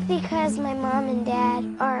 It's tough because my mom and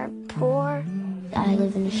dad are poor. I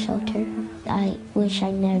live in a shelter. I wish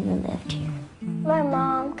I never lived here. My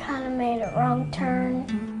mom kind of made a wrong turn.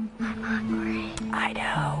 I'm hungry. I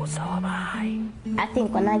know, so am I. I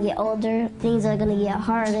think when I get older, things are going to get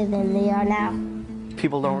harder than they are now.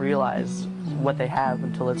 People don't realize what they have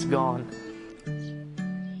until it's gone.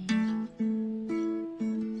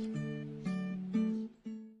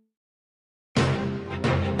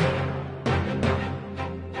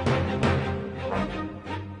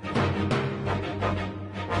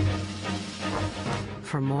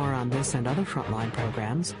 For more on this and other Frontline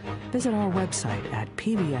programs, visit our website at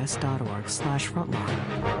pbs.org/frontline.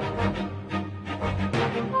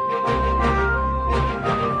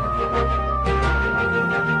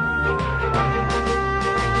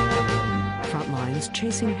 Frontline's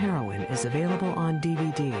Chasing Heroin is available on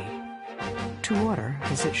DVD. To order,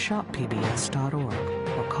 visit shoppbs.org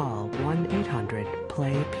or call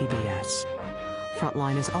 1-800-PLAY-PBS.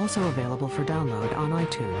 Frontline is also available for download on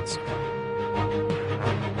iTunes.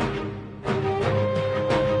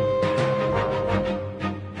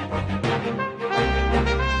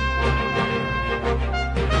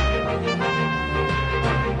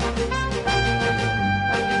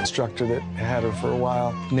 Instructor that had her for a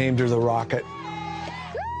while named her the Rocket.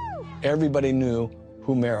 Everybody knew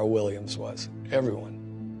who Mara Williams was. Everyone.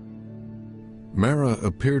 Mara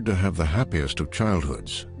appeared to have the happiest of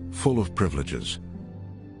childhoods, full of privileges.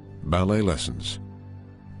 Ballet lessons,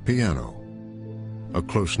 piano, a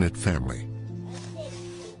close-knit family.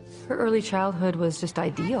 Her early childhood was just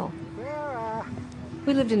ideal.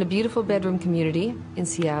 We lived in a beautiful bedroom community in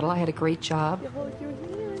Seattle. I had a great job.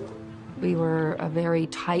 We were a very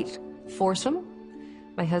tight foursome.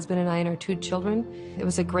 My husband and I and our 2 children. It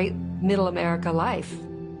was a great middle America life.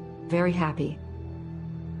 Very happy.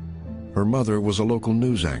 Her mother was a local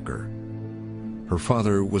news anchor. Her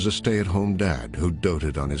father was a stay-at-home dad who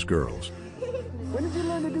doted on his girls. When did you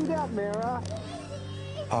learn to do that, Mara?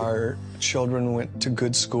 Our children went to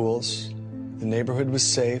good schools. The neighborhood was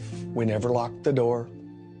safe. We never locked the door.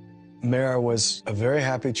 Mara was a very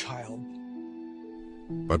happy child.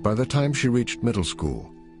 But by the time she reached middle school,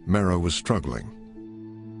 Mara was struggling.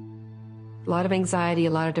 A lot of anxiety,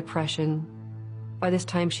 a lot of depression. By this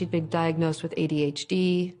time, she'd been diagnosed with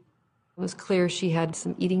ADHD. It was clear she had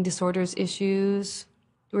some eating disorders issues.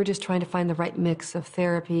 We were just trying to find the right mix of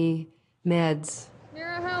therapy, meds.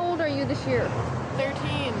 Mara, how old are you this year?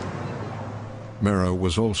 13. Mara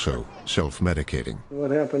was also self-medicating. What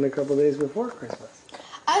happened a couple days before Christmas?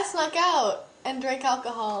 I snuck out and drank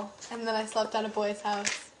alcohol, and then I slept at a boy's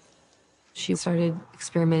house. She started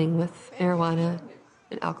experimenting with marijuana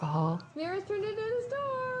and alcohol. Mara's turned into a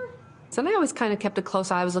star. So I always kind of kept a close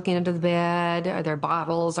eye. I was looking under the bed. Are there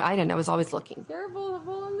bottles? I don't know. I was always looking. Careful, the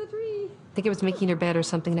fall on the tree. I think it was making her bed or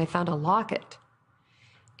something, and I found a locket.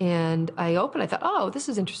 And I opened, I thought, oh, this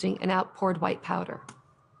is interesting, and out poured white powder.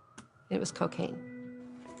 It was cocaine.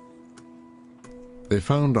 They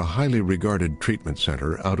found a highly regarded treatment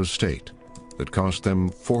center out of state that cost them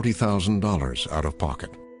 $40,000 out of pocket.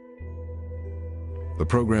 The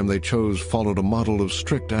program they chose followed a model of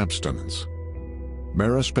strict abstinence.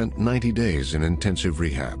 Mara spent 90 days in intensive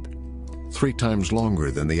rehab, 3 times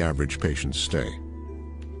longer than the average patient's stay.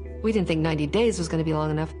 We didn't think 90 days was going to be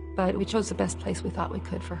long enough, but we chose the best place we thought we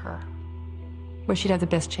could for her, where she'd have the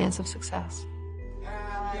best chance of success.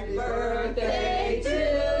 Happy birthday to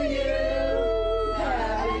you.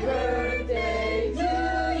 Happy birthday to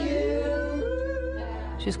you.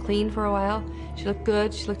 She was clean for a while. She looked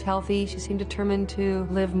good. She looked healthy. She seemed determined to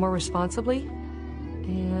live more responsibly.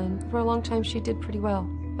 And for a long time, she did pretty well.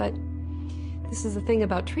 But this is the thing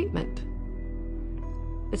about treatment.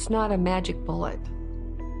 It's not a magic bullet.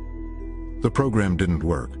 The program didn't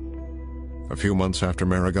work. A few months after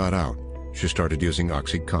Mara got out, she started using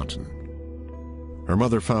OxyContin. Her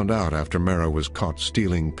mother found out after Mara was caught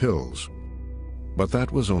stealing pills. But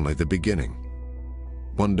that was only the beginning.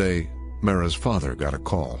 One day, Mara's father got a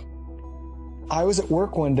call. I was at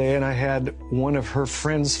work one day and I had one of her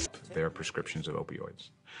friends. Their prescriptions of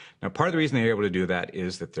opioids. Now, part of the reason they were able to do that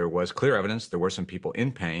is that there was clear evidence there were some people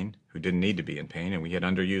in pain who didn't need to be in pain, and we had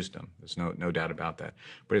underused them. There's no doubt about that.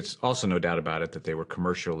 But it's also no doubt about it that they were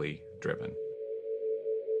commercially driven.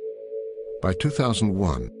 By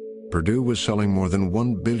 2001, Purdue was selling more than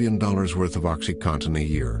 $1 billion worth of OxyContin a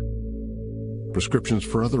year. Prescriptions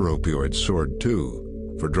for other opioids soared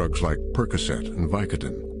too, for drugs like Percocet and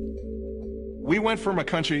Vicodin. We went from a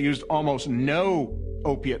country that used almost no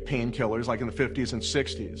opiate painkillers, like in the 50s and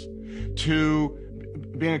 60s, to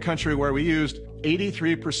being a country where we used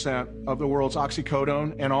 83% of the world's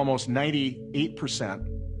oxycodone and almost 98%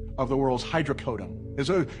 of the world's hydrocodone. It's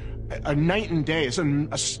a night and day. It's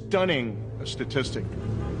a stunning statistic.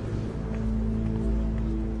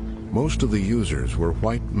 Most of the users were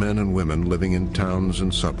white men and women living in towns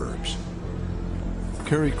and suburbs.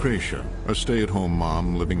 Carrie Cretia, a stay-at-home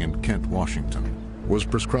mom living in Kent, Washington, was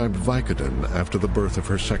prescribed Vicodin after the birth of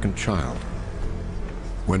her second child.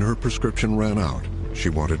 When her prescription ran out, she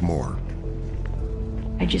wanted more.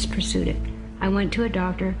 I just pursued it. I went to a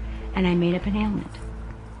doctor and I made up an ailment.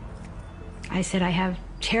 I said, I have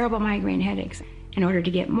terrible migraine headaches. In order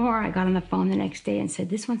to get more, I got on the phone the next day and said,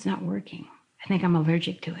 this one's not working. I think I'm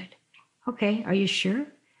allergic to it. Okay, are you sure?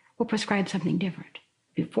 We'll prescribe something different.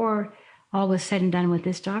 Before all was said and done with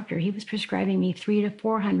this doctor, he was prescribing me 300 to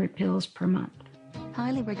 400 pills per month.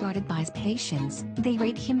 Highly regarded by his patients, they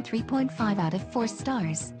rate him 3.5 out of 4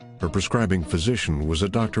 stars. Her prescribing physician was a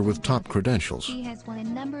doctor with top credentials. He has won a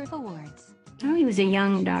number of awards. Oh, he was a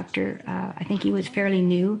young doctor. I think he was fairly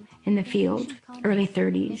new in the field, early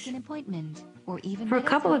 30s. An appointment, or even For a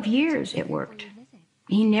couple of years, it worked.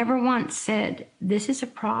 He never once said, this is a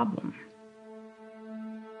problem.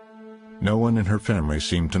 No one in her family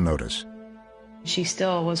seemed to notice. She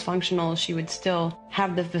still was functional. She would still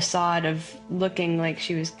have the facade of looking like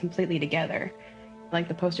she was completely together. Like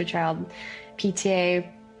the poster child, PTA,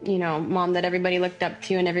 mom that everybody looked up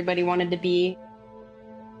to and everybody wanted to be.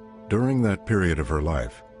 During that period of her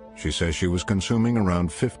life, she says she was consuming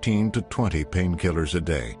around 15 to 20 painkillers a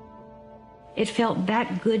day. It felt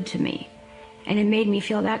that good to me, and it made me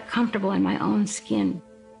feel that comfortable in my own skin.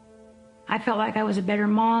 I felt like I was a better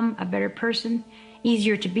mom, a better person,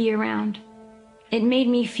 easier to be around. It made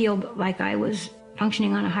me feel like I was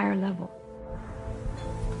functioning on a higher level.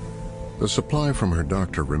 The supply from her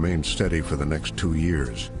doctor remained steady for the next 2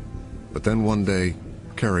 years. But then one day,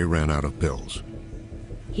 Carrie ran out of pills.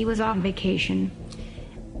 He was on vacation.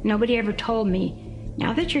 Nobody ever told me,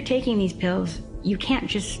 now that you're taking these pills, you can't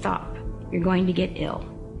just stop. You're going to get ill.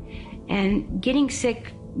 And getting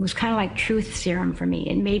sick was kind of like truth serum for me.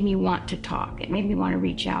 It made me want to talk. It made me want to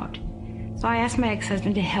reach out. So I asked my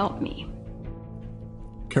ex-husband to help me.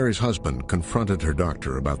 Carrie's husband confronted her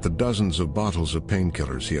doctor about the dozens of bottles of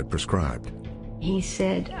painkillers he had prescribed. He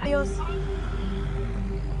said,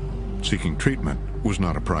 Seeking treatment was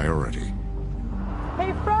not a priority.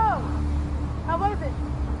 Hey, Fro! How was it?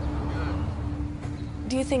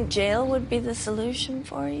 Do you think jail would be the solution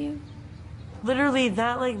for you? Literally,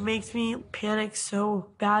 that makes me panic so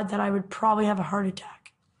bad that I would probably have a heart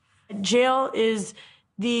attack. Jail is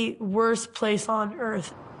the worst place on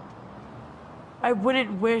earth. I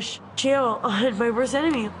wouldn't wish jail on my worst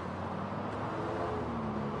enemy.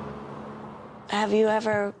 Have you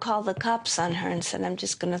ever called the cops on her and said, I'm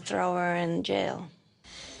just going to throw her in jail?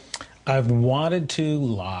 I've wanted to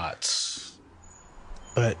lots,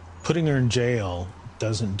 but putting her in jail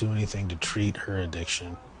doesn't do anything to treat her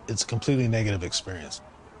addiction. It's a completely negative experience.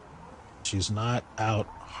 She's not out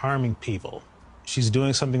harming people. She's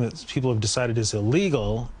doing something that people have decided is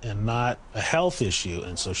illegal and not a health issue,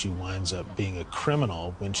 and so she winds up being a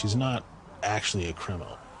criminal when she's not actually a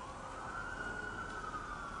criminal.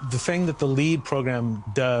 The thing that the LEAD program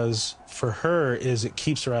does for her is it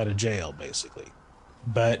keeps her out of jail, basically.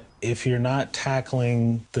 But if you're not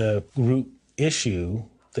tackling the root issue,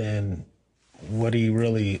 then what are you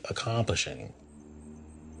really accomplishing?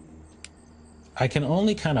 I can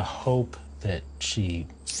only kind of hope that she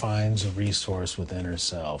finds a resource within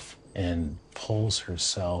herself and pulls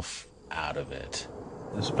herself out of it.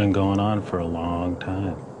 It's been going on for a long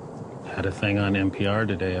time. Had a thing on NPR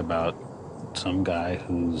today about some guy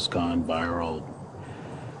who's gone viral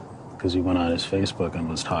because he went on his Facebook and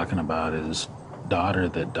was talking about his daughter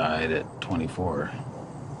that died at 24.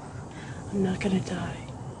 I'm not gonna die.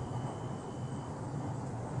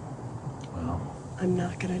 Well, I'm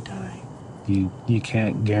not gonna die. you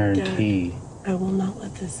can't guarantee I will not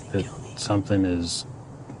let this thing that kill me. something is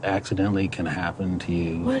accidentally can happen to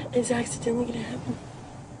you. What is accidentally gonna happen?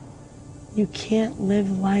 You can't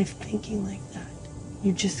live life thinking like that.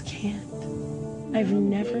 You just can't. I've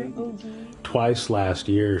never OD'd. Twice last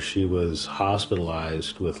year, she was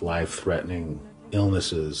hospitalized with life-threatening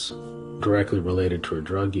illnesses directly related to her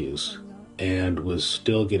drug use and was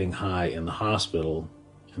still getting high in the hospital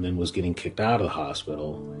and then was getting kicked out of the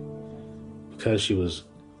hospital because she was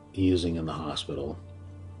using in the hospital.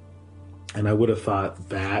 And I would have thought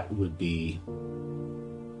that would be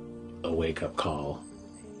a wake-up call.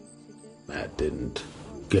 That didn't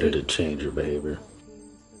get her to change her behavior.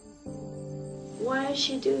 Why is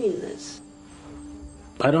she doing this?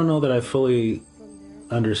 I don't know that I fully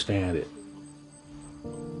understand it.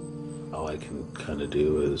 All I can kind of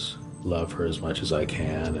do is love her as much as I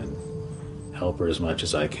can and help her as much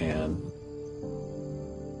as I can.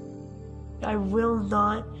 I will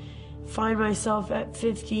not find myself at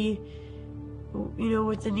 50,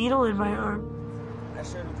 with the needle in my arm. I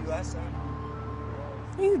shared with you last time.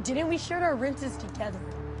 No, you didn't. We shared our rinses together.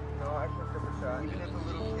 No, I picked up a shot. Even as a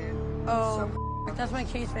little kid. Oh, that's my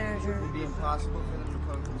case manager. It would be impossible for them to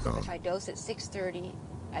come to If I dose at 6:30,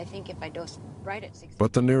 I think if I dose right at 6:30.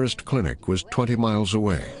 But the nearest clinic was 20 miles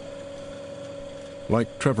away.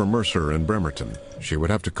 Like Trevor Mercer in Bremerton, she would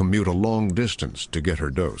have to commute a long distance to get her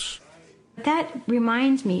dose. That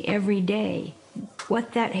reminds me every day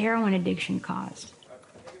what that heroin addiction caused.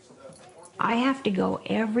 I have to go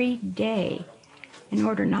every day in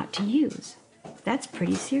order not to use. That's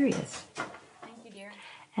pretty serious. Thank you, dear.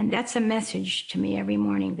 And that's a message to me every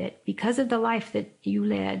morning that because of the life that you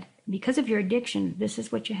led, because of your addiction, this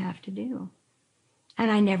is what you have to do. And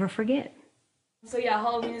I never forget. So yeah,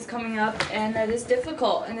 Halloween is coming up and that is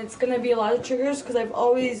difficult and it's going to be a lot of triggers because I've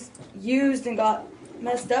always used and got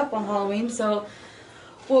messed up on Halloween. So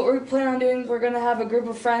what we're planning on doing, we're going to have a group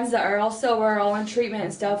of friends that are we're all in treatment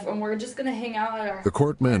and stuff, and we're just going to hang out at our... The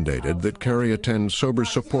court mandated that Carrie attend sober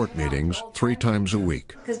support meetings 3 times a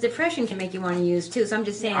week. Because depression can make you want to use too, so I'm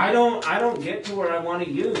just saying... I don't get to where I want to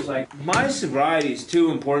use. My sobriety is too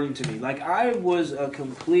important to me. I was a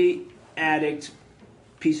complete addict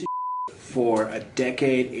piece of for a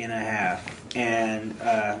decade and a half. And,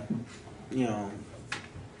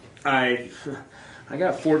 I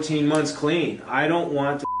got 14 months clean. I don't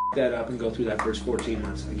want to that up and go through that first 14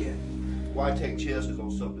 months again. Why take chances on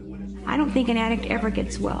something when it's I don't think an addict ever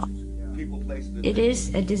gets well. It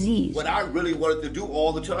is a disease. What I really wanted to do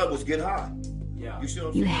all the time was get high.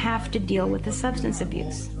 You have to deal with the substance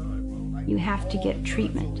abuse. You have to get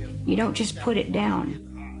treatment. You don't just put it down.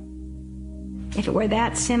 If it were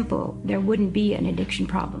that simple, there wouldn't be an addiction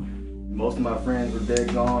problem. Most of my friends were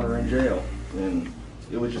dead, gone, or in jail, and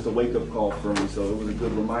it was just a wake-up call for me, so it was a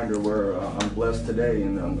good reminder where I'm blessed today,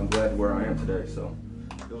 and I'm glad where I am today, so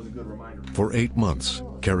it was a good reminder. For 8 months,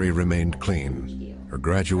 Carrie remained clean. Her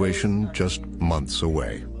graduation just months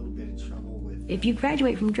away. If you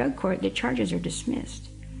graduate from drug court, the charges are dismissed.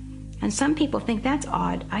 And some people think that's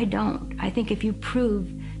odd. I don't. I think if you prove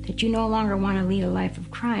that you no longer want to lead a life of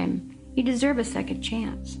crime, you deserve a second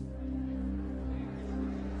chance.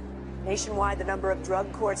 Nationwide, the number of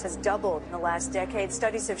drug courts has doubled in the last decade.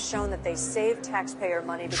 Studies have shown that they save taxpayer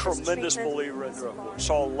money because Tremendous believer in drug courts.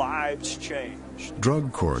 Saw lives change.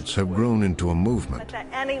 Drug courts have grown into a movement. But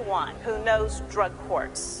anyone who knows drug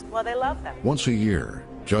courts, well, they love them. Once a year,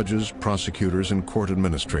 judges, prosecutors, and court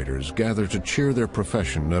administrators gather to cheer their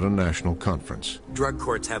profession at a national conference. Drug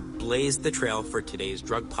courts have blazed the trail for today's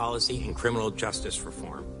drug policy and criminal justice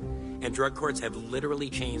reform. And drug courts have literally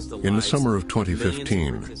changed the lives. In the summer of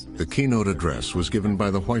 2015, the keynote address was given by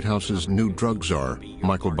the White House's new drug czar,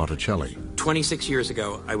 Michael Botticelli. 26 years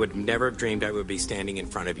ago, I would never have dreamed I would be standing in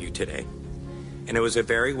front of you today. And it was a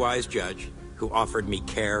very wise judge who offered me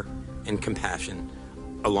care and compassion,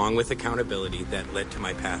 along with accountability that led to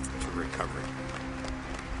my path to recovery.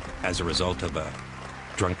 As a result of a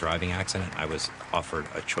drunk driving accident, I was offered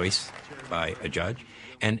a choice by a judge.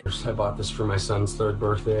 And I bought this for my son's 3rd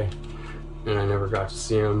birthday, and I never got to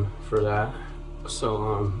see him for that.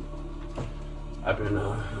 So I've been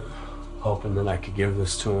hoping that I could give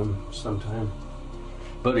this to him sometime.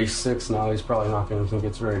 But he's 6 now, he's probably not going to think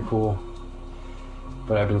it's very cool.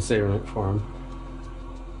 But I've been saving it for him.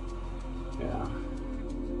 Yeah.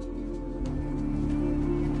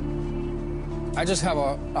 I just have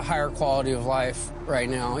a higher quality of life right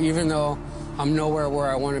now. Even though I'm nowhere where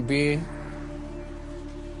I want to be,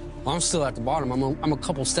 I'm still at the bottom. I'm a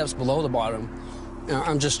couple steps below the bottom.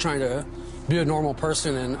 I'm just trying to be a normal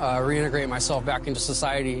person and reintegrate myself back into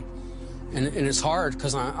society. And it's hard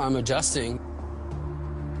because I'm adjusting.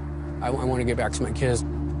 I want to get back to my kids.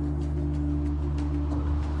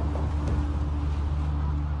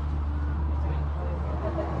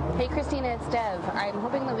 Hey, Christina, it's Dev. I'm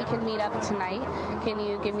hoping that we can meet up tonight. Can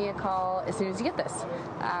you give me a call as soon as you get this?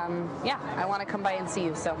 Yeah, I want to come by and see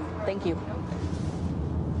you, so thank you.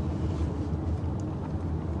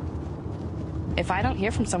 If I don't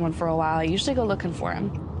hear from someone for a while, I usually go looking for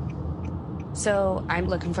him. So I'm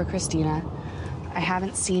looking for Christina. I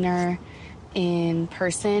haven't seen her in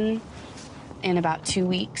person in about 2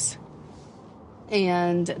 weeks.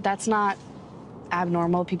 And that's not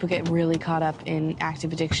abnormal. People get really caught up in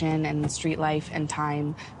active addiction and street life, and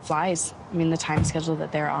time flies. I mean, the time schedule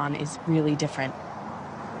that they're on is really different.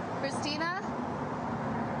 Christina?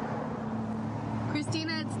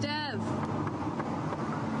 Christina, it's Dev.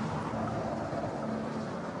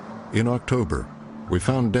 In October, we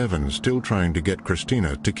found Devin still trying to get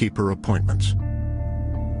Christina to keep her appointments.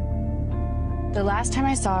 The last time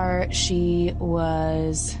I saw her, she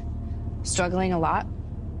was struggling a lot.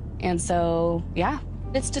 And so, yeah,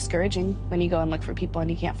 it's discouraging when you go and look for people and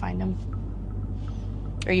you can't find them.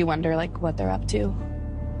 Or you wonder, like, what they're up to.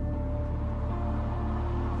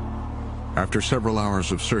 After several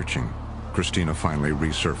hours of searching, Christina finally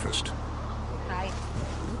resurfaced. Hi.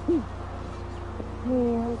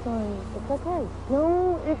 Hey, I'm sorry. It's okay.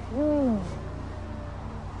 No issues.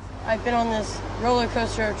 I've been on this roller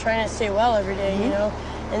coaster of trying to stay well every day, you know,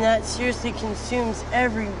 and that seriously consumes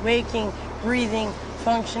every waking, breathing,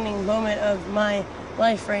 functioning moment of my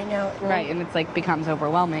life right now. Right, and it's like becomes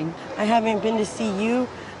overwhelming. I haven't been to see you.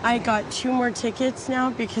 I got 2 more tickets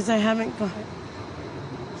now because I haven't gone.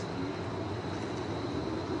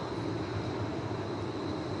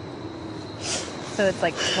 So it's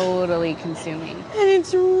like totally consuming. And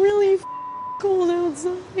it's really cold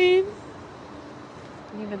outside.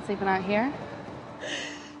 You've been sleeping out here?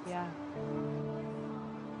 Yeah.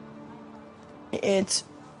 It's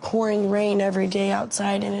pouring rain every day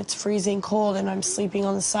outside, and it's freezing cold, and I'm sleeping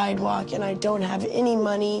on the sidewalk, and I don't have any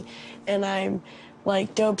money, and I'm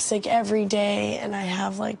like dope sick every day, and I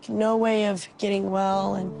have like no way of getting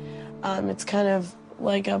well, and it's kind of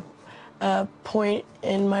like a point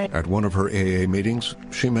in my... At one of her AA meetings,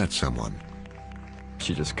 she met someone.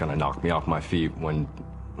 She just kind of knocked me off my feet when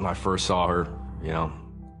I first saw her, you know.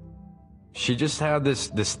 She just had this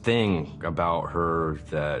thing about her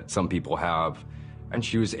that some people have, and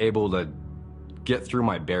she was able to get through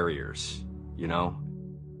my barriers, you know?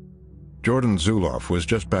 Jordan Zuloff was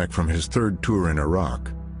just back from his third tour in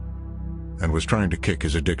Iraq and was trying to kick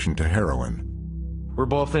his addiction to heroin. We're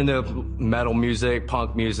both into metal music,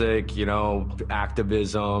 punk music, you know,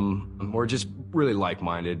 activism. We're just really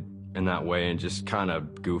like-minded in that way and just kind of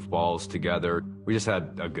goofballs together. We just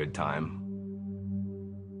had a good time.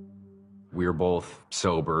 We were both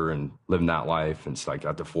sober and living that life, and it's like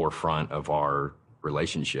at the forefront of our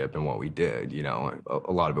relationship and what we did, you know.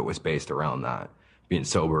 A lot of it was based around that, being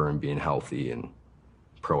sober and being healthy and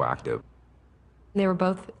proactive. They were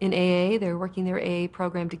both in AA. They were working their AA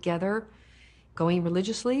program together, going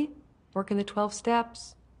religiously, working the 12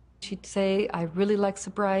 steps. She'd say, I really like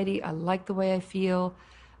sobriety. I like the way I feel.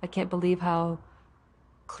 I can't believe how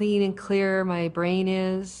clean and clear my brain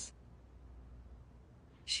is.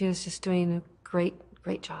 She was just doing a great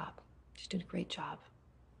job. She's doing a great job.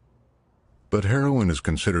 But heroin is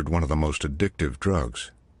considered one of the most addictive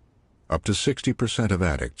drugs. Up to 60% of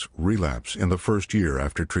addicts relapse in the first year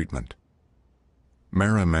after treatment.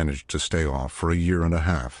 Mara managed to stay off for a year and a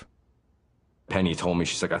half. Penny told me,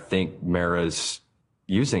 she's like, I think Mara's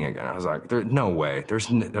using again. I was like, there's no way. There's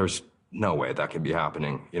no way that could be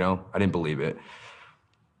happening, you know? I didn't believe it.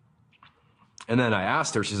 And then I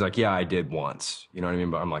asked her, she's like, yeah, I did once. You know what I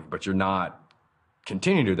mean? But I'm like, but you're not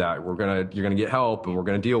continuing to do that. You're gonna get help and we're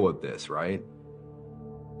gonna deal with this, right?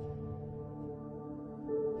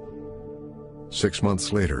 6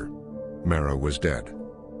 months later, Mara was dead.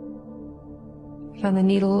 Found the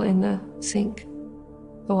needle in the sink,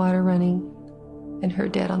 the water running, and her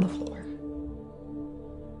dead on the floor.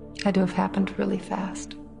 Had to have happened really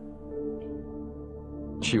fast.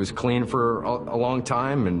 She was clean for a long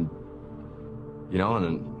time, and you know,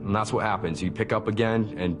 and that's what happens. You pick up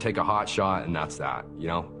again and take a hot shot, and that's that, you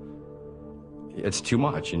know? It's too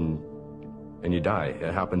much, and you die.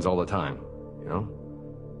 It happens all the time, you know?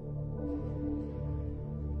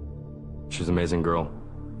 She's an amazing girl.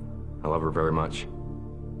 I love her very much.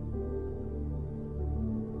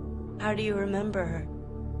 How do you remember her?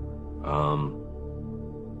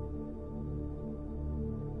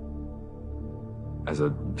 As a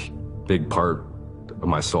big part of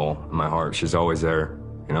my soul and my heart. She's always there,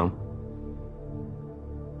 you know?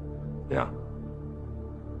 Yeah.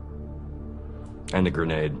 And a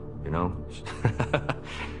grenade, you know?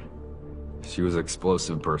 She was an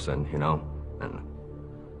explosive person, you know? And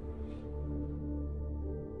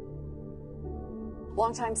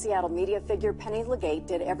Longtime Seattle media figure Penny Legate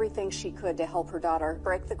did everything she could to help her daughter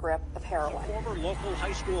break the grip of heroin. A former local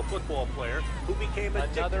high school football player who became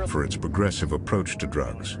addicted. For its progressive approach to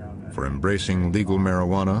drugs, for embracing legal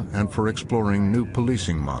marijuana, and for exploring new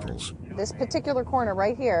policing models. This particular corner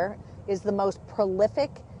right here is the most prolific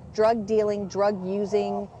drug dealing, drug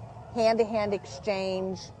using, hand-to-hand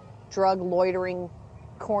exchange, drug loitering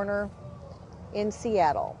corner in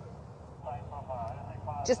Seattle.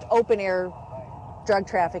 Just open air drug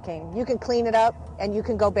trafficking. You can clean it up and you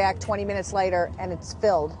can go back 20 minutes later and it's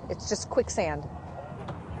filled. It's just quicksand.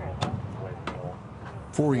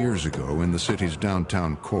 4 years ago, in the city's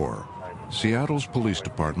downtown core, Seattle's police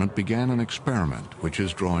department began an experiment which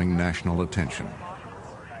is drawing national attention.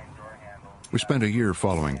 We spent a year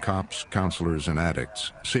following cops, counselors, and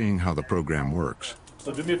addicts, seeing how the program works.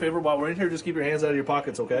 So do me a favor, while we're in here, just keep your hands out of your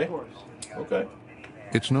pockets, okay? Of course. Okay.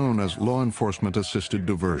 It's known as Law Enforcement Assisted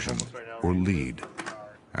Diversion, or LEAD,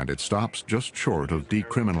 and it stops just short of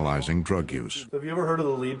decriminalizing drug use. Have you ever heard of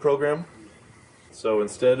the LEAD program? So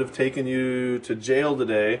instead of taking you to jail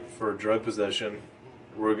today for drug possession,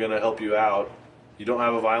 we're going to help you out. You don't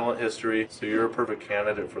have a violent history, so you're a perfect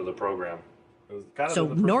candidate for the program. So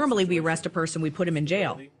normally we arrest a person, we put him in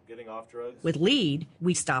jail. With LEAD,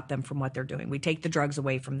 we stop them from what they're doing. We take the drugs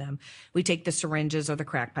away from them. We take the syringes or the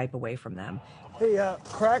crack pipe away from them. The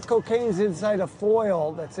crack cocaine's inside a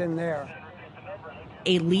foil that's in there.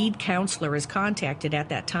 A LEAD counselor is contacted at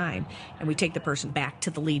that time, and we take the person back to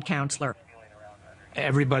the LEAD counselor.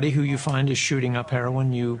 Everybody who you find is shooting up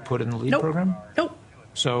heroin, you put in the LEAD program? Nope.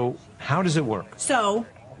 So how does it work? So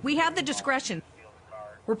we have the discretion.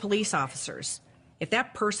 We're police officers. If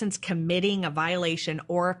that person's committing a violation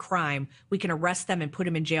or a crime, we can arrest them and put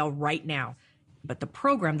them in jail right now. But the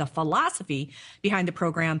program, the philosophy behind the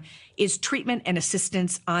program is treatment and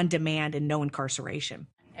assistance on demand and no incarceration.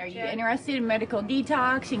 Are you interested in medical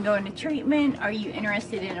detox and going to treatment? Are you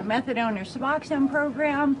interested in a methadone or Suboxone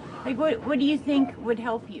program? Like, what do you think would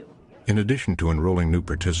help you? In addition to enrolling new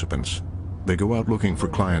participants, they go out looking for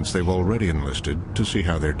clients they've already enlisted to see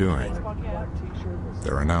how they're doing.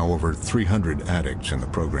 There are now over 300 addicts in the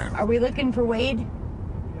program. Are we looking for Wade?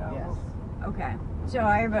 Yes. Okay. So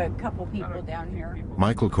I have a couple people down here.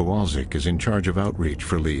 Michael Kowalczyk is in charge of outreach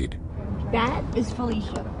for LEAD. That is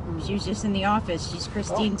Felicia. She was just in the office. She's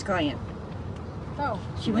Christine's client. Oh.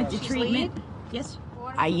 She went to treatment. Yes.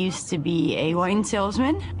 I used to be a wine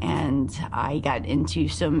salesman, and I got into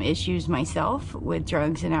some issues myself with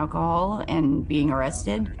drugs and alcohol and being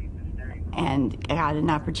arrested, and I got an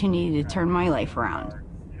opportunity to turn my life around.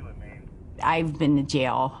 I've been to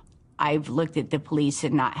jail. I've looked at the police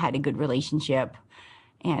and not had a good relationship,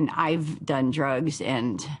 and I've done drugs,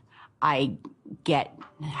 and I get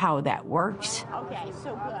how that works. Okay,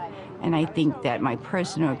 so good. And I think that my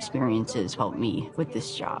personal experiences helped me with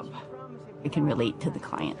this job. I can relate to the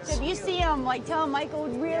clients. So if you see him, like, tell him Michael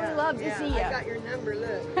would really love to see you. I got your number,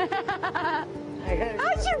 look.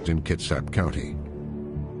 In Kitsap County.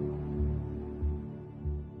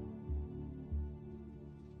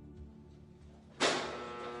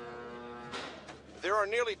 There are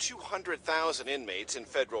nearly 200,000 inmates in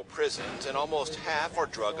federal prisons, and almost half are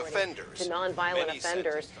drug offenders. To nonviolent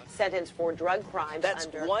offenders sentenced for drug crimes. That's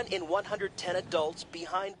 1 in 110 adults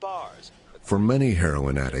behind bars. For many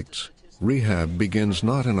heroin addicts, rehab begins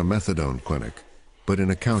not in a methadone clinic, but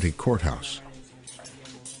in a county courthouse.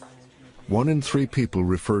 1 in 3 people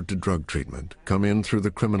referred to drug treatment come in through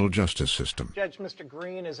the criminal justice system. Judge, Mr.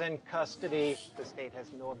 Green is in custody. The state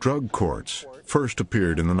has no... Drug courts first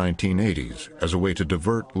appeared in the 1980s as a way to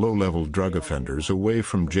divert low-level drug offenders away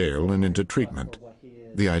from jail and into treatment.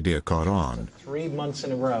 The idea caught on. 3 months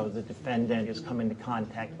in a row, the defendant has come into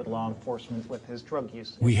contact with law enforcement with his drug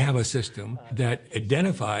use. We have a system that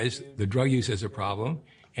identifies the drug use as a problem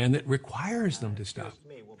and that requires them to stop.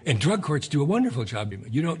 And drug courts do a wonderful job.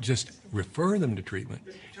 You don't just refer them to treatment,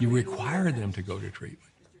 you require them to go to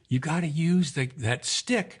treatment. You got to use that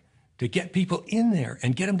stick to get people in there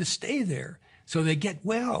and get them to stay there so they get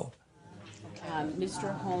well.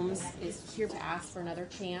 Mr. Holmes is here to ask for another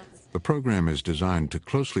chance. The program is designed to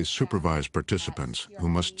closely supervise participants who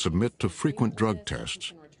must submit to frequent drug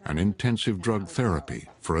tests and intensive drug therapy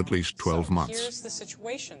for at least 12 months. Here's the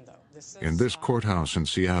situation, though. In this courthouse in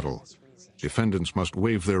Seattle, defendants must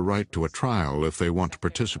waive their right to a trial if they want to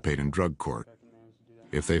participate in drug court.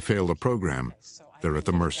 If they fail the program, they're at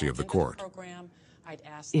the mercy of the court.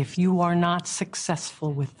 If you are not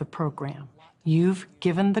successful with the program, you've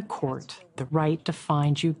given the court the right to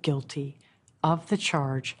find you guilty of the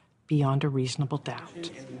charge beyond a reasonable doubt.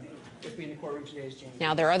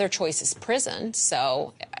 Now, their other choice is prison,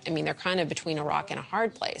 so, I mean, they're kind of between a rock and a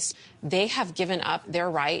hard place. They have given up their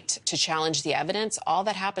right to challenge the evidence. All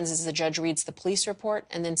that happens is the judge reads the police report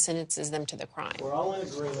and then sentences them to the crime. We're all in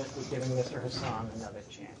agreement with giving Mr. Hassan another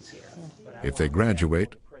chance here. If they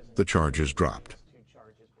graduate, the charge is dropped.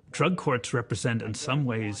 Drug courts represent, in some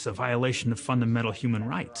ways, a violation of fundamental human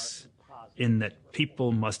rights, in that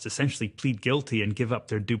people must essentially plead guilty and give up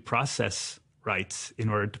their due process rights in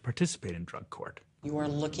order to participate in drug court. You are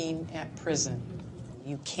looking at prison.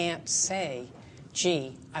 You can't say,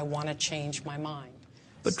 gee, I want to change my mind.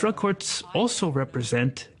 But drug courts also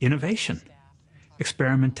represent innovation,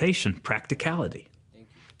 experimentation, practicality.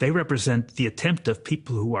 They represent the attempt of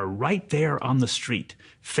people who are right there on the street,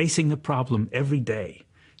 facing the problem every day,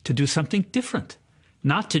 to do something different,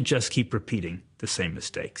 not to just keep repeating the same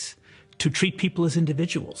mistakes, to treat people as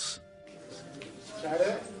individuals.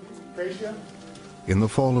 In the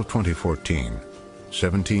fall of 2014,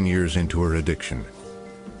 17 years into her addiction,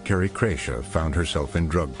 Carrie Kreisha found herself in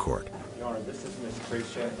drug court. Your Honor, this is Ms.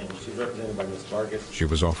 Kreisha, and she's represented by Ms. Vargas. She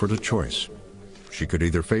was offered a choice. She could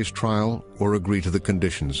either face trial or agree to the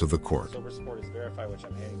conditions of the court. Sober support is verify which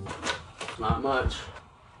I'm paying. Not much,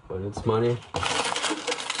 but it's money.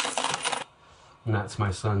 And that's my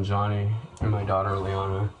son, Johnny, and my daughter,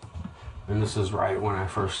 Liana. And this is right when I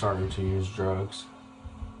first started to use drugs.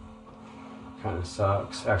 Kind of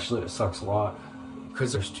sucks. Actually, it sucks a lot.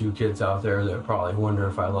 Because there's 2 kids out there that probably wonder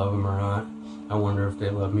if I love them or not. I wonder if they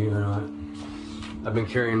love me or not. I've been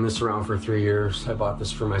carrying this around for 3 years. I bought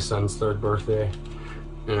this for my son's 3rd birthday,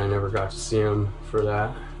 and I never got to see him for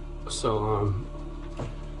that. So,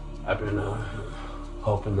 I've been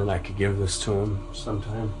hoping that I could give this to him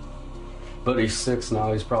sometime. But he's 6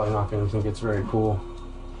 now. He's probably not going to think it's very cool.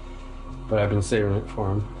 But I've been saving it for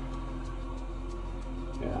him.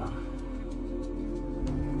 Yeah.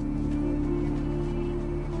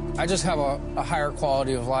 I just have a higher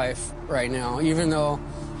quality of life right now. Even though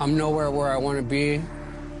I'm nowhere where I want to be,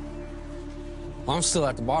 I'm still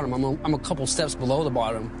at the bottom. I'm a couple steps below the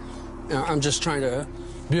bottom. I'm just trying to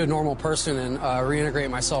be a normal person and reintegrate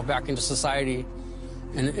myself back into society.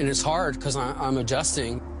 And it's hard because I'm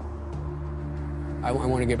adjusting. I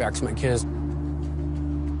want to get back to my kids.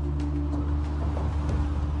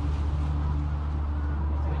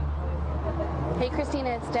 Hey, Christina,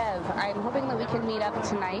 it's Dev. I'm hoping that we can meet up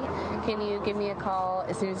tonight. Can you give me a call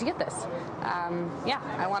as soon as you get this? Yeah,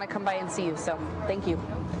 I want to come by and see you, so thank you.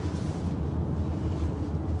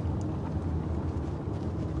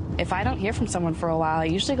 If I don't hear from someone for a while, I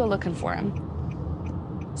usually go looking for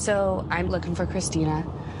him. So I'm looking for Christina.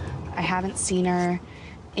 I haven't seen her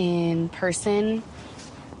in person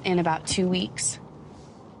in about 2 weeks.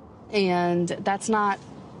 And that's not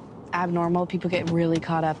abnormal. People get really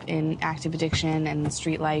caught up in active addiction and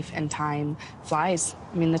street life, and time flies.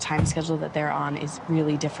 I mean, the time schedule that they're on is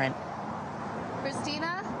really different.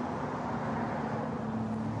 Christina?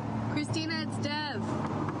 Christina, it's Dev.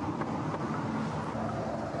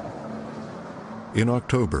 In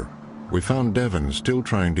October, we found Devon still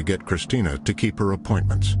trying to get Christina to keep her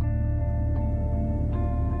appointments.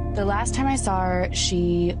 The last time I saw her,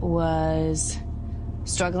 she was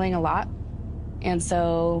struggling a lot. And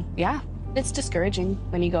so, yeah, it's discouraging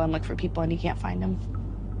when you go and look for people and you can't find them.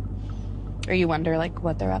 Or you wonder, like,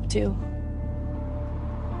 what they're up to.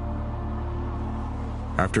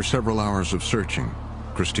 After several hours of searching,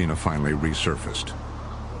 Christina finally resurfaced.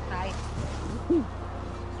 Hi. Hey,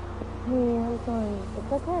 I'm sorry.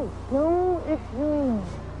 It's okay. No issues.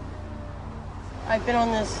 I've been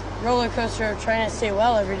on this roller coaster of trying to stay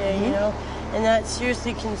well every day, you know? And that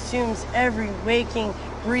seriously consumes every waking,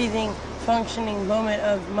 breathing, functioning moment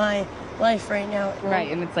of my life right now.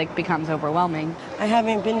 Right, and it's like becomes overwhelming. I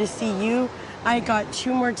haven't been to see you. I got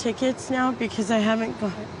 2 more tickets now because I haven't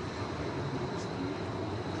gone.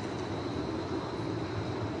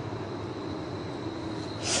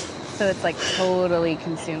 So it's like totally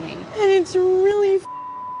consuming. And it's really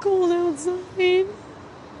cold outside.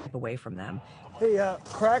 Away from them. Hey,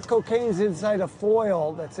 crack cocaine's inside a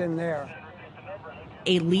foil that's in there.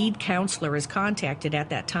 A lead counselor is contacted at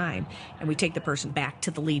that time, and we take the person back to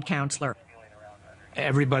the lead counselor.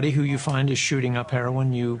 Everybody who you find is shooting up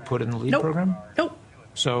heroin, you put in the lead program? Nope.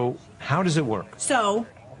 So how does it work? So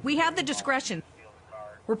we have the discretion.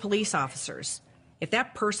 We're police officers. If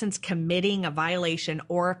that person's committing a violation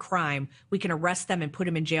or a crime, we can arrest them and put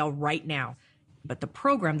them in jail right now. But the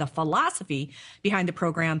program, the philosophy behind the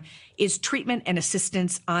program is treatment and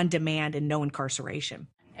assistance on demand and no incarceration.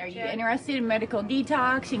 Are you interested in medical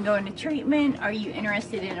detox and going to treatment? Are you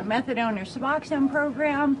interested in a methadone or Suboxone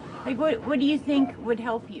program? Like, what do you think would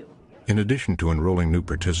help you? In addition to enrolling new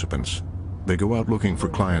participants, they go out looking for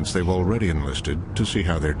clients they've already enlisted to see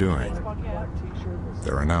how they're doing.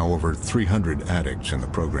 There are now over 300 addicts in the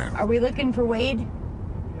program. Are we looking for Wade?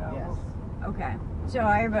 Yes. Okay. So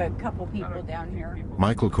I have a couple people down here.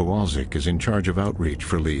 Michael Kowalczyk is in charge of outreach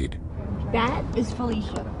for LEAD. That is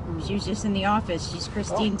Felicia. She was just in the office. She's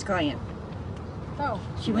Christine's client. Oh.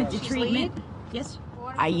 She went to treatment. Yes.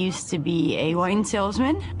 I used to be a wine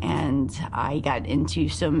salesman, and I got into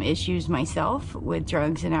some issues myself with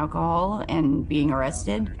drugs and alcohol and being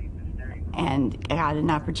arrested, and I got an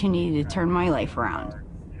opportunity to turn my life around.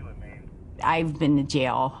 I've been to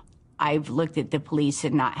jail. I've looked at the police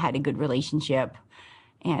and not had a good relationship,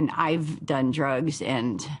 and I've done drugs,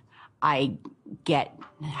 and I get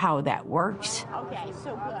how that works. Okay,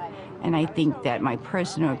 so good. And I think that my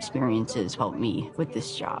personal experiences help me with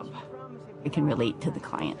this job. I can relate to the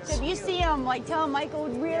clients. So if you see him, like, tell him Michael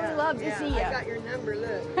would really love to see you. I got your number,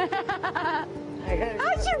 look.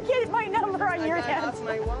 How'd you get my number on your head? Off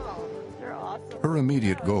my wall. You're awesome. Her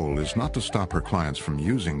immediate goal is not to stop her clients from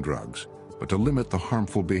using drugs, but to limit the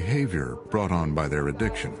harmful behavior brought on by their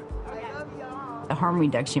addiction. The harm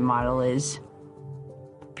reduction model is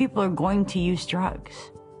people are going to use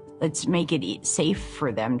drugs. Let's make it safe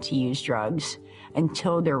for them to use drugs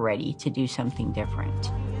until they're ready to do something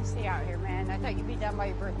different. You stay out here, man. I thought you'd be done by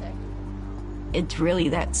your birthday. It's really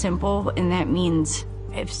that simple, and that means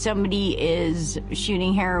if somebody is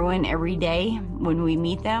shooting heroin every day when we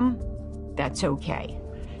meet them, that's okay.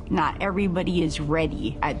 Not everybody is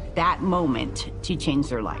ready at that moment to change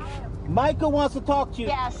their life. Michael wants to talk to you.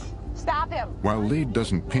 Yes, stop him. While LEAD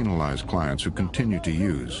doesn't penalize clients who continue to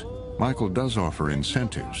use, Michael does offer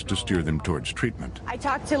incentives to steer them towards treatment. I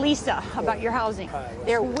talked to Lisa about your housing.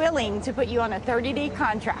 They're willing to put you on a 30-day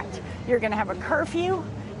contract. You're going to have a curfew.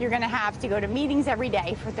 You're going to have to go to meetings every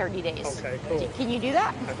day for 30 days. Okay, cool. Can you do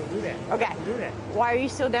that? I can do that. Okay. I can do that. Why are you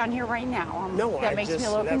still down here right now? That makes me a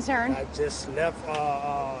little concerned. I just left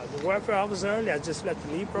the welfare office early. I just left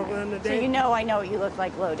the lead program today. So you know I know what you look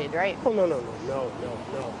like loaded, right? Oh,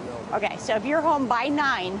 no. Okay, so if you're home by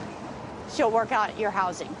 9, she'll work out your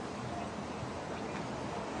housing.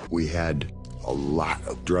 We had a lot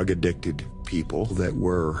of drug-addicted people that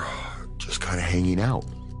were just kind of hanging out.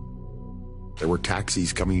 There were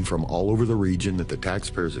taxis coming from all over the region at the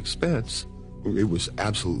taxpayers' expense. It was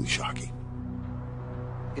absolutely shocking.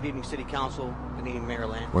 Good evening, City Council. Good evening, Mayor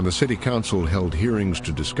Land. When the City Council held hearings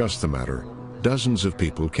to discuss the matter, dozens of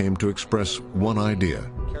people came to express one idea: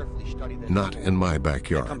 not in my I come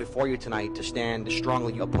backyard. before you tonight to stand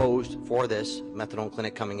strongly opposed for this methadone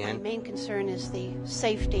clinic coming My in. main concern is the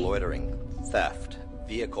safety. Loitering, theft,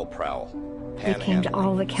 vehicle prowl, They came to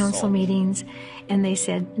all the council meetings, and they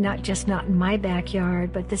said, not in my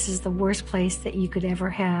backyard, but this is the worst place that you could ever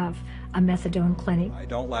have a methadone clinic. I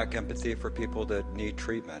don't lack empathy for people that need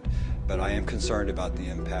treatment, but I am concerned about the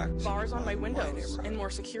impact. Bars on my windows and more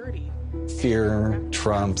security. Fear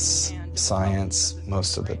trumps science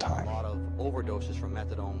most of the time. A lot of overdoses from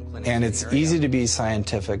methadone clinics. And in it's the area. easy to be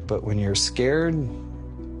scientific, but when you're scared,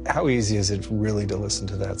 how easy is it really to listen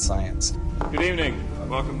to that science? Good evening.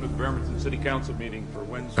 Welcome to the Bremerton City Council meeting for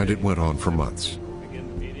Wednesday. And it went on for months.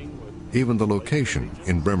 Even the location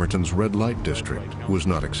in Bremerton's red light district was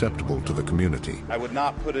not acceptable to the community. I would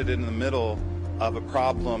not put it in the middle of a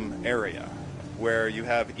problem area where you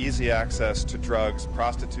have easy access to drugs,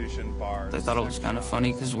 prostitution, bars. I thought it was kind of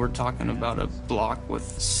funny because we're talking about a block with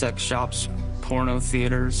sex shops, porno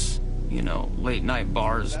theaters, you know, late night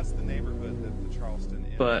bars. That's the neighborhood that the Charleston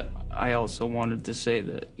is. But I also wanted to say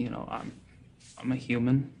that, you know, I'm a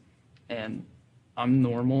human and I'm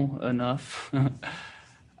normal enough.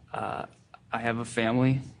 I have a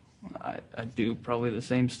family. I do probably the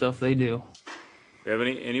same stuff they do. Do you have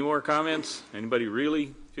any more comments? Anybody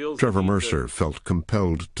really feels... Trevor Mercer felt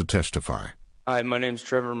compelled to testify. Hi, my name's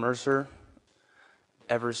Trevor Mercer.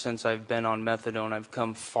 Ever since I've been on methadone, I've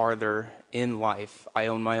come farther in life. I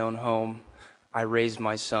own my own home. I raised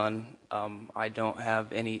my son. I don't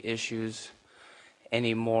have any issues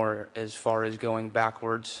anymore as far as going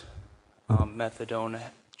backwards. Methadone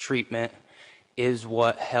treatment is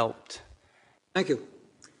what helped. Thank you.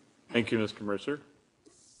 Thank you, Mr. Mercer.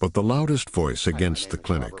 But the loudest voice against the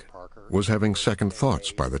clinic was having second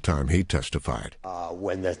thoughts by the time he testified.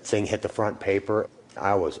 When the thing hit the front paper,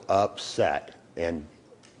 I was upset. And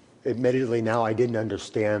admittedly now I didn't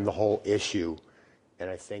understand the whole issue. And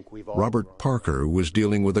I think we've all... Robert Parker was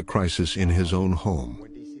dealing with a crisis in his own home.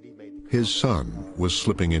 His son was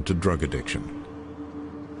slipping into drug addiction.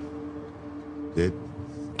 It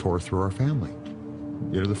tore through our family.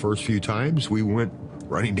 You know, the first few times we went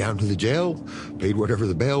running down to the jail, paid whatever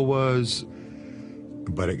the bail was,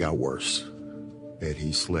 but it got worse. And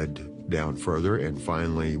he slid down further, and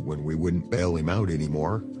finally, when we wouldn't bail him out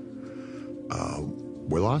anymore,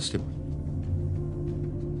 we lost him.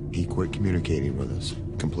 He quit communicating with us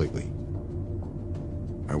completely.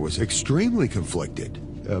 I was extremely conflicted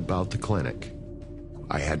about the clinic.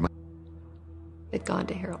 I had Had gone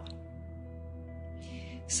to heroin.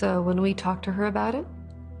 So when we talked to her about it,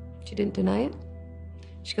 she didn't deny it.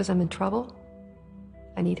 She goes, I'm in trouble.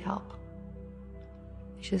 I need help.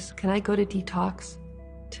 She says, can I go to detox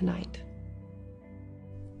tonight?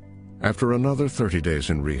 After another 30 days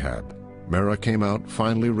in rehab, Mara came out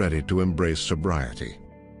finally ready to embrace sobriety.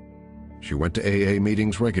 She went to AA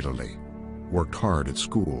meetings regularly, worked hard at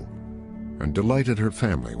school, and delighted her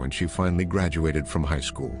family when she finally graduated from high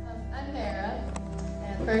school. I'm Mara,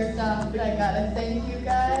 and first off, I gotta thank you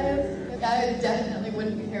guys. I definitely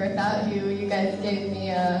wouldn't be here without you. You guys gave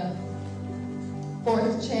me a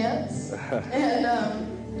fourth chance, and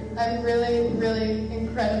I'm really, really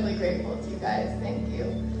incredibly grateful to you guys. Thank you.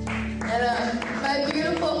 And my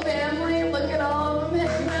beautiful family, look at all of them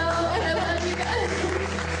hanging out, and I love you guys.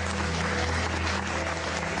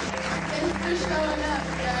 Thanks for showing up,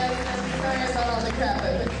 guys. I'm sorry about all the crap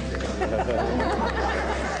I've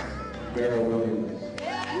been through.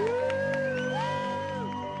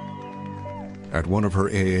 At one of her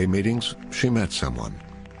AA meetings, she met someone.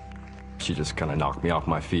 She just kind of knocked me off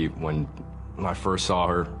my feet when I first saw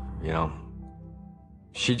her, you know.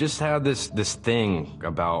 She just had this thing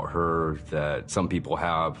about her that some people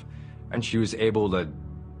have, and she was able to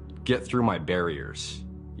get through my barriers,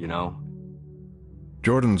 you know.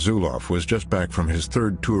 Jordan Zuloff was just back from his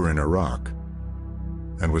third tour in Iraq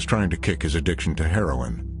and was trying to kick his addiction to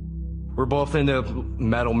heroin. We're both into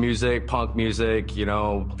metal music, punk music, you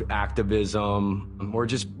know, activism. We're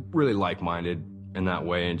just really like-minded in that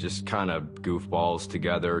way and just kind of goofballs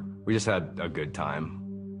together. We just had a good time.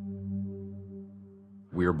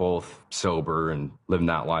 We were both sober and living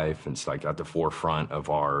that life, and it's like at the forefront of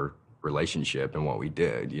our relationship and what we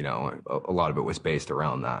did, you know. A lot of it was based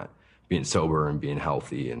around that, being sober and being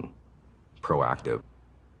healthy and proactive.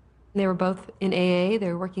 They were both in AA.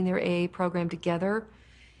 They were working their AA program together,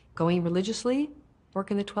 going religiously,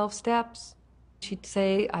 working the 12 steps. She'd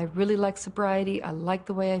say, I really like sobriety. I like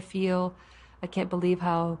the way I feel. I can't believe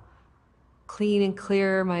how clean and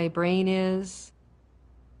clear my brain is.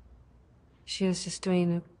 She was just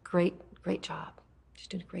doing a great job. She's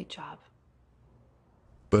doing a great job.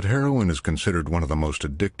 But heroin is considered one of the most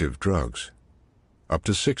addictive drugs. Up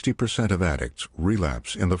to 60% of addicts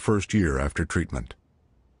relapse in the first year after treatment.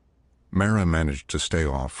 Mara managed to stay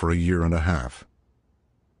off for a year and a half.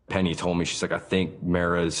 Penny told me, she's like, I think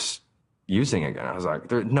Mara's using again. I was like,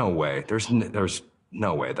 there's no way. There's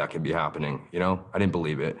no way that could be happening, you know? I didn't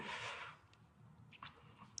believe it.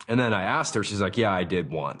 And then I asked her, she's like, yeah, I did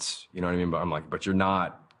once. You know what I mean? But I'm like, but you're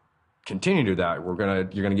not continuing to do that.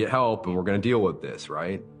 You're gonna get help and we're gonna deal with this,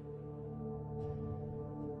 right?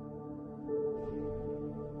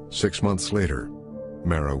 6 months later,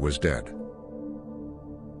 Mara was dead.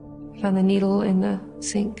 Found the needle in the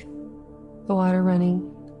sink, the water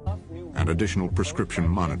running. And additional prescription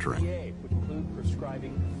monitoring.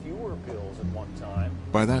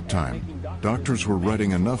 By that time, doctors were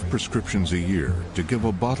writing enough prescriptions a year to give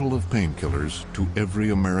a bottle of painkillers to every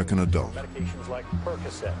American adult. Medications like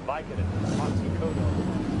Percocet, Vicodin,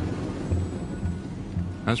 oxycodone.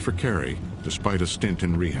 As for Carrie, despite a stint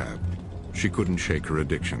in rehab, she couldn't shake her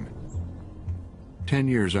addiction. 10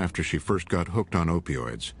 years after she first got hooked on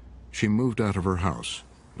opioids, she moved out of her house,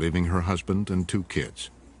 leaving her husband and 2 kids.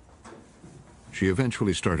 She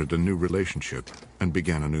eventually started a new relationship and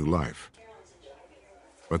began a new life.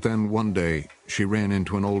 But then one day, she ran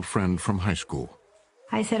into an old friend from high school.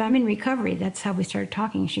 I said, I'm in recovery. That's how we started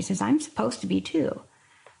talking. She says, I'm supposed to be too.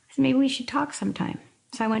 I said, maybe we should talk sometime.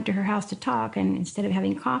 So I went to her house to talk, and instead of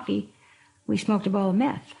having coffee, we smoked a bowl of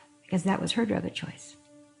meth, because that was her drug of choice.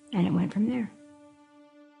 And it went from there.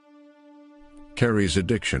 Carrie's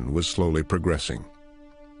addiction was slowly progressing.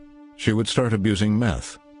 She would start abusing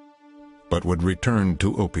meth, but would return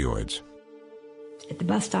to opioids. At the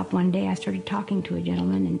bus stop one day, I started talking to a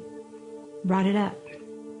gentleman and brought it up.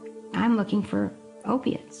 I'm looking for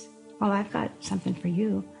opiates. Well, I've got something for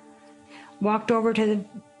you. Walked over to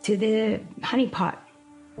the honey pot.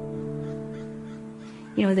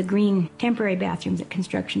 You know, the green temporary bathrooms at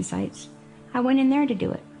construction sites. I went in there to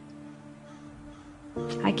do it.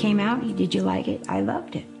 I came out, did you like it? I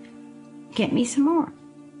loved it. Get me some more.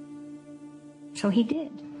 So he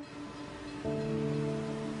did.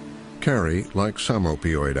 Carrie, like some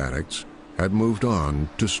opioid addicts, had moved on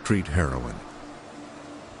to street heroin.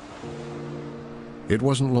 It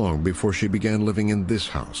wasn't long before she began living in this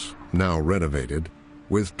house, now renovated,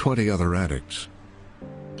 with 20 other addicts.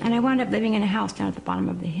 And I wound up living in a house down at the bottom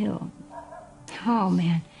of the hill. Oh,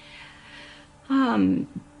 man.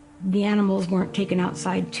 The animals weren't taken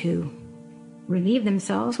outside to relieve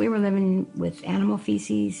themselves. We were living with animal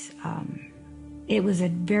feces. It was a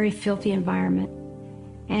very filthy environment.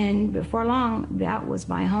 And before long, that was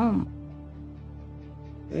my home.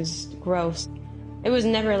 It was gross. It was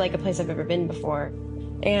never like a place I've ever been before.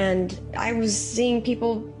 And I was seeing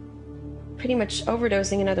people pretty much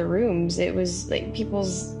overdosing in other rooms. It was like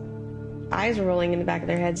people's eyes were rolling in the back of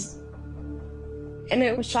their heads. And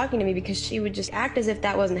it was shocking to me because she would just act as if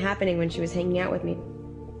that wasn't happening when she was hanging out with me.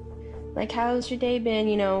 Like, how's your day been,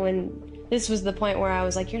 you know? And this was the point where I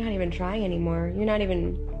was like, you're not even trying anymore. You're not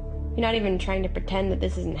even trying to pretend that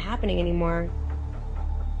this isn't happening anymore.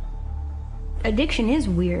 Addiction is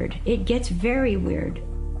weird. It gets very weird.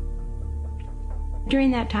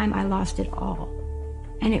 During that time, I lost it all.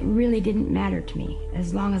 And it really didn't matter to me.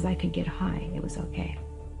 As long as I could get high, it was okay.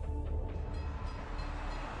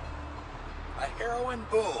 A heroin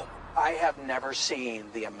boom. I have never seen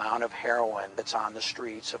the amount of heroin that's on the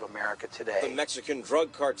streets of America today. The Mexican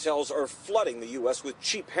drug cartels are flooding the U.S. with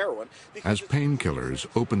cheap heroin. As painkillers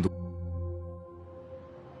opened the...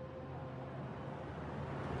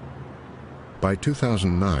 By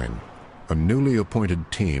 2009, a newly appointed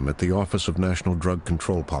team at the Office of National Drug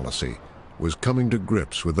Control Policy was coming to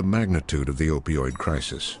grips with the magnitude of the opioid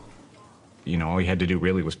crisis. You know, all you had to do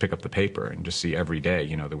really was pick up the paper and just see every day,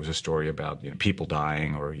 you know, there was a story about, you know, people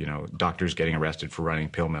dying or, you know, doctors getting arrested for running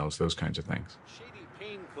pill mills, those kinds of things. Shady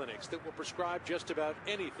pain clinics that will prescribe just about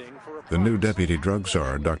anything for a The new deputy drug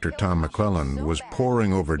czar, Dr. Tom McClellan, was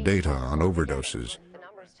poring over data on overdoses,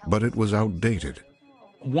 but it was outdated.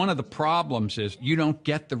 One of the problems is you don't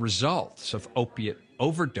get the results of opiate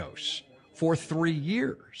overdose for 3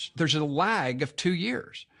 years. There's a lag of 2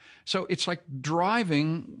 years. So it's like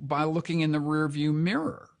driving by looking in the rearview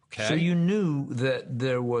mirror. Okay? So you knew that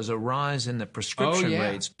there was a rise in the prescription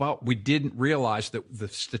rates. But we didn't realize that the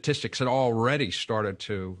statistics had already started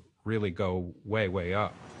to really go way, way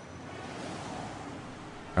up.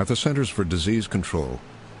 At the Centers for Disease Control,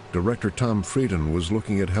 Director Tom Frieden was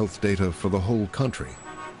looking at health data for the whole country.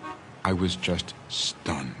 I was just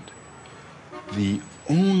stunned. The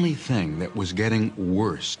only thing that was getting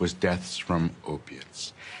worse was deaths from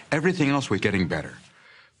opiates. Everything else was getting better.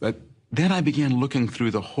 But then I began looking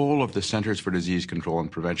through the whole of the Centers for Disease Control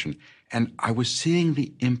and Prevention, and I was seeing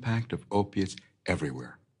the impact of opiates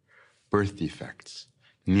everywhere. Birth defects,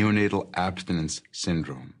 neonatal abstinence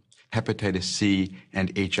syndrome, hepatitis C,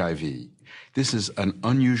 and HIV. This is an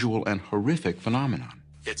unusual and horrific phenomenon.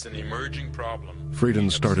 It's an emerging problem. Frieden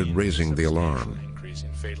started raising the alarm. Increase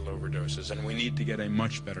in fatal overdoses, and we need to get a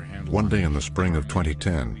much better handle. One day in the spring of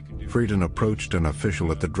 2010, Frieden approached an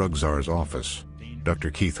official at the drug czar's office,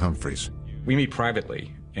 Dr. Keith Humphreys. We meet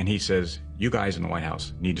privately, and he says, you guys in the White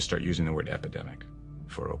House need to start using the word epidemic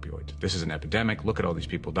for opioids. This is an epidemic. Look at all these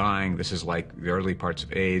people dying. This is like the early parts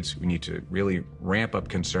of AIDS. We need to really ramp up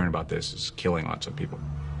concern about this. It's killing lots of people.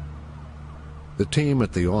 The team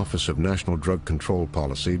at the Office of National Drug Control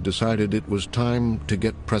Policy decided it was time to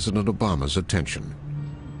get President Obama's attention.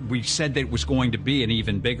 We said that it was going to be an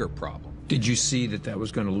even bigger problem. Did you see that that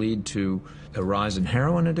was going to lead to a rise in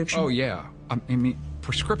heroin addiction? Oh, yeah. I mean,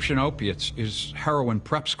 prescription opiates is heroin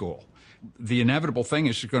prep school. The inevitable thing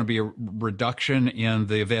is there's going to be a reduction in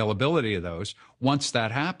the availability of those. Once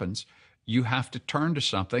that happens, you have to turn to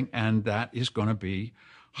something, and that is going to be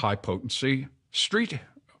high-potency street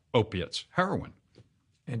opiates, heroin.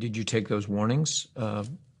 And did you take those warnings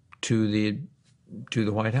to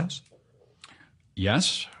the White House?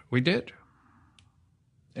 Yes, we did.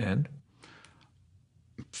 And?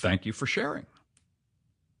 Thank you for sharing.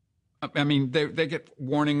 I mean, they get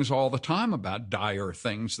warnings all the time about dire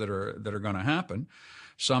things that are going to happen.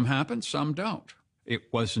 Some happen, some don't.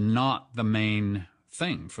 It was not the main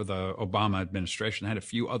thing for the Obama administration. They had a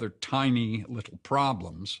few other tiny little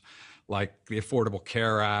problems, like the Affordable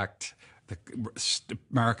Care Act,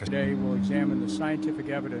 America. Today we'll examine the scientific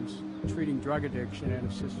evidence treating drug addiction and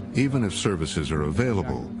assistance. Even if services are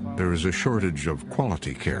available, there is a shortage of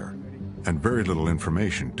quality care and very little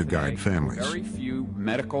information to guide families. Very few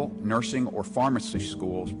medical, nursing, or pharmacy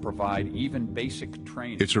schools provide even basic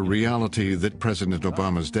training. It's a reality that President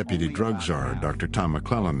Obama's deputy drug czar, Dr. Tom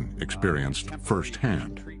McClellan, experienced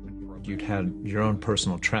firsthand. You'd had your own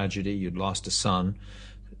personal tragedy. You'd lost a son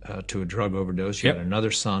to a drug overdose. You had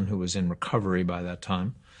another son who was in recovery by that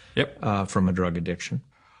time from a drug addiction.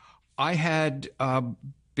 I had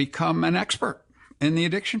become an expert in the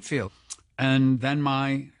addiction field. And then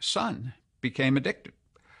my son became addicted.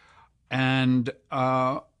 And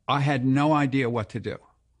I had no idea what to do.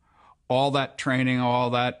 All that training, all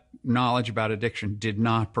that knowledge about addiction did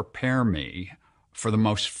not prepare me for the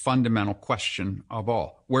most fundamental question of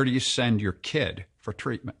all. Where do you send your kid for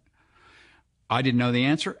treatment? I didn't know the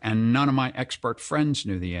answer, and none of my expert friends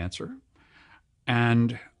knew the answer.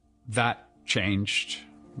 And that changed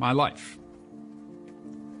my life.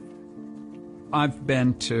 I've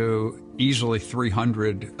been to easily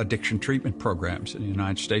 300 addiction treatment programs in the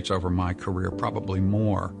United States over my career, probably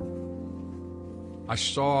more. I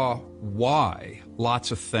saw why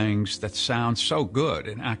lots of things that sound so good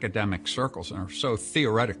in academic circles and are so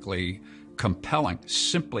theoretically compelling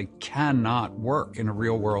simply cannot work in a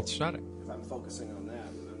real-world setting. If I'm focusing on that.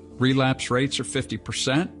 Relapse rates are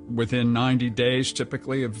 50% within 90 days,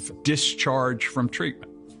 typically, of discharge from treatment.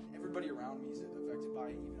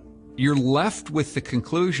 You're left with the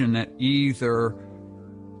conclusion that either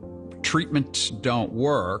treatments don't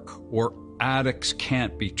work or addicts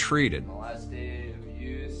can't be treated.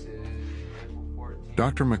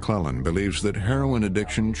 Dr. McClellan believes that heroin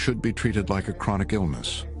addiction should be treated like a chronic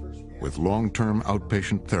illness, with long-term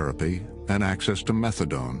outpatient therapy and access to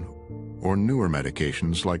methadone or newer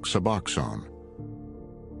medications like Suboxone.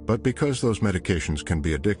 But because those medications can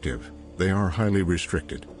be addictive, they are highly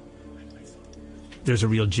restricted. There's a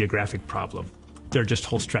real geographic problem. There are just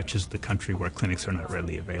whole stretches of the country where clinics are not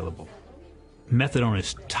readily available. Methadone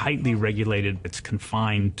is tightly regulated. It's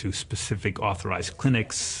confined to specific authorized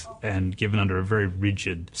clinics and given under a very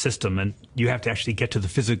rigid system. And you have to actually get to the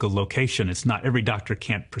physical location. It's not every doctor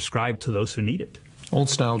can't prescribe to those who need it.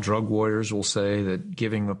 Old-style drug warriors will say that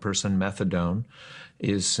giving a person methadone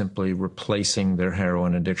is simply replacing their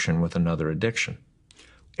heroin addiction with another addiction.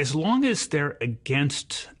 As long as they're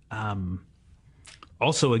against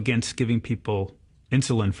also against giving people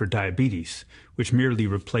insulin for diabetes, which merely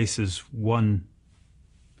replaces one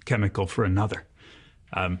chemical for another.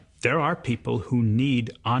 There are people who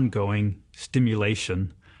need ongoing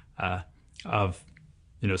stimulation of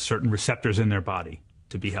certain receptors in their body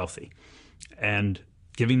to be healthy. And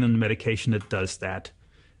giving them the medication that does that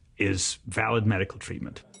is valid medical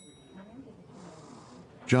treatment.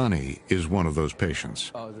 Johnny is one of those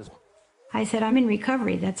patients. I said, I'm in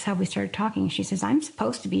recovery. That's how we started talking. She says, I'm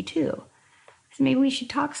supposed to be too. I said, maybe we should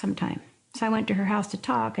talk sometime. So I went to her house to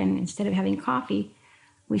talk, and instead of having coffee,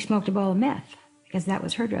 we smoked a bowl of meth, because that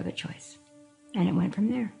was her drug of choice. And it went from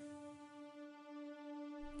there.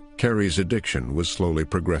 Carrie's addiction was slowly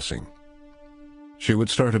progressing. She would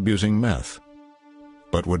start abusing meth,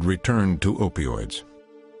 but would return to opioids.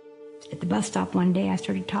 At the bus stop one day, I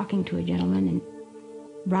started talking to a gentleman and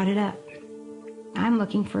brought it up. I'm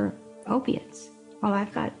looking for opiates. Well,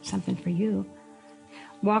 I've got something for you.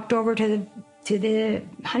 Walked over to the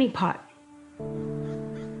honey pot.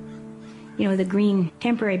 You know, the green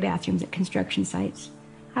temporary bathrooms at construction sites.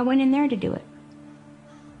 I went in there to do it.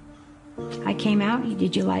 I came out,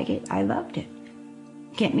 did you like it? I loved it.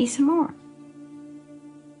 Get me some more.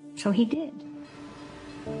 So he did.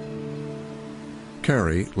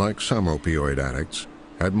 Carrie, like some opioid addicts,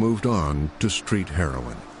 had moved on to street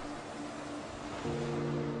heroin.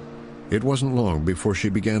 It wasn't long before she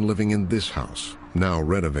began living in this house, now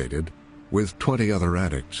renovated, with 20 other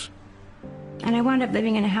addicts. And I wound up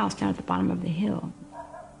living in a house down at the bottom of the hill.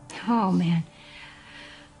 Oh, man.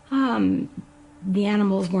 The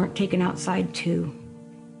animals weren't taken outside to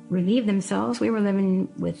relieve themselves. We were living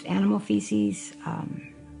with animal feces.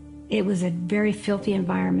 It was a very filthy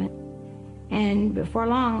environment. And before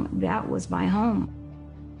long, that was my home.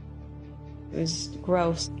 It was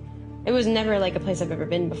gross. It was never like a place I've ever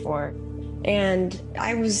been before. And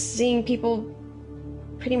I was seeing people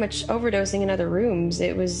pretty much overdosing in other rooms.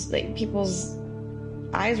 It was like people's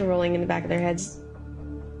eyes were rolling in the back of their heads.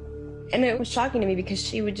 And it was shocking to me because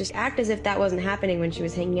she would just act as if that wasn't happening when she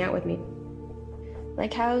was hanging out with me.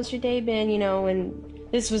 Like, how's your day been, you know? And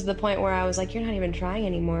this was the point where I was like, you're not even trying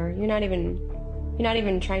anymore. You're not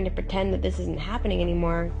even trying to pretend that this isn't happening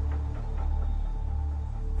anymore.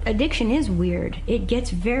 Addiction is weird. It gets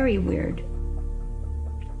very weird.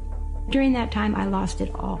 During that time, I lost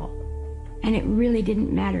it all. And it really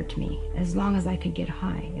didn't matter to me. As long as I could get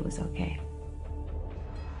high, it was okay.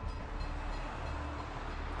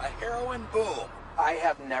 A heroin boom. I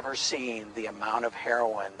have never seen the amount of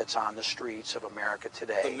heroin that's on the streets of America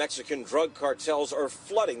today. The Mexican drug cartels are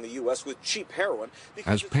flooding the U.S. with cheap heroin.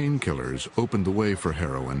 As painkillers opened the way for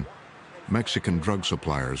heroin, Mexican drug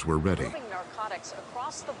suppliers were ready. Narcotics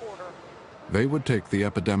across the border. They would take the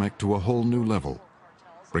epidemic to a whole new level,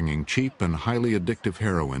 bringing cheap and highly addictive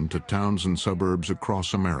heroin to towns and suburbs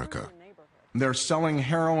across America. They're selling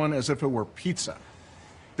heroin as if it were pizza.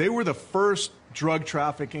 They were the first drug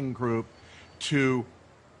trafficking group to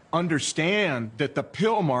understand that the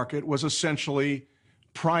pill market was essentially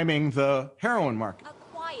priming the heroin market.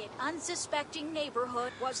 A quiet, unsuspecting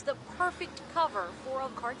neighborhood was the perfect cover for a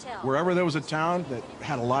cartel. Wherever there was a town that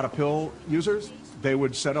had a lot of pill users, they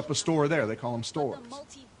would set up a store there. They call them stores. The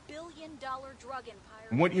multi-billion-dollar drug empire.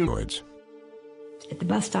 And what you... At the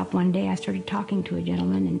bus stop one day, I started talking to a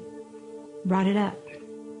gentleman and brought it up.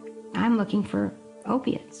 I'm looking for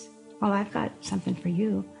opiates. Well, I've got something for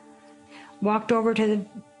you. Walked over to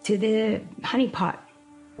the honey pot.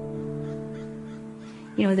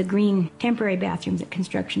 You know, the green temporary bathrooms at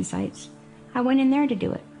construction sites. I went in there to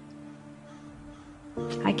do it.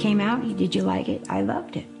 I came out, did you like it? I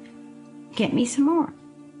loved it. Get me some more.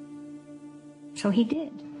 So he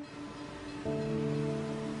did.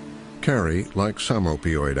 Carrie, like some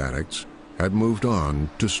opioid addicts, had moved on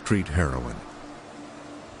to street heroin.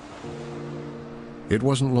 It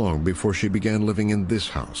wasn't long before she began living in this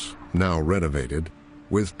house, now renovated,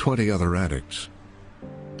 with 20 other addicts.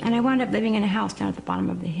 And I wound up living in a house down at the bottom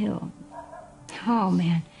of the hill. Oh,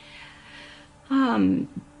 man.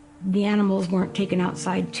 The animals weren't taken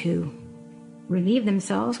outside to relieve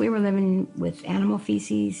themselves. We were living with animal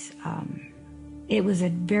feces. It was a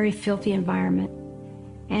very filthy environment.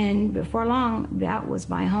 And before long, that was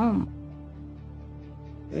my home.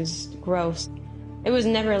 It was gross. It was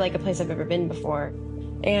never like a place I've ever been before.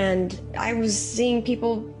 And I was seeing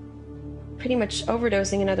people pretty much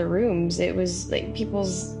overdosing in other rooms. It was like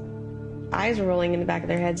people's eyes were rolling in the back of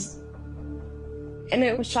their heads. And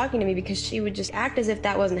it was shocking to me because she would just act as if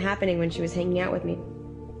that wasn't happening when she was hanging out with me.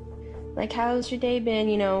 Like, how's your day been,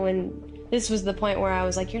 you know? And this was the point where I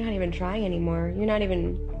was like, you're not even trying anymore. You're not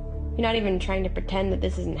even trying to pretend that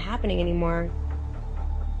this isn't happening anymore.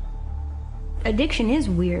 Addiction is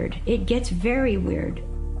weird. It gets very weird.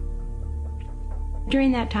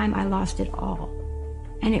 During that time, I lost it all.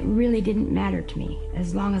 And it really didn't matter to me.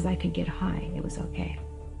 As long as I could get high, it was okay.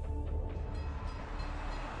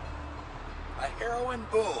 A heroin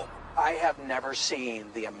boom. I have never seen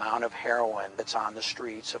the amount of heroin that's on the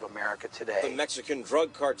streets of America today. The Mexican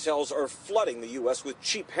drug cartels are flooding the U.S. with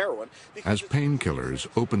cheap heroin. As painkillers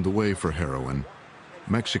opened the way for heroin,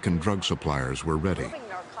 Mexican drug suppliers were ready.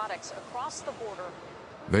 Narcotics across the border.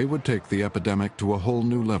 They would take the epidemic to a whole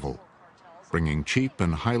new level, bringing cheap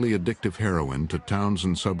and highly addictive heroin to towns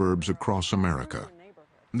and suburbs across America.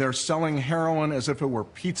 They're selling heroin as if it were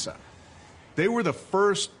pizza. They were the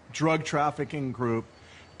first drug trafficking group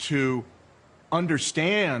to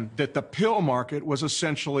understand that the pill market was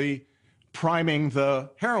essentially priming the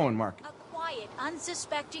heroin market. A quiet,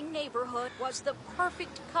 unsuspecting neighborhood was the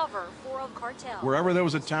perfect cover for a cartel. Wherever there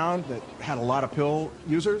was a town that had a lot of pill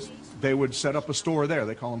users, they would set up a store there.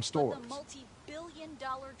 They call them stores.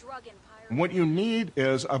 Multi-billion-dollar drug empire. And what you need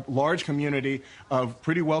is a large community of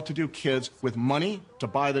pretty well-to-do kids with money to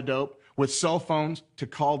buy the dope, with cell phones to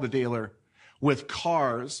call the dealer, with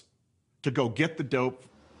cars to go get the dope,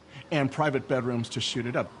 and private bedrooms to shoot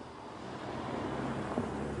it up.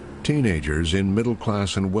 Teenagers in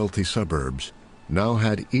middle-class and wealthy suburbs now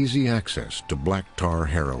had easy access to black tar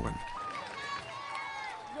heroin.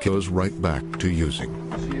 Goes right back to using.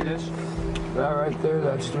 See this? That right there,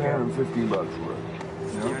 that's $350 worth.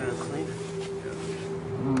 Yep.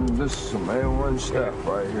 This is some A1 stuff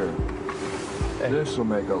right here. This will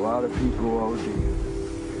make a lot of people OD.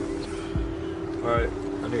 All right,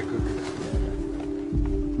 I need a cookie.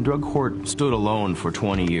 Drug court stood alone for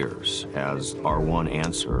 20 years as our one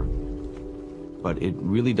answer, but it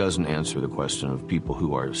really doesn't answer the question of people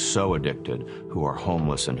who are so addicted, who are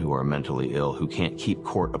homeless and who are mentally ill, who can't keep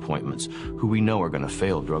court appointments, who we know are going to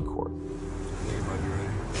fail drug court.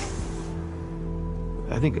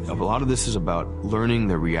 I think a lot of this is about learning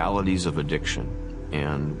the realities of addiction,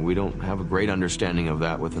 and we don't have a great understanding of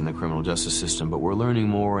that within the criminal justice system, but we're learning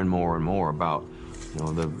more and more and more about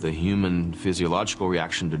the human physiological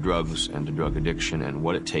reaction to drugs and to drug addiction and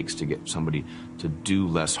what it takes to get somebody to do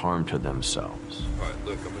less harm to themselves. All right,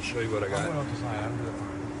 look, I'm going to show you what I got.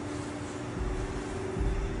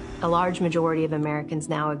 A large majority of Americans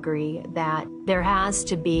now agree that there has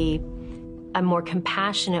to be a more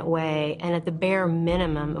compassionate way and, at the bare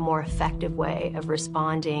minimum, a more effective way of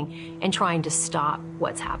responding and trying to stop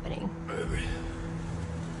what's happening. Baby.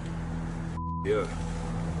 Yeah.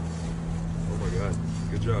 Oh my God,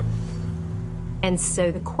 good job. And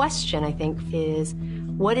so the question, I think, is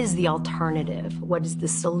what is the alternative? What is the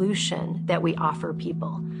solution that we offer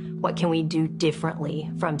people? What can we do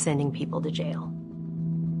differently from sending people to jail?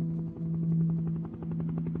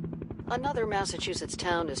 Another Massachusetts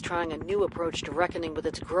town is trying a new approach to reckoning with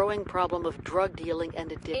its growing problem of drug dealing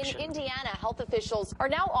and addiction. In Indiana, health officials are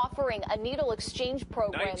now offering a needle exchange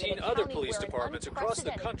program. 19 other police departments across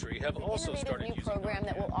the country have also started using a program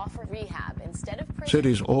that will offer rehab instead of prison.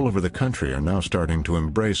 Cities all over the country are now starting to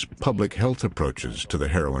embrace public health approaches to the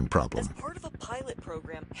heroin problem. As part of a pilot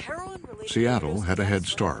program, heroin-related Seattle had a head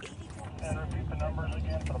start.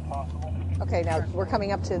 Okay, now we're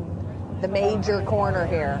coming up to the major corner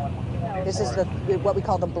here. This is what we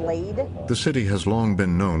call the Blade. The city has long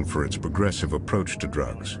been known for its progressive approach to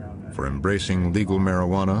drugs, for embracing legal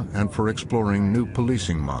marijuana, and for exploring new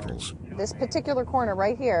policing models. This particular corner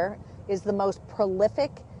right here is the most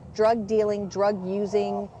prolific drug dealing, drug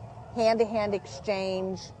using, hand-to-hand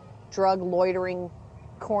exchange, drug loitering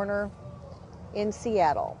corner in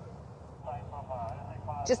Seattle.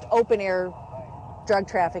 Just open air drug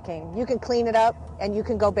trafficking. You can clean it up and you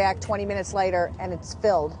can go back 20 minutes later and it's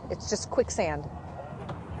filled. It's just quicksand.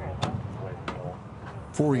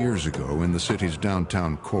 4 years ago, in the city's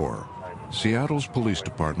downtown core, Seattle's police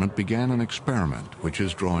department began an experiment which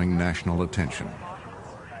is drawing national attention.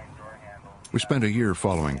 We spent a year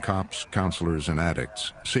following cops, counselors, and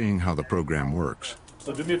addicts, seeing how the program works.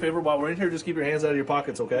 So do me a favor, while we're in here, just keep your hands out of your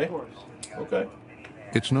pockets, okay? Okay.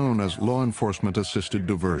 It's known as Law Enforcement Assisted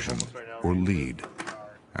Diversion, or LEAD,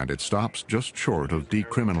 and it stops just short of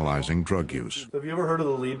decriminalizing drug use. Have you ever heard of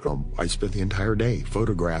the LEAD program? I spent the entire day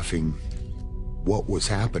photographing what was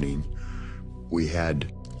happening. We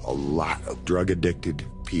had a lot of drug-addicted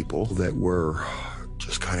people that were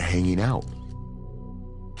just kind of hanging out.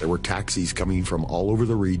 There were taxis coming from all over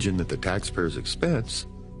the region at the taxpayers' expense.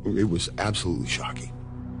 It was absolutely shocking.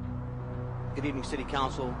 Good evening, City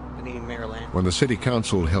Council. Good evening, Mayor Land. When the City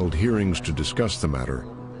Council held hearings to discuss the matter,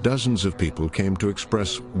 dozens of people came to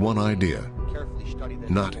express one idea: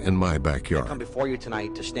 not in my backyard. I come before you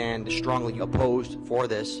tonight to stand strongly opposed for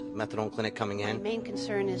this methadone clinic coming in. My main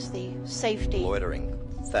concern is the safety. Loitering,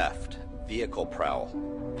 theft, vehicle prowl,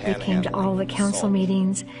 They came to all the council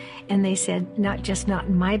meetings and they said, not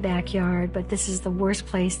in my backyard, but this is the worst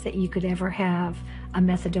place that you could ever have a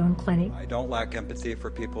methadone clinic. I don't lack empathy for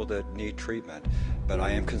people that need treatment, but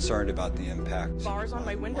I am concerned about the impact. Bars on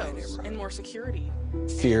my windows and more security.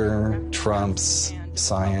 Fear trumps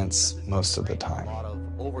science most of the time. A lot of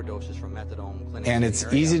overdoses from methadone clinics. And it's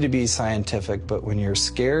easy to be scientific, but when you're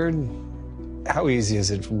scared, how easy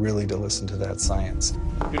is it really to listen to that science?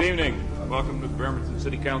 Good evening. Welcome to the Bremerton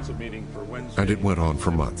City Council meeting for Wednesday. And it went on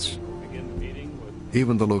for months.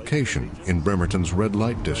 Even the location in Bremerton's red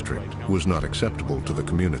light district was not acceptable to the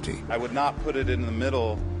community. I would not put it in the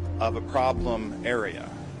middle of a problem area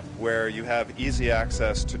where you have easy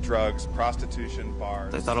access to drugs, prostitution,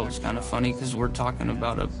 bars. I thought it was kind of funny because we're talking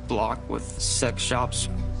about a block with sex shops,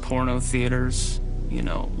 porno theaters, you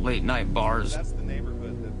know, late night bars. That's the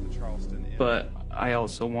neighborhood that the Charleston is. But I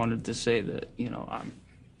also wanted to say that, you know, I'm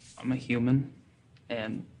a human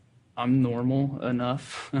and I'm normal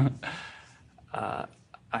enough. I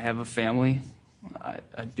have a family.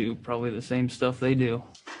 I do probably the same stuff they do.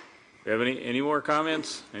 Do you have any more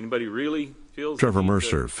comments? Anybody really feels... Trevor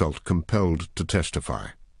Mercer felt compelled to testify.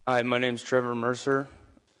 Hi, my name's Trevor Mercer.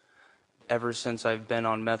 Ever since I've been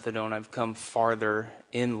on methadone, I've come farther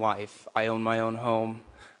in life. I own my own home.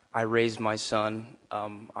 I raised my son.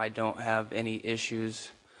 I don't have any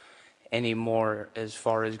issues anymore as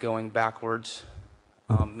far as going backwards.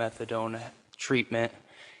 Methadone treatment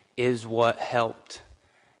is what helped.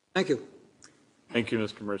 Thank you. Thank you,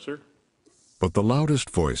 Mr. Mercer. But the loudest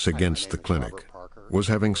voice against the clinic was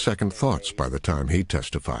having second thoughts by the time he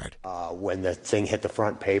testified. When the thing hit the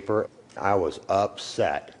front paper, I was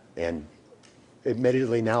upset. And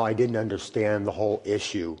admittedly now I didn't understand the whole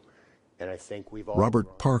issue. And I think we've all...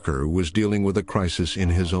 Robert Parker was dealing with a crisis in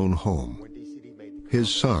his own home.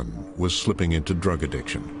 His son was slipping into drug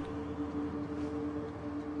addiction.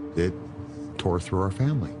 It tore through our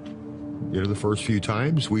family. You know, the first few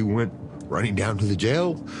times we went running down to the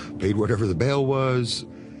jail, paid whatever the bail was,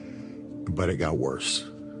 but it got worse.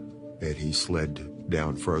 And he slid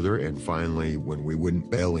down further, and finally, when we wouldn't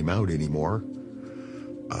bail him out anymore,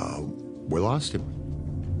 we lost him.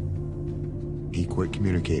 He quit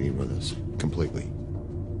communicating with us completely.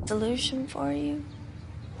 Solution for you?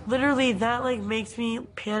 Literally, that makes me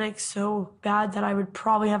panic so bad that I would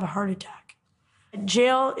probably have a heart attack.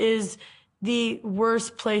 Jail is the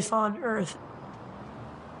worst place on earth.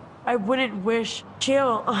 I wouldn't wish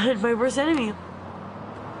jail on my worst enemy.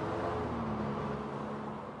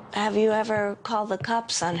 Have you ever called the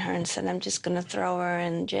cops on her and said, I'm just going to throw her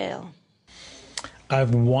in jail?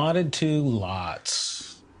 I've wanted to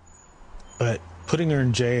lots, but putting her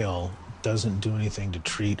in jail doesn't do anything to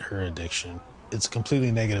treat her addiction. It's a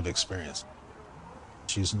completely negative experience.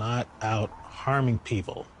 She's not out harming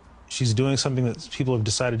people. She's doing something that people have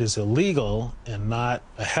decided is illegal and not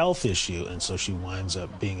a health issue, and so she winds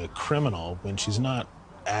up being a criminal when she's not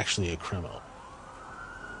actually a criminal.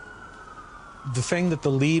 The thing that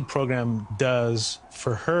the LEAD program does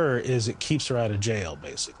for her is it keeps her out of jail,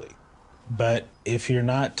 basically. But if you're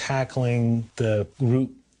not tackling the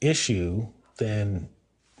root issue, then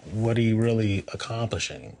what are you really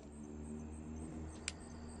accomplishing?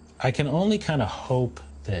 I can only kind of hope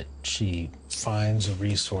that she finds a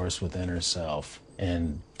resource within herself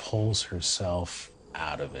and pulls herself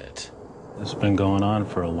out of it. It's been going on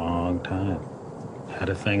for a long time. Had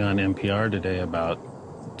a thing on NPR today about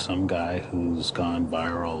some guy who's gone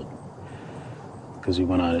viral because he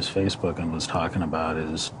went on his Facebook and was talking about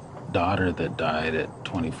his daughter that died at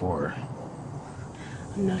 24.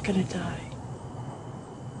 I'm not gonna die.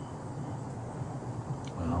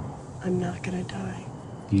 Well, I'm not gonna die.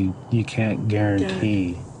 You can't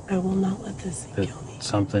guarantee Dad, I will not let this thing that kill me.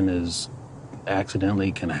 something is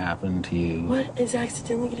accidentally can happen to you. What is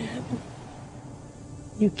accidentally gonna happen?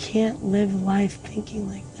 You can't live life thinking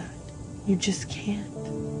like that. You just can't.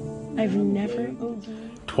 I've never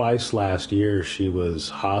OD'd. Twice last year, she was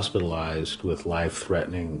hospitalized with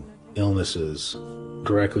life-threatening illnesses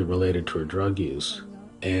directly related to her drug use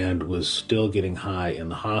and was still getting high in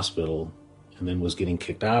the hospital and then was getting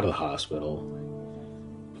kicked out of the hospital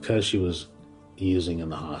because she was using in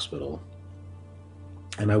the hospital.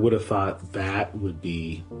 And I would have thought that would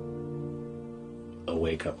be a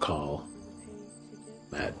wake-up call.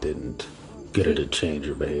 That didn't get her to change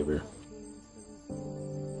her behavior.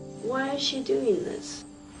 Why is she doing this?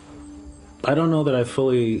 I don't know that I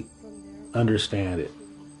fully understand it.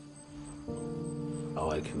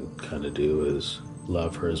 All I can kind of do is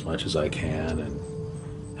love her as much as I can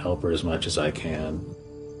and help her as much as I can.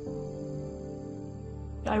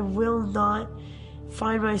 I will not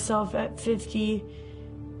find myself at 50,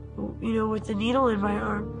 with the needle in my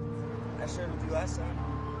arm. I shared with you last time.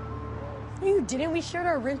 No, you didn't. We shared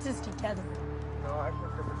our rinses together. No, I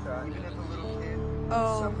picked up a shot. Even if a little kid...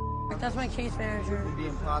 Oh, that's my case manager. It would be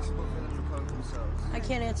impossible for them to coach themselves. I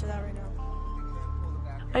can't answer that right now.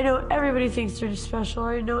 I know everybody thinks they're special.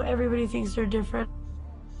 I know everybody thinks they're different.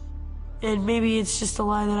 And maybe it's just a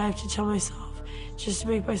lie that I have to tell myself. just to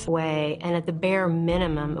make myself way, and at the bare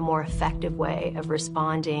minimum, a more effective way of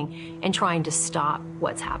responding and trying to stop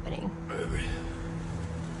what's happening. Baby.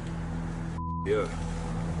 Yeah.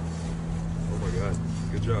 Oh my God,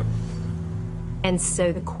 good job. And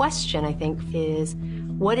so the question, I think, is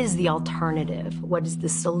what is the alternative? What is the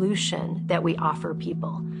solution that we offer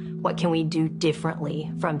people? What can we do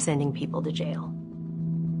differently from sending people to jail?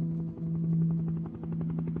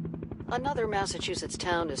 Another Massachusetts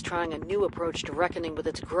town is trying a new approach to reckoning with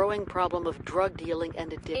its growing problem of drug dealing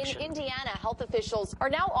and addiction. In Indiana, health officials are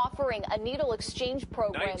now offering a needle exchange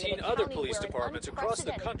program. 19 other police departments across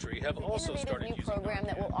the country have also started using program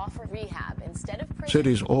that will offer rehab instead of prison.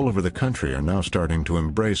 Cities all over the country are now starting to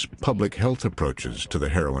embrace public health approaches to the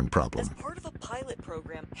heroin problem. As part of a pilot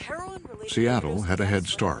program, heroin-related Seattle had a head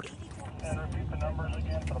start.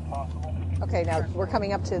 Okay, now we're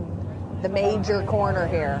coming up to the major corner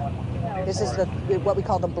here. This is what we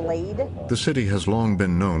call the Blade. The city has long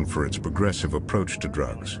been known for its progressive approach to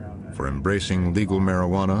drugs, for embracing legal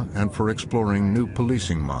marijuana, and for exploring new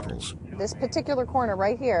policing models. This particular corner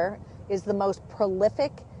right here is the most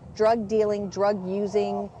prolific drug dealing, drug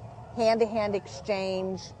using, hand-to-hand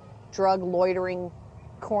exchange, drug loitering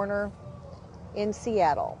corner in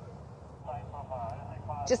Seattle.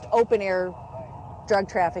 Just open air drug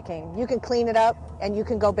trafficking. You can clean it up and you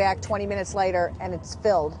can go back 20 minutes later and it's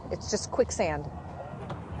filled. It's just quicksand.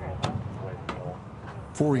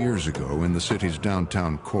 4 years ago, in the city's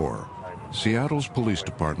downtown core, Seattle's police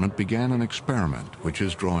department began an experiment which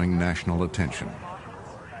is drawing national attention.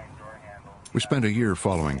 We spent a year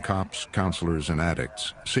following cops, counselors, and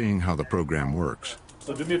addicts, seeing how the program works.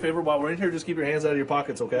 So do me a favor, while we're in here, just keep your hands out of your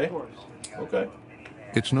pockets, okay? Okay.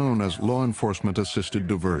 It's known as Law Enforcement Assisted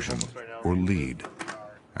Diversion, or LEAD,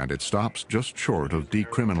 and it stops just short of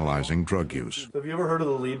decriminalizing drug use. Have you ever heard of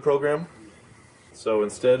the LEAD program? So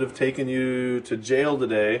instead of taking you to jail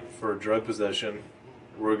today for drug possession,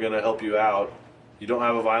 we're going to help you out. You don't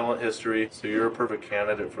have a violent history, so you're a perfect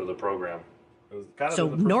candidate for the program. So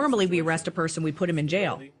normally we arrest a person, we put them in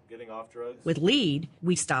jail. With LEAD,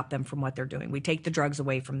 we stop them from what they're doing. We take the drugs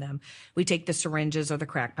away from them. We take the syringes or the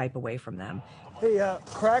crack pipe away from them. The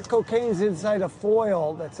crack cocaine's inside a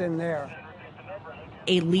foil that's in there.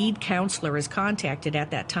 A LEAD counselor is contacted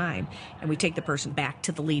at that time, and we take the person back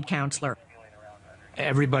to the LEAD counselor.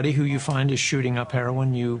 Everybody who you find is shooting up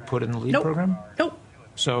heroin, you put in the LEAD program? Nope.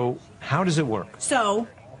 So how does it work? So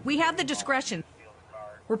we have the discretion.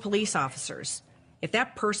 We're police officers. If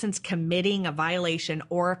that person's committing a violation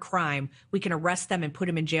or a crime, we can arrest them and put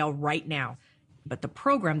them in jail right now. But the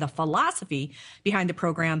program, the philosophy behind the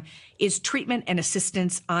program is treatment and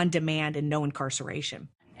assistance on demand and no incarceration.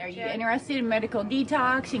 Are you interested in medical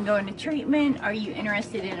detox and going to treatment? Are you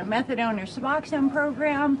interested in a methadone or Suboxone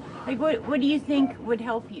program? Like, what do you think would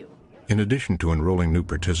help you? In addition to enrolling new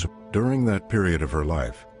participants, during that period of her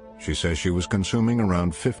life, she says she was consuming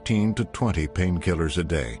around 15 to 20 painkillers a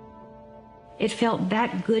day. It felt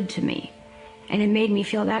that good to me, and it made me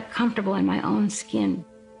feel that comfortable in my own skin.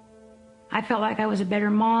 I felt like I was a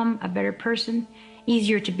better mom, a better person,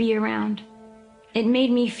 easier to be around. It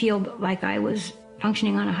made me feel like I was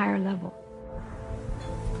functioning on a higher level.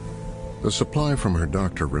 The supply from her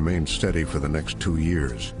doctor remained steady for the next 2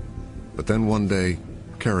 years, but then one day,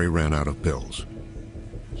 Carrie ran out of pills.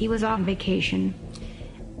 He was on vacation.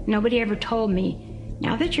 Nobody ever told me,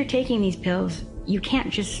 now that you're taking these pills, you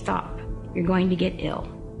can't just stop. You're going to get ill.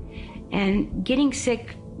 And getting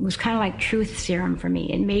sick was kind of like truth serum for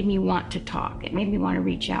me. It made me want to talk. It made me want to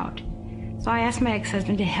reach out. So I asked my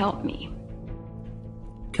ex-husband to help me.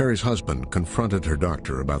 Carrie's husband confronted her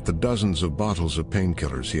doctor about the dozens of bottles of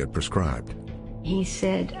painkillers he had prescribed. He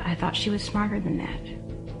said, I thought she was smarter than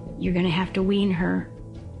that. You're going to have to wean her.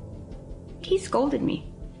 He scolded me.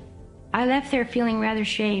 I left there feeling rather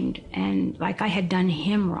shamed and like I had done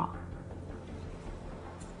him wrong.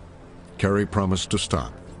 Carrie promised to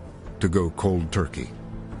stop, to go cold turkey,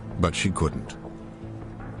 but she couldn't.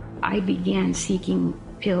 I began seeking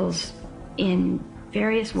pills in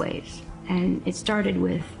various ways, and it started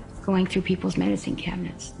with going through people's medicine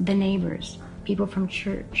cabinets, the neighbors, people from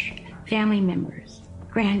church, family members,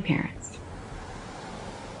 grandparents.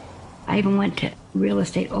 I even went to real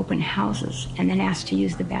estate open houses and then asked to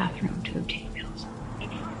use the bathroom to obtain pills.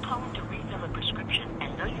 If you are calling to refill a prescription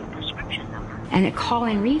and know your prescription number. And to call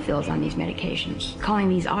in refills on these medications, calling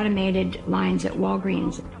these automated lines at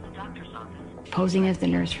Walgreens, posing as the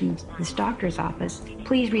nurse from this doctor's office,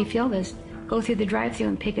 please refill this, go through the drive-thru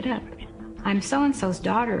and pick it up. I'm so-and-so's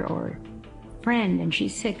daughter or friend and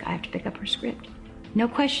she's sick, I have to pick up her script. No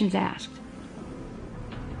questions asked.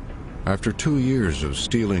 After 2 years of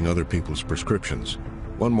stealing other people's prescriptions,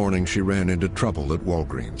 One morning, she ran into trouble at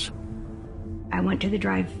Walgreens. I went to the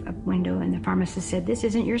drive-up window, and the pharmacist said, "This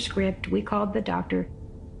isn't your script. We called the doctor.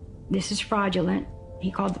 This is fraudulent."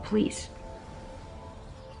 He called the police.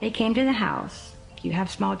 They came to the house. "You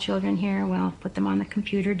have small children here? Well, put them on the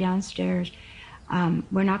computer downstairs.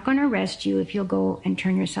 We're not going to arrest you if you'll go and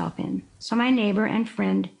turn yourself in." So my neighbor and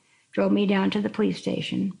friend drove me down to the police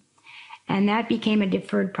station, and that became a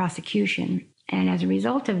deferred prosecution. And as a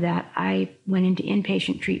result of that, I went into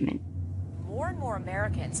inpatient treatment. More and more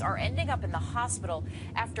Americans are ending up in the hospital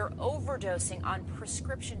after overdosing on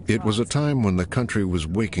prescription drugs. It was a time when the country was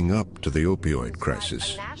waking up to the opioid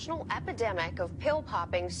crisis. A national epidemic of pill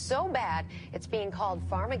popping so bad it's being called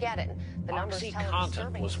Pharmageddon. The numbers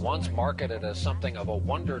OxyContin was once marketed as something of a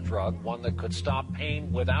wonder drug, one that could stop pain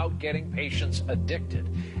without getting patients addicted.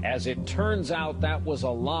 As it turns out, that was a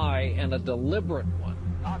lie, and a deliberate one.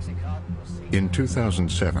 In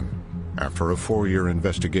 2007, after a 4-year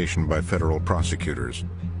investigation by federal prosecutors,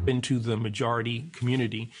 into the majority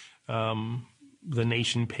community, the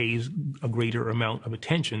nation pays a greater amount of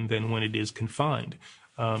attention than when it is confined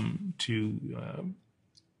to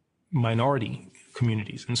minority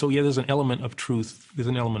communities. And so, yeah, there's an element of truth. There's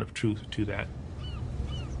an element of truth to that.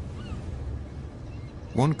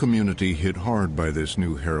 One community hit hard by this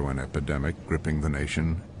new heroin epidemic gripping the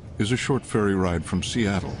nation is a short ferry ride from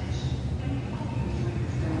Seattle.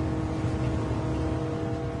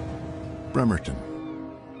 Bremerton.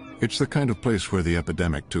 It's the kind of place where the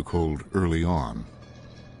epidemic took hold early on.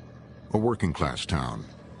 A working-class town,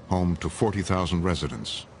 home to 40,000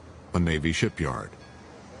 residents, a Navy shipyard,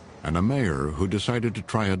 and a mayor who decided to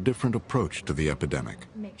try a different approach to the epidemic.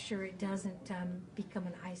 Make sure it doesn't become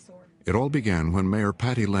an eyesore. It all began when Mayor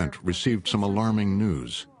Patty Lent received some alarming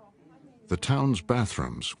news. The town's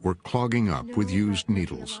bathrooms were clogging up with used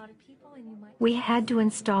needles. We had to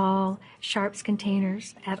install sharps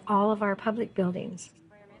containers at all of our public buildings.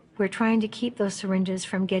 We're trying to keep those syringes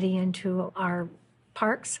from getting into our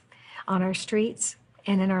parks, on our streets,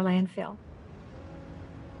 and in our landfill.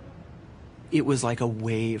 It was like a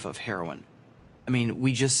wave of heroin. I mean,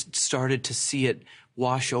 we just started to see it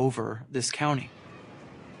wash over this county.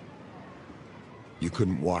 You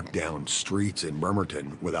couldn't walk down streets in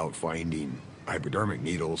Bremerton without finding hypodermic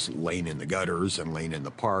needles laying in the gutters and laying in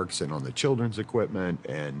the parks and on the children's equipment,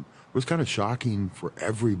 and it was kind of shocking for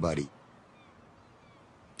everybody.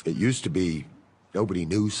 It used to be nobody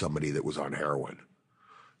knew somebody that was on heroin.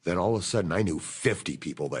 Then all of a sudden I knew 50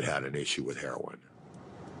 people that had an issue with heroin.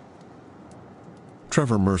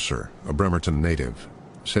 Trevor Mercer, a Bremerton native,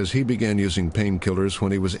 says he began using painkillers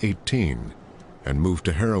when he was 18 and moved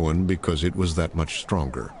to heroin because it was that much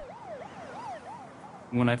stronger.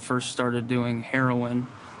 When I first started doing heroin,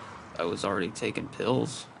 I was already taking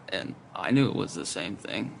pills, and I knew it was the same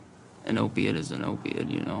thing. An opiate is an opiate,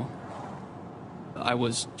 you know. I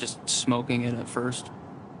was just smoking it at first.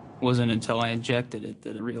 It wasn't until I injected it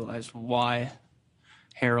that I realized why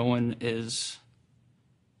heroin is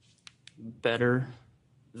better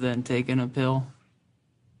than taking a pill.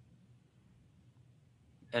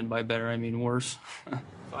 And by better, I mean worse.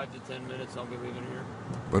 5 to 10 minutes, I'll be leaving here.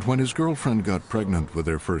 But when his girlfriend got pregnant with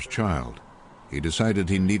their first child, he decided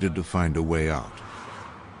he needed to find a way out.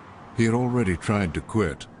 He had already tried to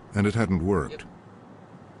quit, and it hadn't worked.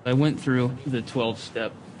 I went through the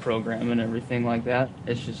 12-step program and everything like that.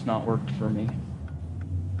 It's just not worked for me.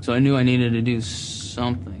 So I knew I needed to do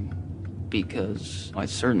something, because I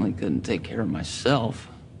certainly couldn't take care of myself.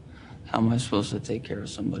 How am I supposed to take care of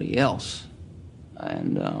somebody else?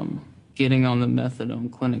 And getting on the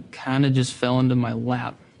methadone clinic kind of just fell into my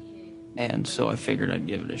lap. And so I figured I'd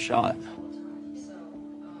give it a shot.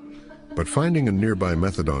 But finding a nearby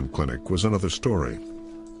methadone clinic was another story.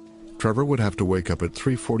 Trevor would have to wake up at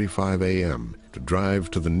 3:45 a.m. to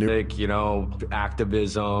drive to the nearest,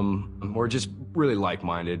 activism. We're just really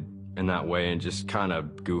like-minded in that way and just kind of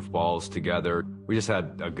goofballs together. We just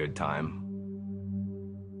had a good time.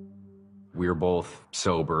 We were both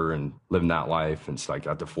sober and living that life, and it's like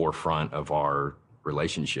at the forefront of our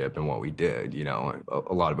relationship and what we did, you know.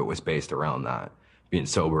 A lot of it was based around that, being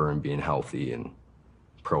sober and being healthy and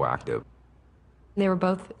proactive. They were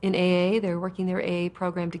both in AA. They were working their AA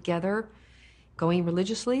program together, going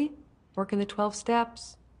religiously, working the 12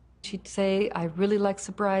 steps. She'd say, "I really like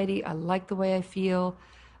sobriety. I like the way I feel.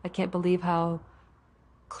 I can't believe how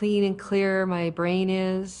clean and clear my brain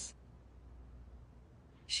is."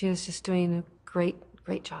 She was just doing a great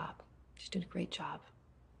job. She's doing a great job.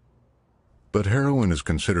 But heroin is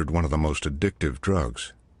considered one of the most addictive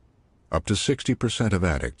drugs. Up to 60% of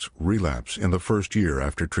addicts relapse in the first year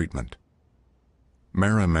after treatment.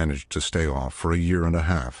 Mara managed to stay off for a year and a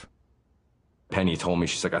half. Penny told me,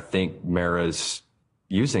 she's like, I think Mara's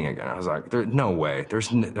using again. I was like, there's no way.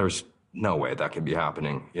 There's no way that could be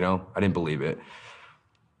happening, you know? I didn't believe it.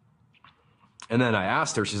 And then I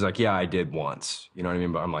asked her, she's like, yeah, I did once. You know what I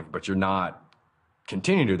mean? But I'm like, but you're not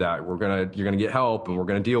continuing to do that. You're gonna get help and we're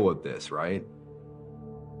gonna deal with this, right?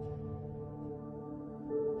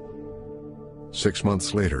 6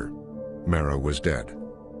 months later, Mara was dead.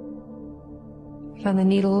 Found the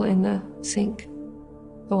needle in the sink,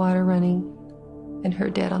 the water running, and her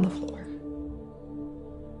dead on the floor.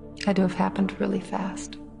 Had to have happened really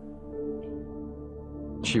fast.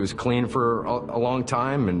 She was clean for a long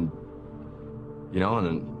time, and you know,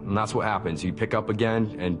 and that's what happens. You pick up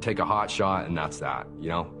again and take a hot shot, and that's that, you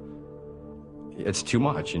know? It's too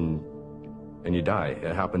much, and you die.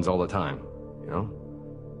 It happens all the time, you know?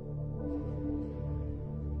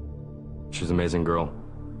 She's an amazing girl.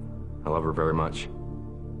 I love her very much.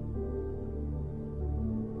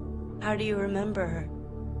 How do you remember her?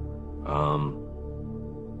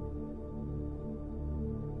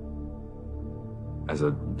 As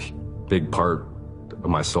a big part of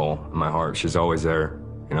my soul and my heart. She's always there,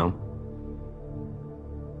 you know?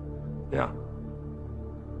 Yeah.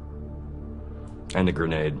 And a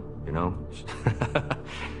grenade, you know?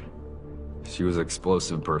 She was an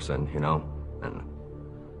explosive person, you know? And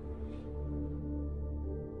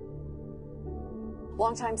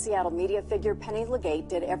longtime Seattle media figure Penny Legate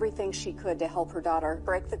did everything she could to help her daughter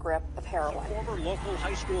break the grip of heroin. A former local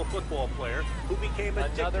high school football player who became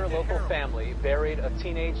addicted Another to local heroin. family buried a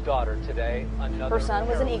teenage daughter today. Her son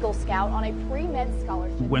was an Eagle Scout on a pre-med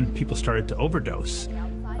scholarship. When people started to overdose,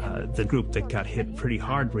 the group that got hit pretty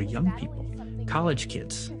hard were young people, college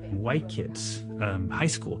kids, white kids, high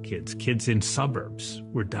school kids, kids in suburbs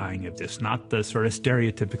were dying of this, not the sort of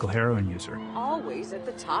stereotypical heroin user. Always at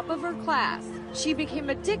the top of her class, she became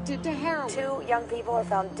addicted to heroin. 2 young people are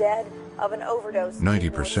found dead of an overdose.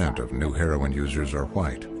 90% of new heroin users are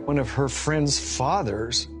white. One of her friend's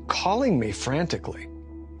fathers calling me frantically,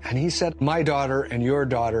 and he said, my daughter and your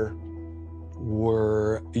daughter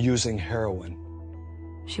were using heroin.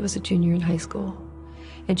 She was a junior in high school,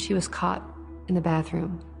 and she was caught in the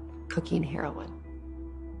bathroom cooking heroin.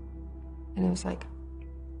 And it was like,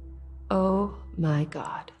 oh my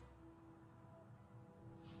God.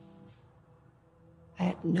 I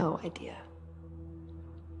had no idea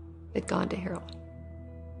they'd gone to heroin.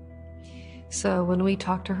 So when we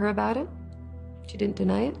talked to her about it, she didn't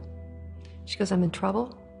deny it. She goes, I'm in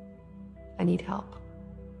trouble. I need help.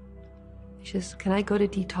 She says, can I go to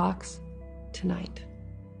detox tonight?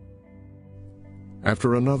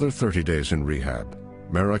 After another 30 days in rehab,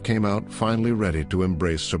 Mara came out finally ready to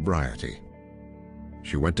embrace sobriety.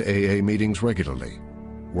 She went to AA meetings regularly,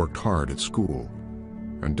 worked hard at school,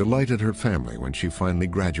 and delighted her family when she finally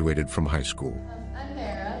graduated from high school. I'm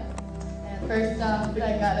Mara, and first off,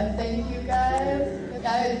 I gotta thank you guys.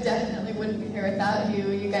 I definitely wouldn't be here without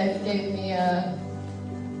you. You guys gave me a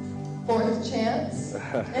 4th chance,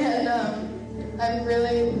 and I'm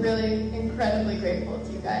really, really incredibly grateful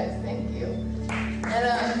to you guys. Thank you.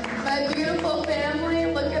 And my beautiful family,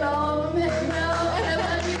 look at all of them, you know, and I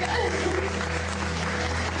love you guys.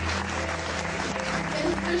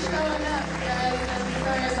 Thanks for showing up, guys. I'm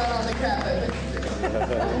sorry about all the crap I've been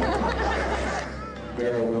through.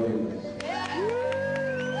 Vera Williams.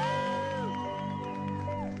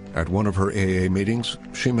 At one of her AA meetings,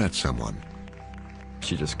 she met someone.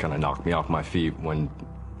 she just kind of knocked me off my feet when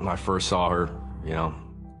I first saw her, you know.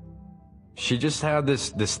 She just had this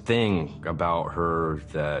thing about her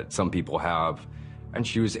that some people have, and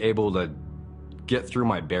she was able to get through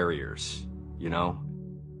my barriers, you know.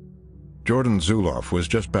 Jordan Zuloff was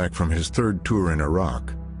just back from his 3rd tour in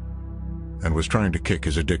Iraq and was trying to kick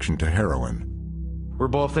his addiction to heroin. We're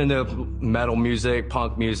both into metal music,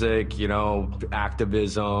 punk music, you know,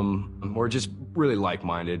 activism. We're just really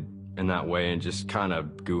like-minded in that way and just kind of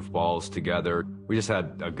goofballs together. We just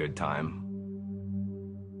had a good time.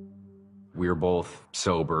 We were both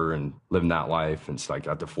sober and living that life, and it's like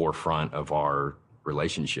at the forefront of our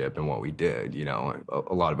relationship and what we did, you know.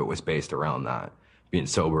 A lot of it was based around that, being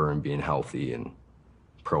sober and being healthy and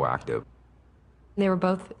proactive. They were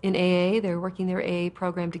both in AA. They were working their AA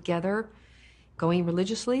program together, going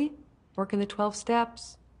religiously, working the 12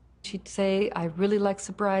 steps. She'd say, I really like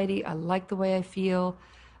sobriety. I like the way I feel.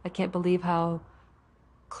 I can't believe how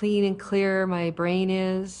clean and clear my brain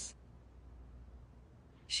is.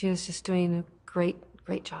 She was just doing a great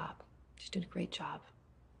job. She's doing a great job.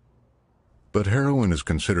 But heroin is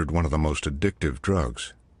considered one of the most addictive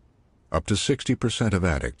drugs. Up to 60% of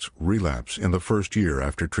addicts relapse in the first year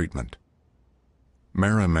after treatment.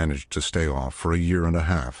 Mara managed to stay off for 1.5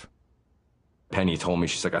 years. Penny told me,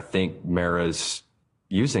 she's like, I think Mara's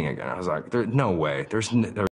using again. I was like, no way. There's